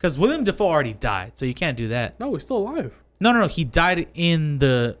question? Because William Dafoe already died, so you can't do that. No, he's still alive. No. He died in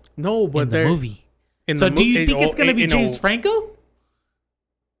the movie. So do you think it's going to be James Franco?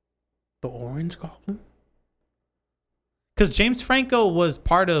 The Orange Goblin? Because James Franco was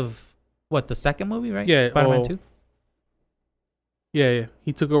part of, the second movie, right? Yeah. Spider-Man 2? Yeah.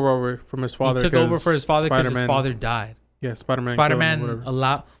 He took over from his father. He took over for his father because his father died. Yeah, Spider-Man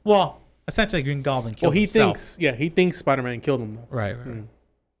allowed... Well, essentially Green Goblin killed himself. He thinks Spider-Man killed him, though. Right.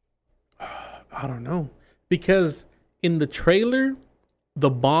 I don't know. Because in the trailer, the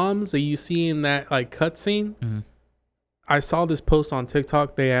bombs that you see in that, like, cutscene, I saw this post on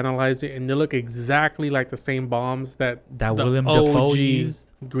TikTok. They analyzed it, and they look exactly like the same bombs that the William OG Dafoe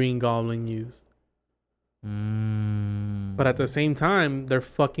used. Green Goblin used. But at the same time, they're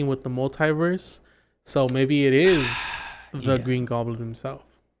fucking with the multiverse. So maybe it is the Green Goblin himself.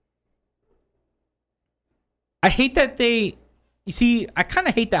 I hate that they... You see, I kind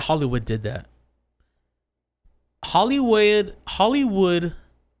of hate that Hollywood did that. Hollywood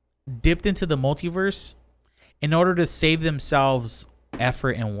dipped into the multiverse in order to save themselves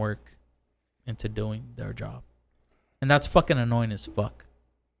effort and work into doing their job. And that's fucking annoying as fuck.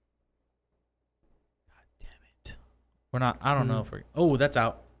 God damn it. We're not... I don't know if we're... Oh, that's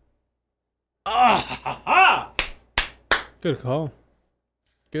out. Good call.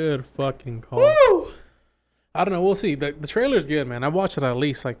 Good fucking call. Woo! I don't know. We'll see. The trailer's good, man. I've watched it at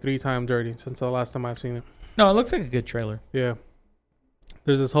least like 3 times already since the last time I've seen it. No, it looks like a good trailer. Yeah.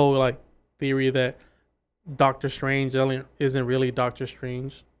 There's this whole like theory that Doctor Strange isn't really Doctor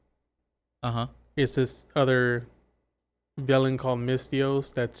Strange. Uh-huh. It's this other villain called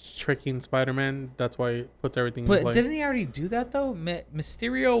Mystios that's tricking Spider-Man. That's why he puts everything in place. But didn't he already do that, though?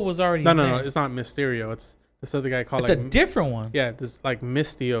 Mysterio was already No. It's not Mysterio. It's this other guy called... It's like, a different one. Yeah, this like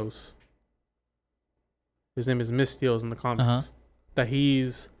Mystios. His name is Mystios in the comics. Uh-huh. That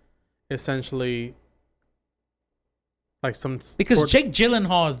he's essentially... like some... Because Jake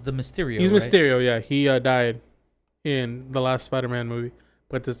Gyllenhaal is the Mysterio, He's right? Mysterio, yeah. He died in the last Spider-Man movie.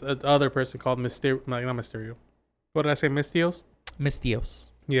 But this other person called Mysterio... Like, not Mysterio. What did I say? Mystios.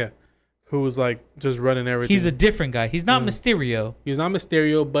 Yeah. Who was like just running everything. He's a different guy. He's not Mysterio. He's not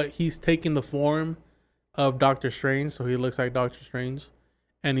Mysterio, but he's taking the form of Doctor Strange. So he looks like Doctor Strange.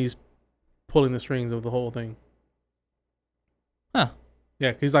 And he's pulling the strings of the whole thing. Huh.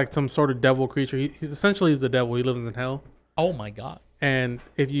 Yeah, he's like some sort of devil creature. He's essentially the devil. He lives in hell. Oh my god. And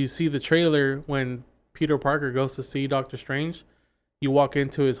if you see the trailer when Peter Parker goes to see Doctor Strange, you walk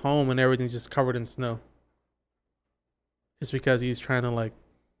into his home and everything's just covered in snow. It's because he's trying to like...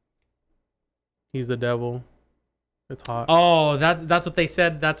 He's the devil. It's hot. Oh, that's what they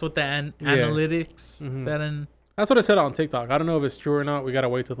said. That's what the analytics said. In That's what it said on TikTok. I don't know if it's true or not. We gotta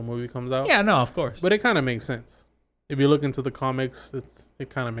wait till the movie comes out. Yeah, no, of course. But it kind of makes sense. If you look into the comics,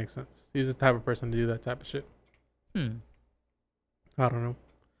 it kind of makes sense. He's the type of person to do that type of shit. I don't know.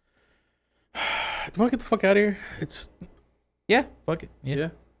 Do you want to get the fuck out of here? Yeah, fuck it. Yeah.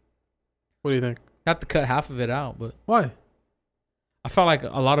 What do you think? Have to cut half of it out, but Why? I felt like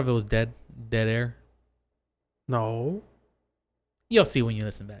a lot of it was dead air. No. You'll see when you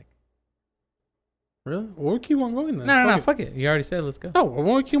listen back. Really? We'll keep on going then. No, fuck it. You already said let's go. No, I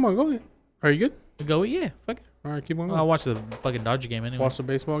want to keep on going. Are you good? Go, yeah, fuck it. All right, keep on going. I'll watch the fucking Dodger game anyway. Watch the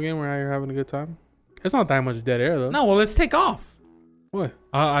baseball game where you're having a good time. It's not that much dead air though. No, well, let's take off. What?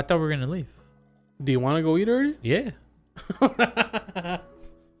 I thought we were gonna leave. Do you want to go eat already? Yeah.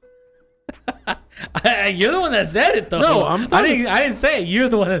 You're the one that said it though. No, I didn't say it. You're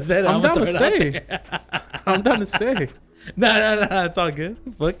the one that said it. I'm down to stay. I'm down to stay. No. It's all good.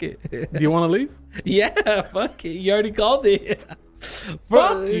 Fuck it. Do you want to leave? Yeah, fuck it. You already called it.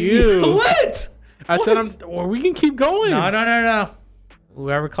 Fuck you. What? I said well, we can keep going. No.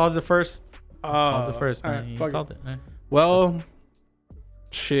 Whoever calls it first calls it first, man. Right, You fuck called it. Right. Well,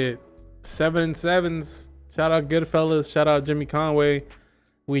 shit. 7 and 7s. Shout out Goodfellas. Shout out Jimmy Conway.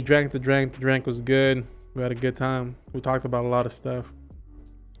 We drank the drink. The drink was good. We had a good time. We talked about a lot of stuff.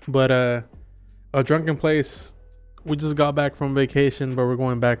 But A Drunken Place, we just got back from vacation, but we're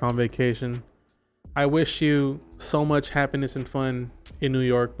going back on vacation. I wish you so much happiness and fun in New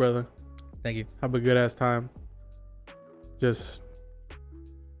York, brother. Thank you. Have a good ass time. Just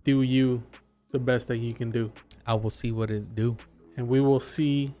do you the best that you can do. I will see what it do. And we will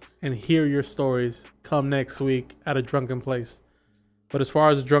see and hear your stories come next week at A Drunken Place. But as far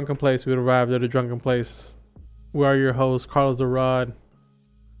as A Drunken Place, we arrived at A Drunken Place. We are your hosts, Carlos the Rod.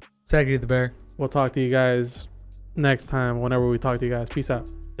 Saggy the Bear. We'll talk to you guys next time whenever we talk to you guys. Peace out.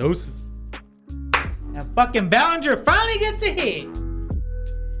 Doses. And fucking Ballinger finally gets a hit.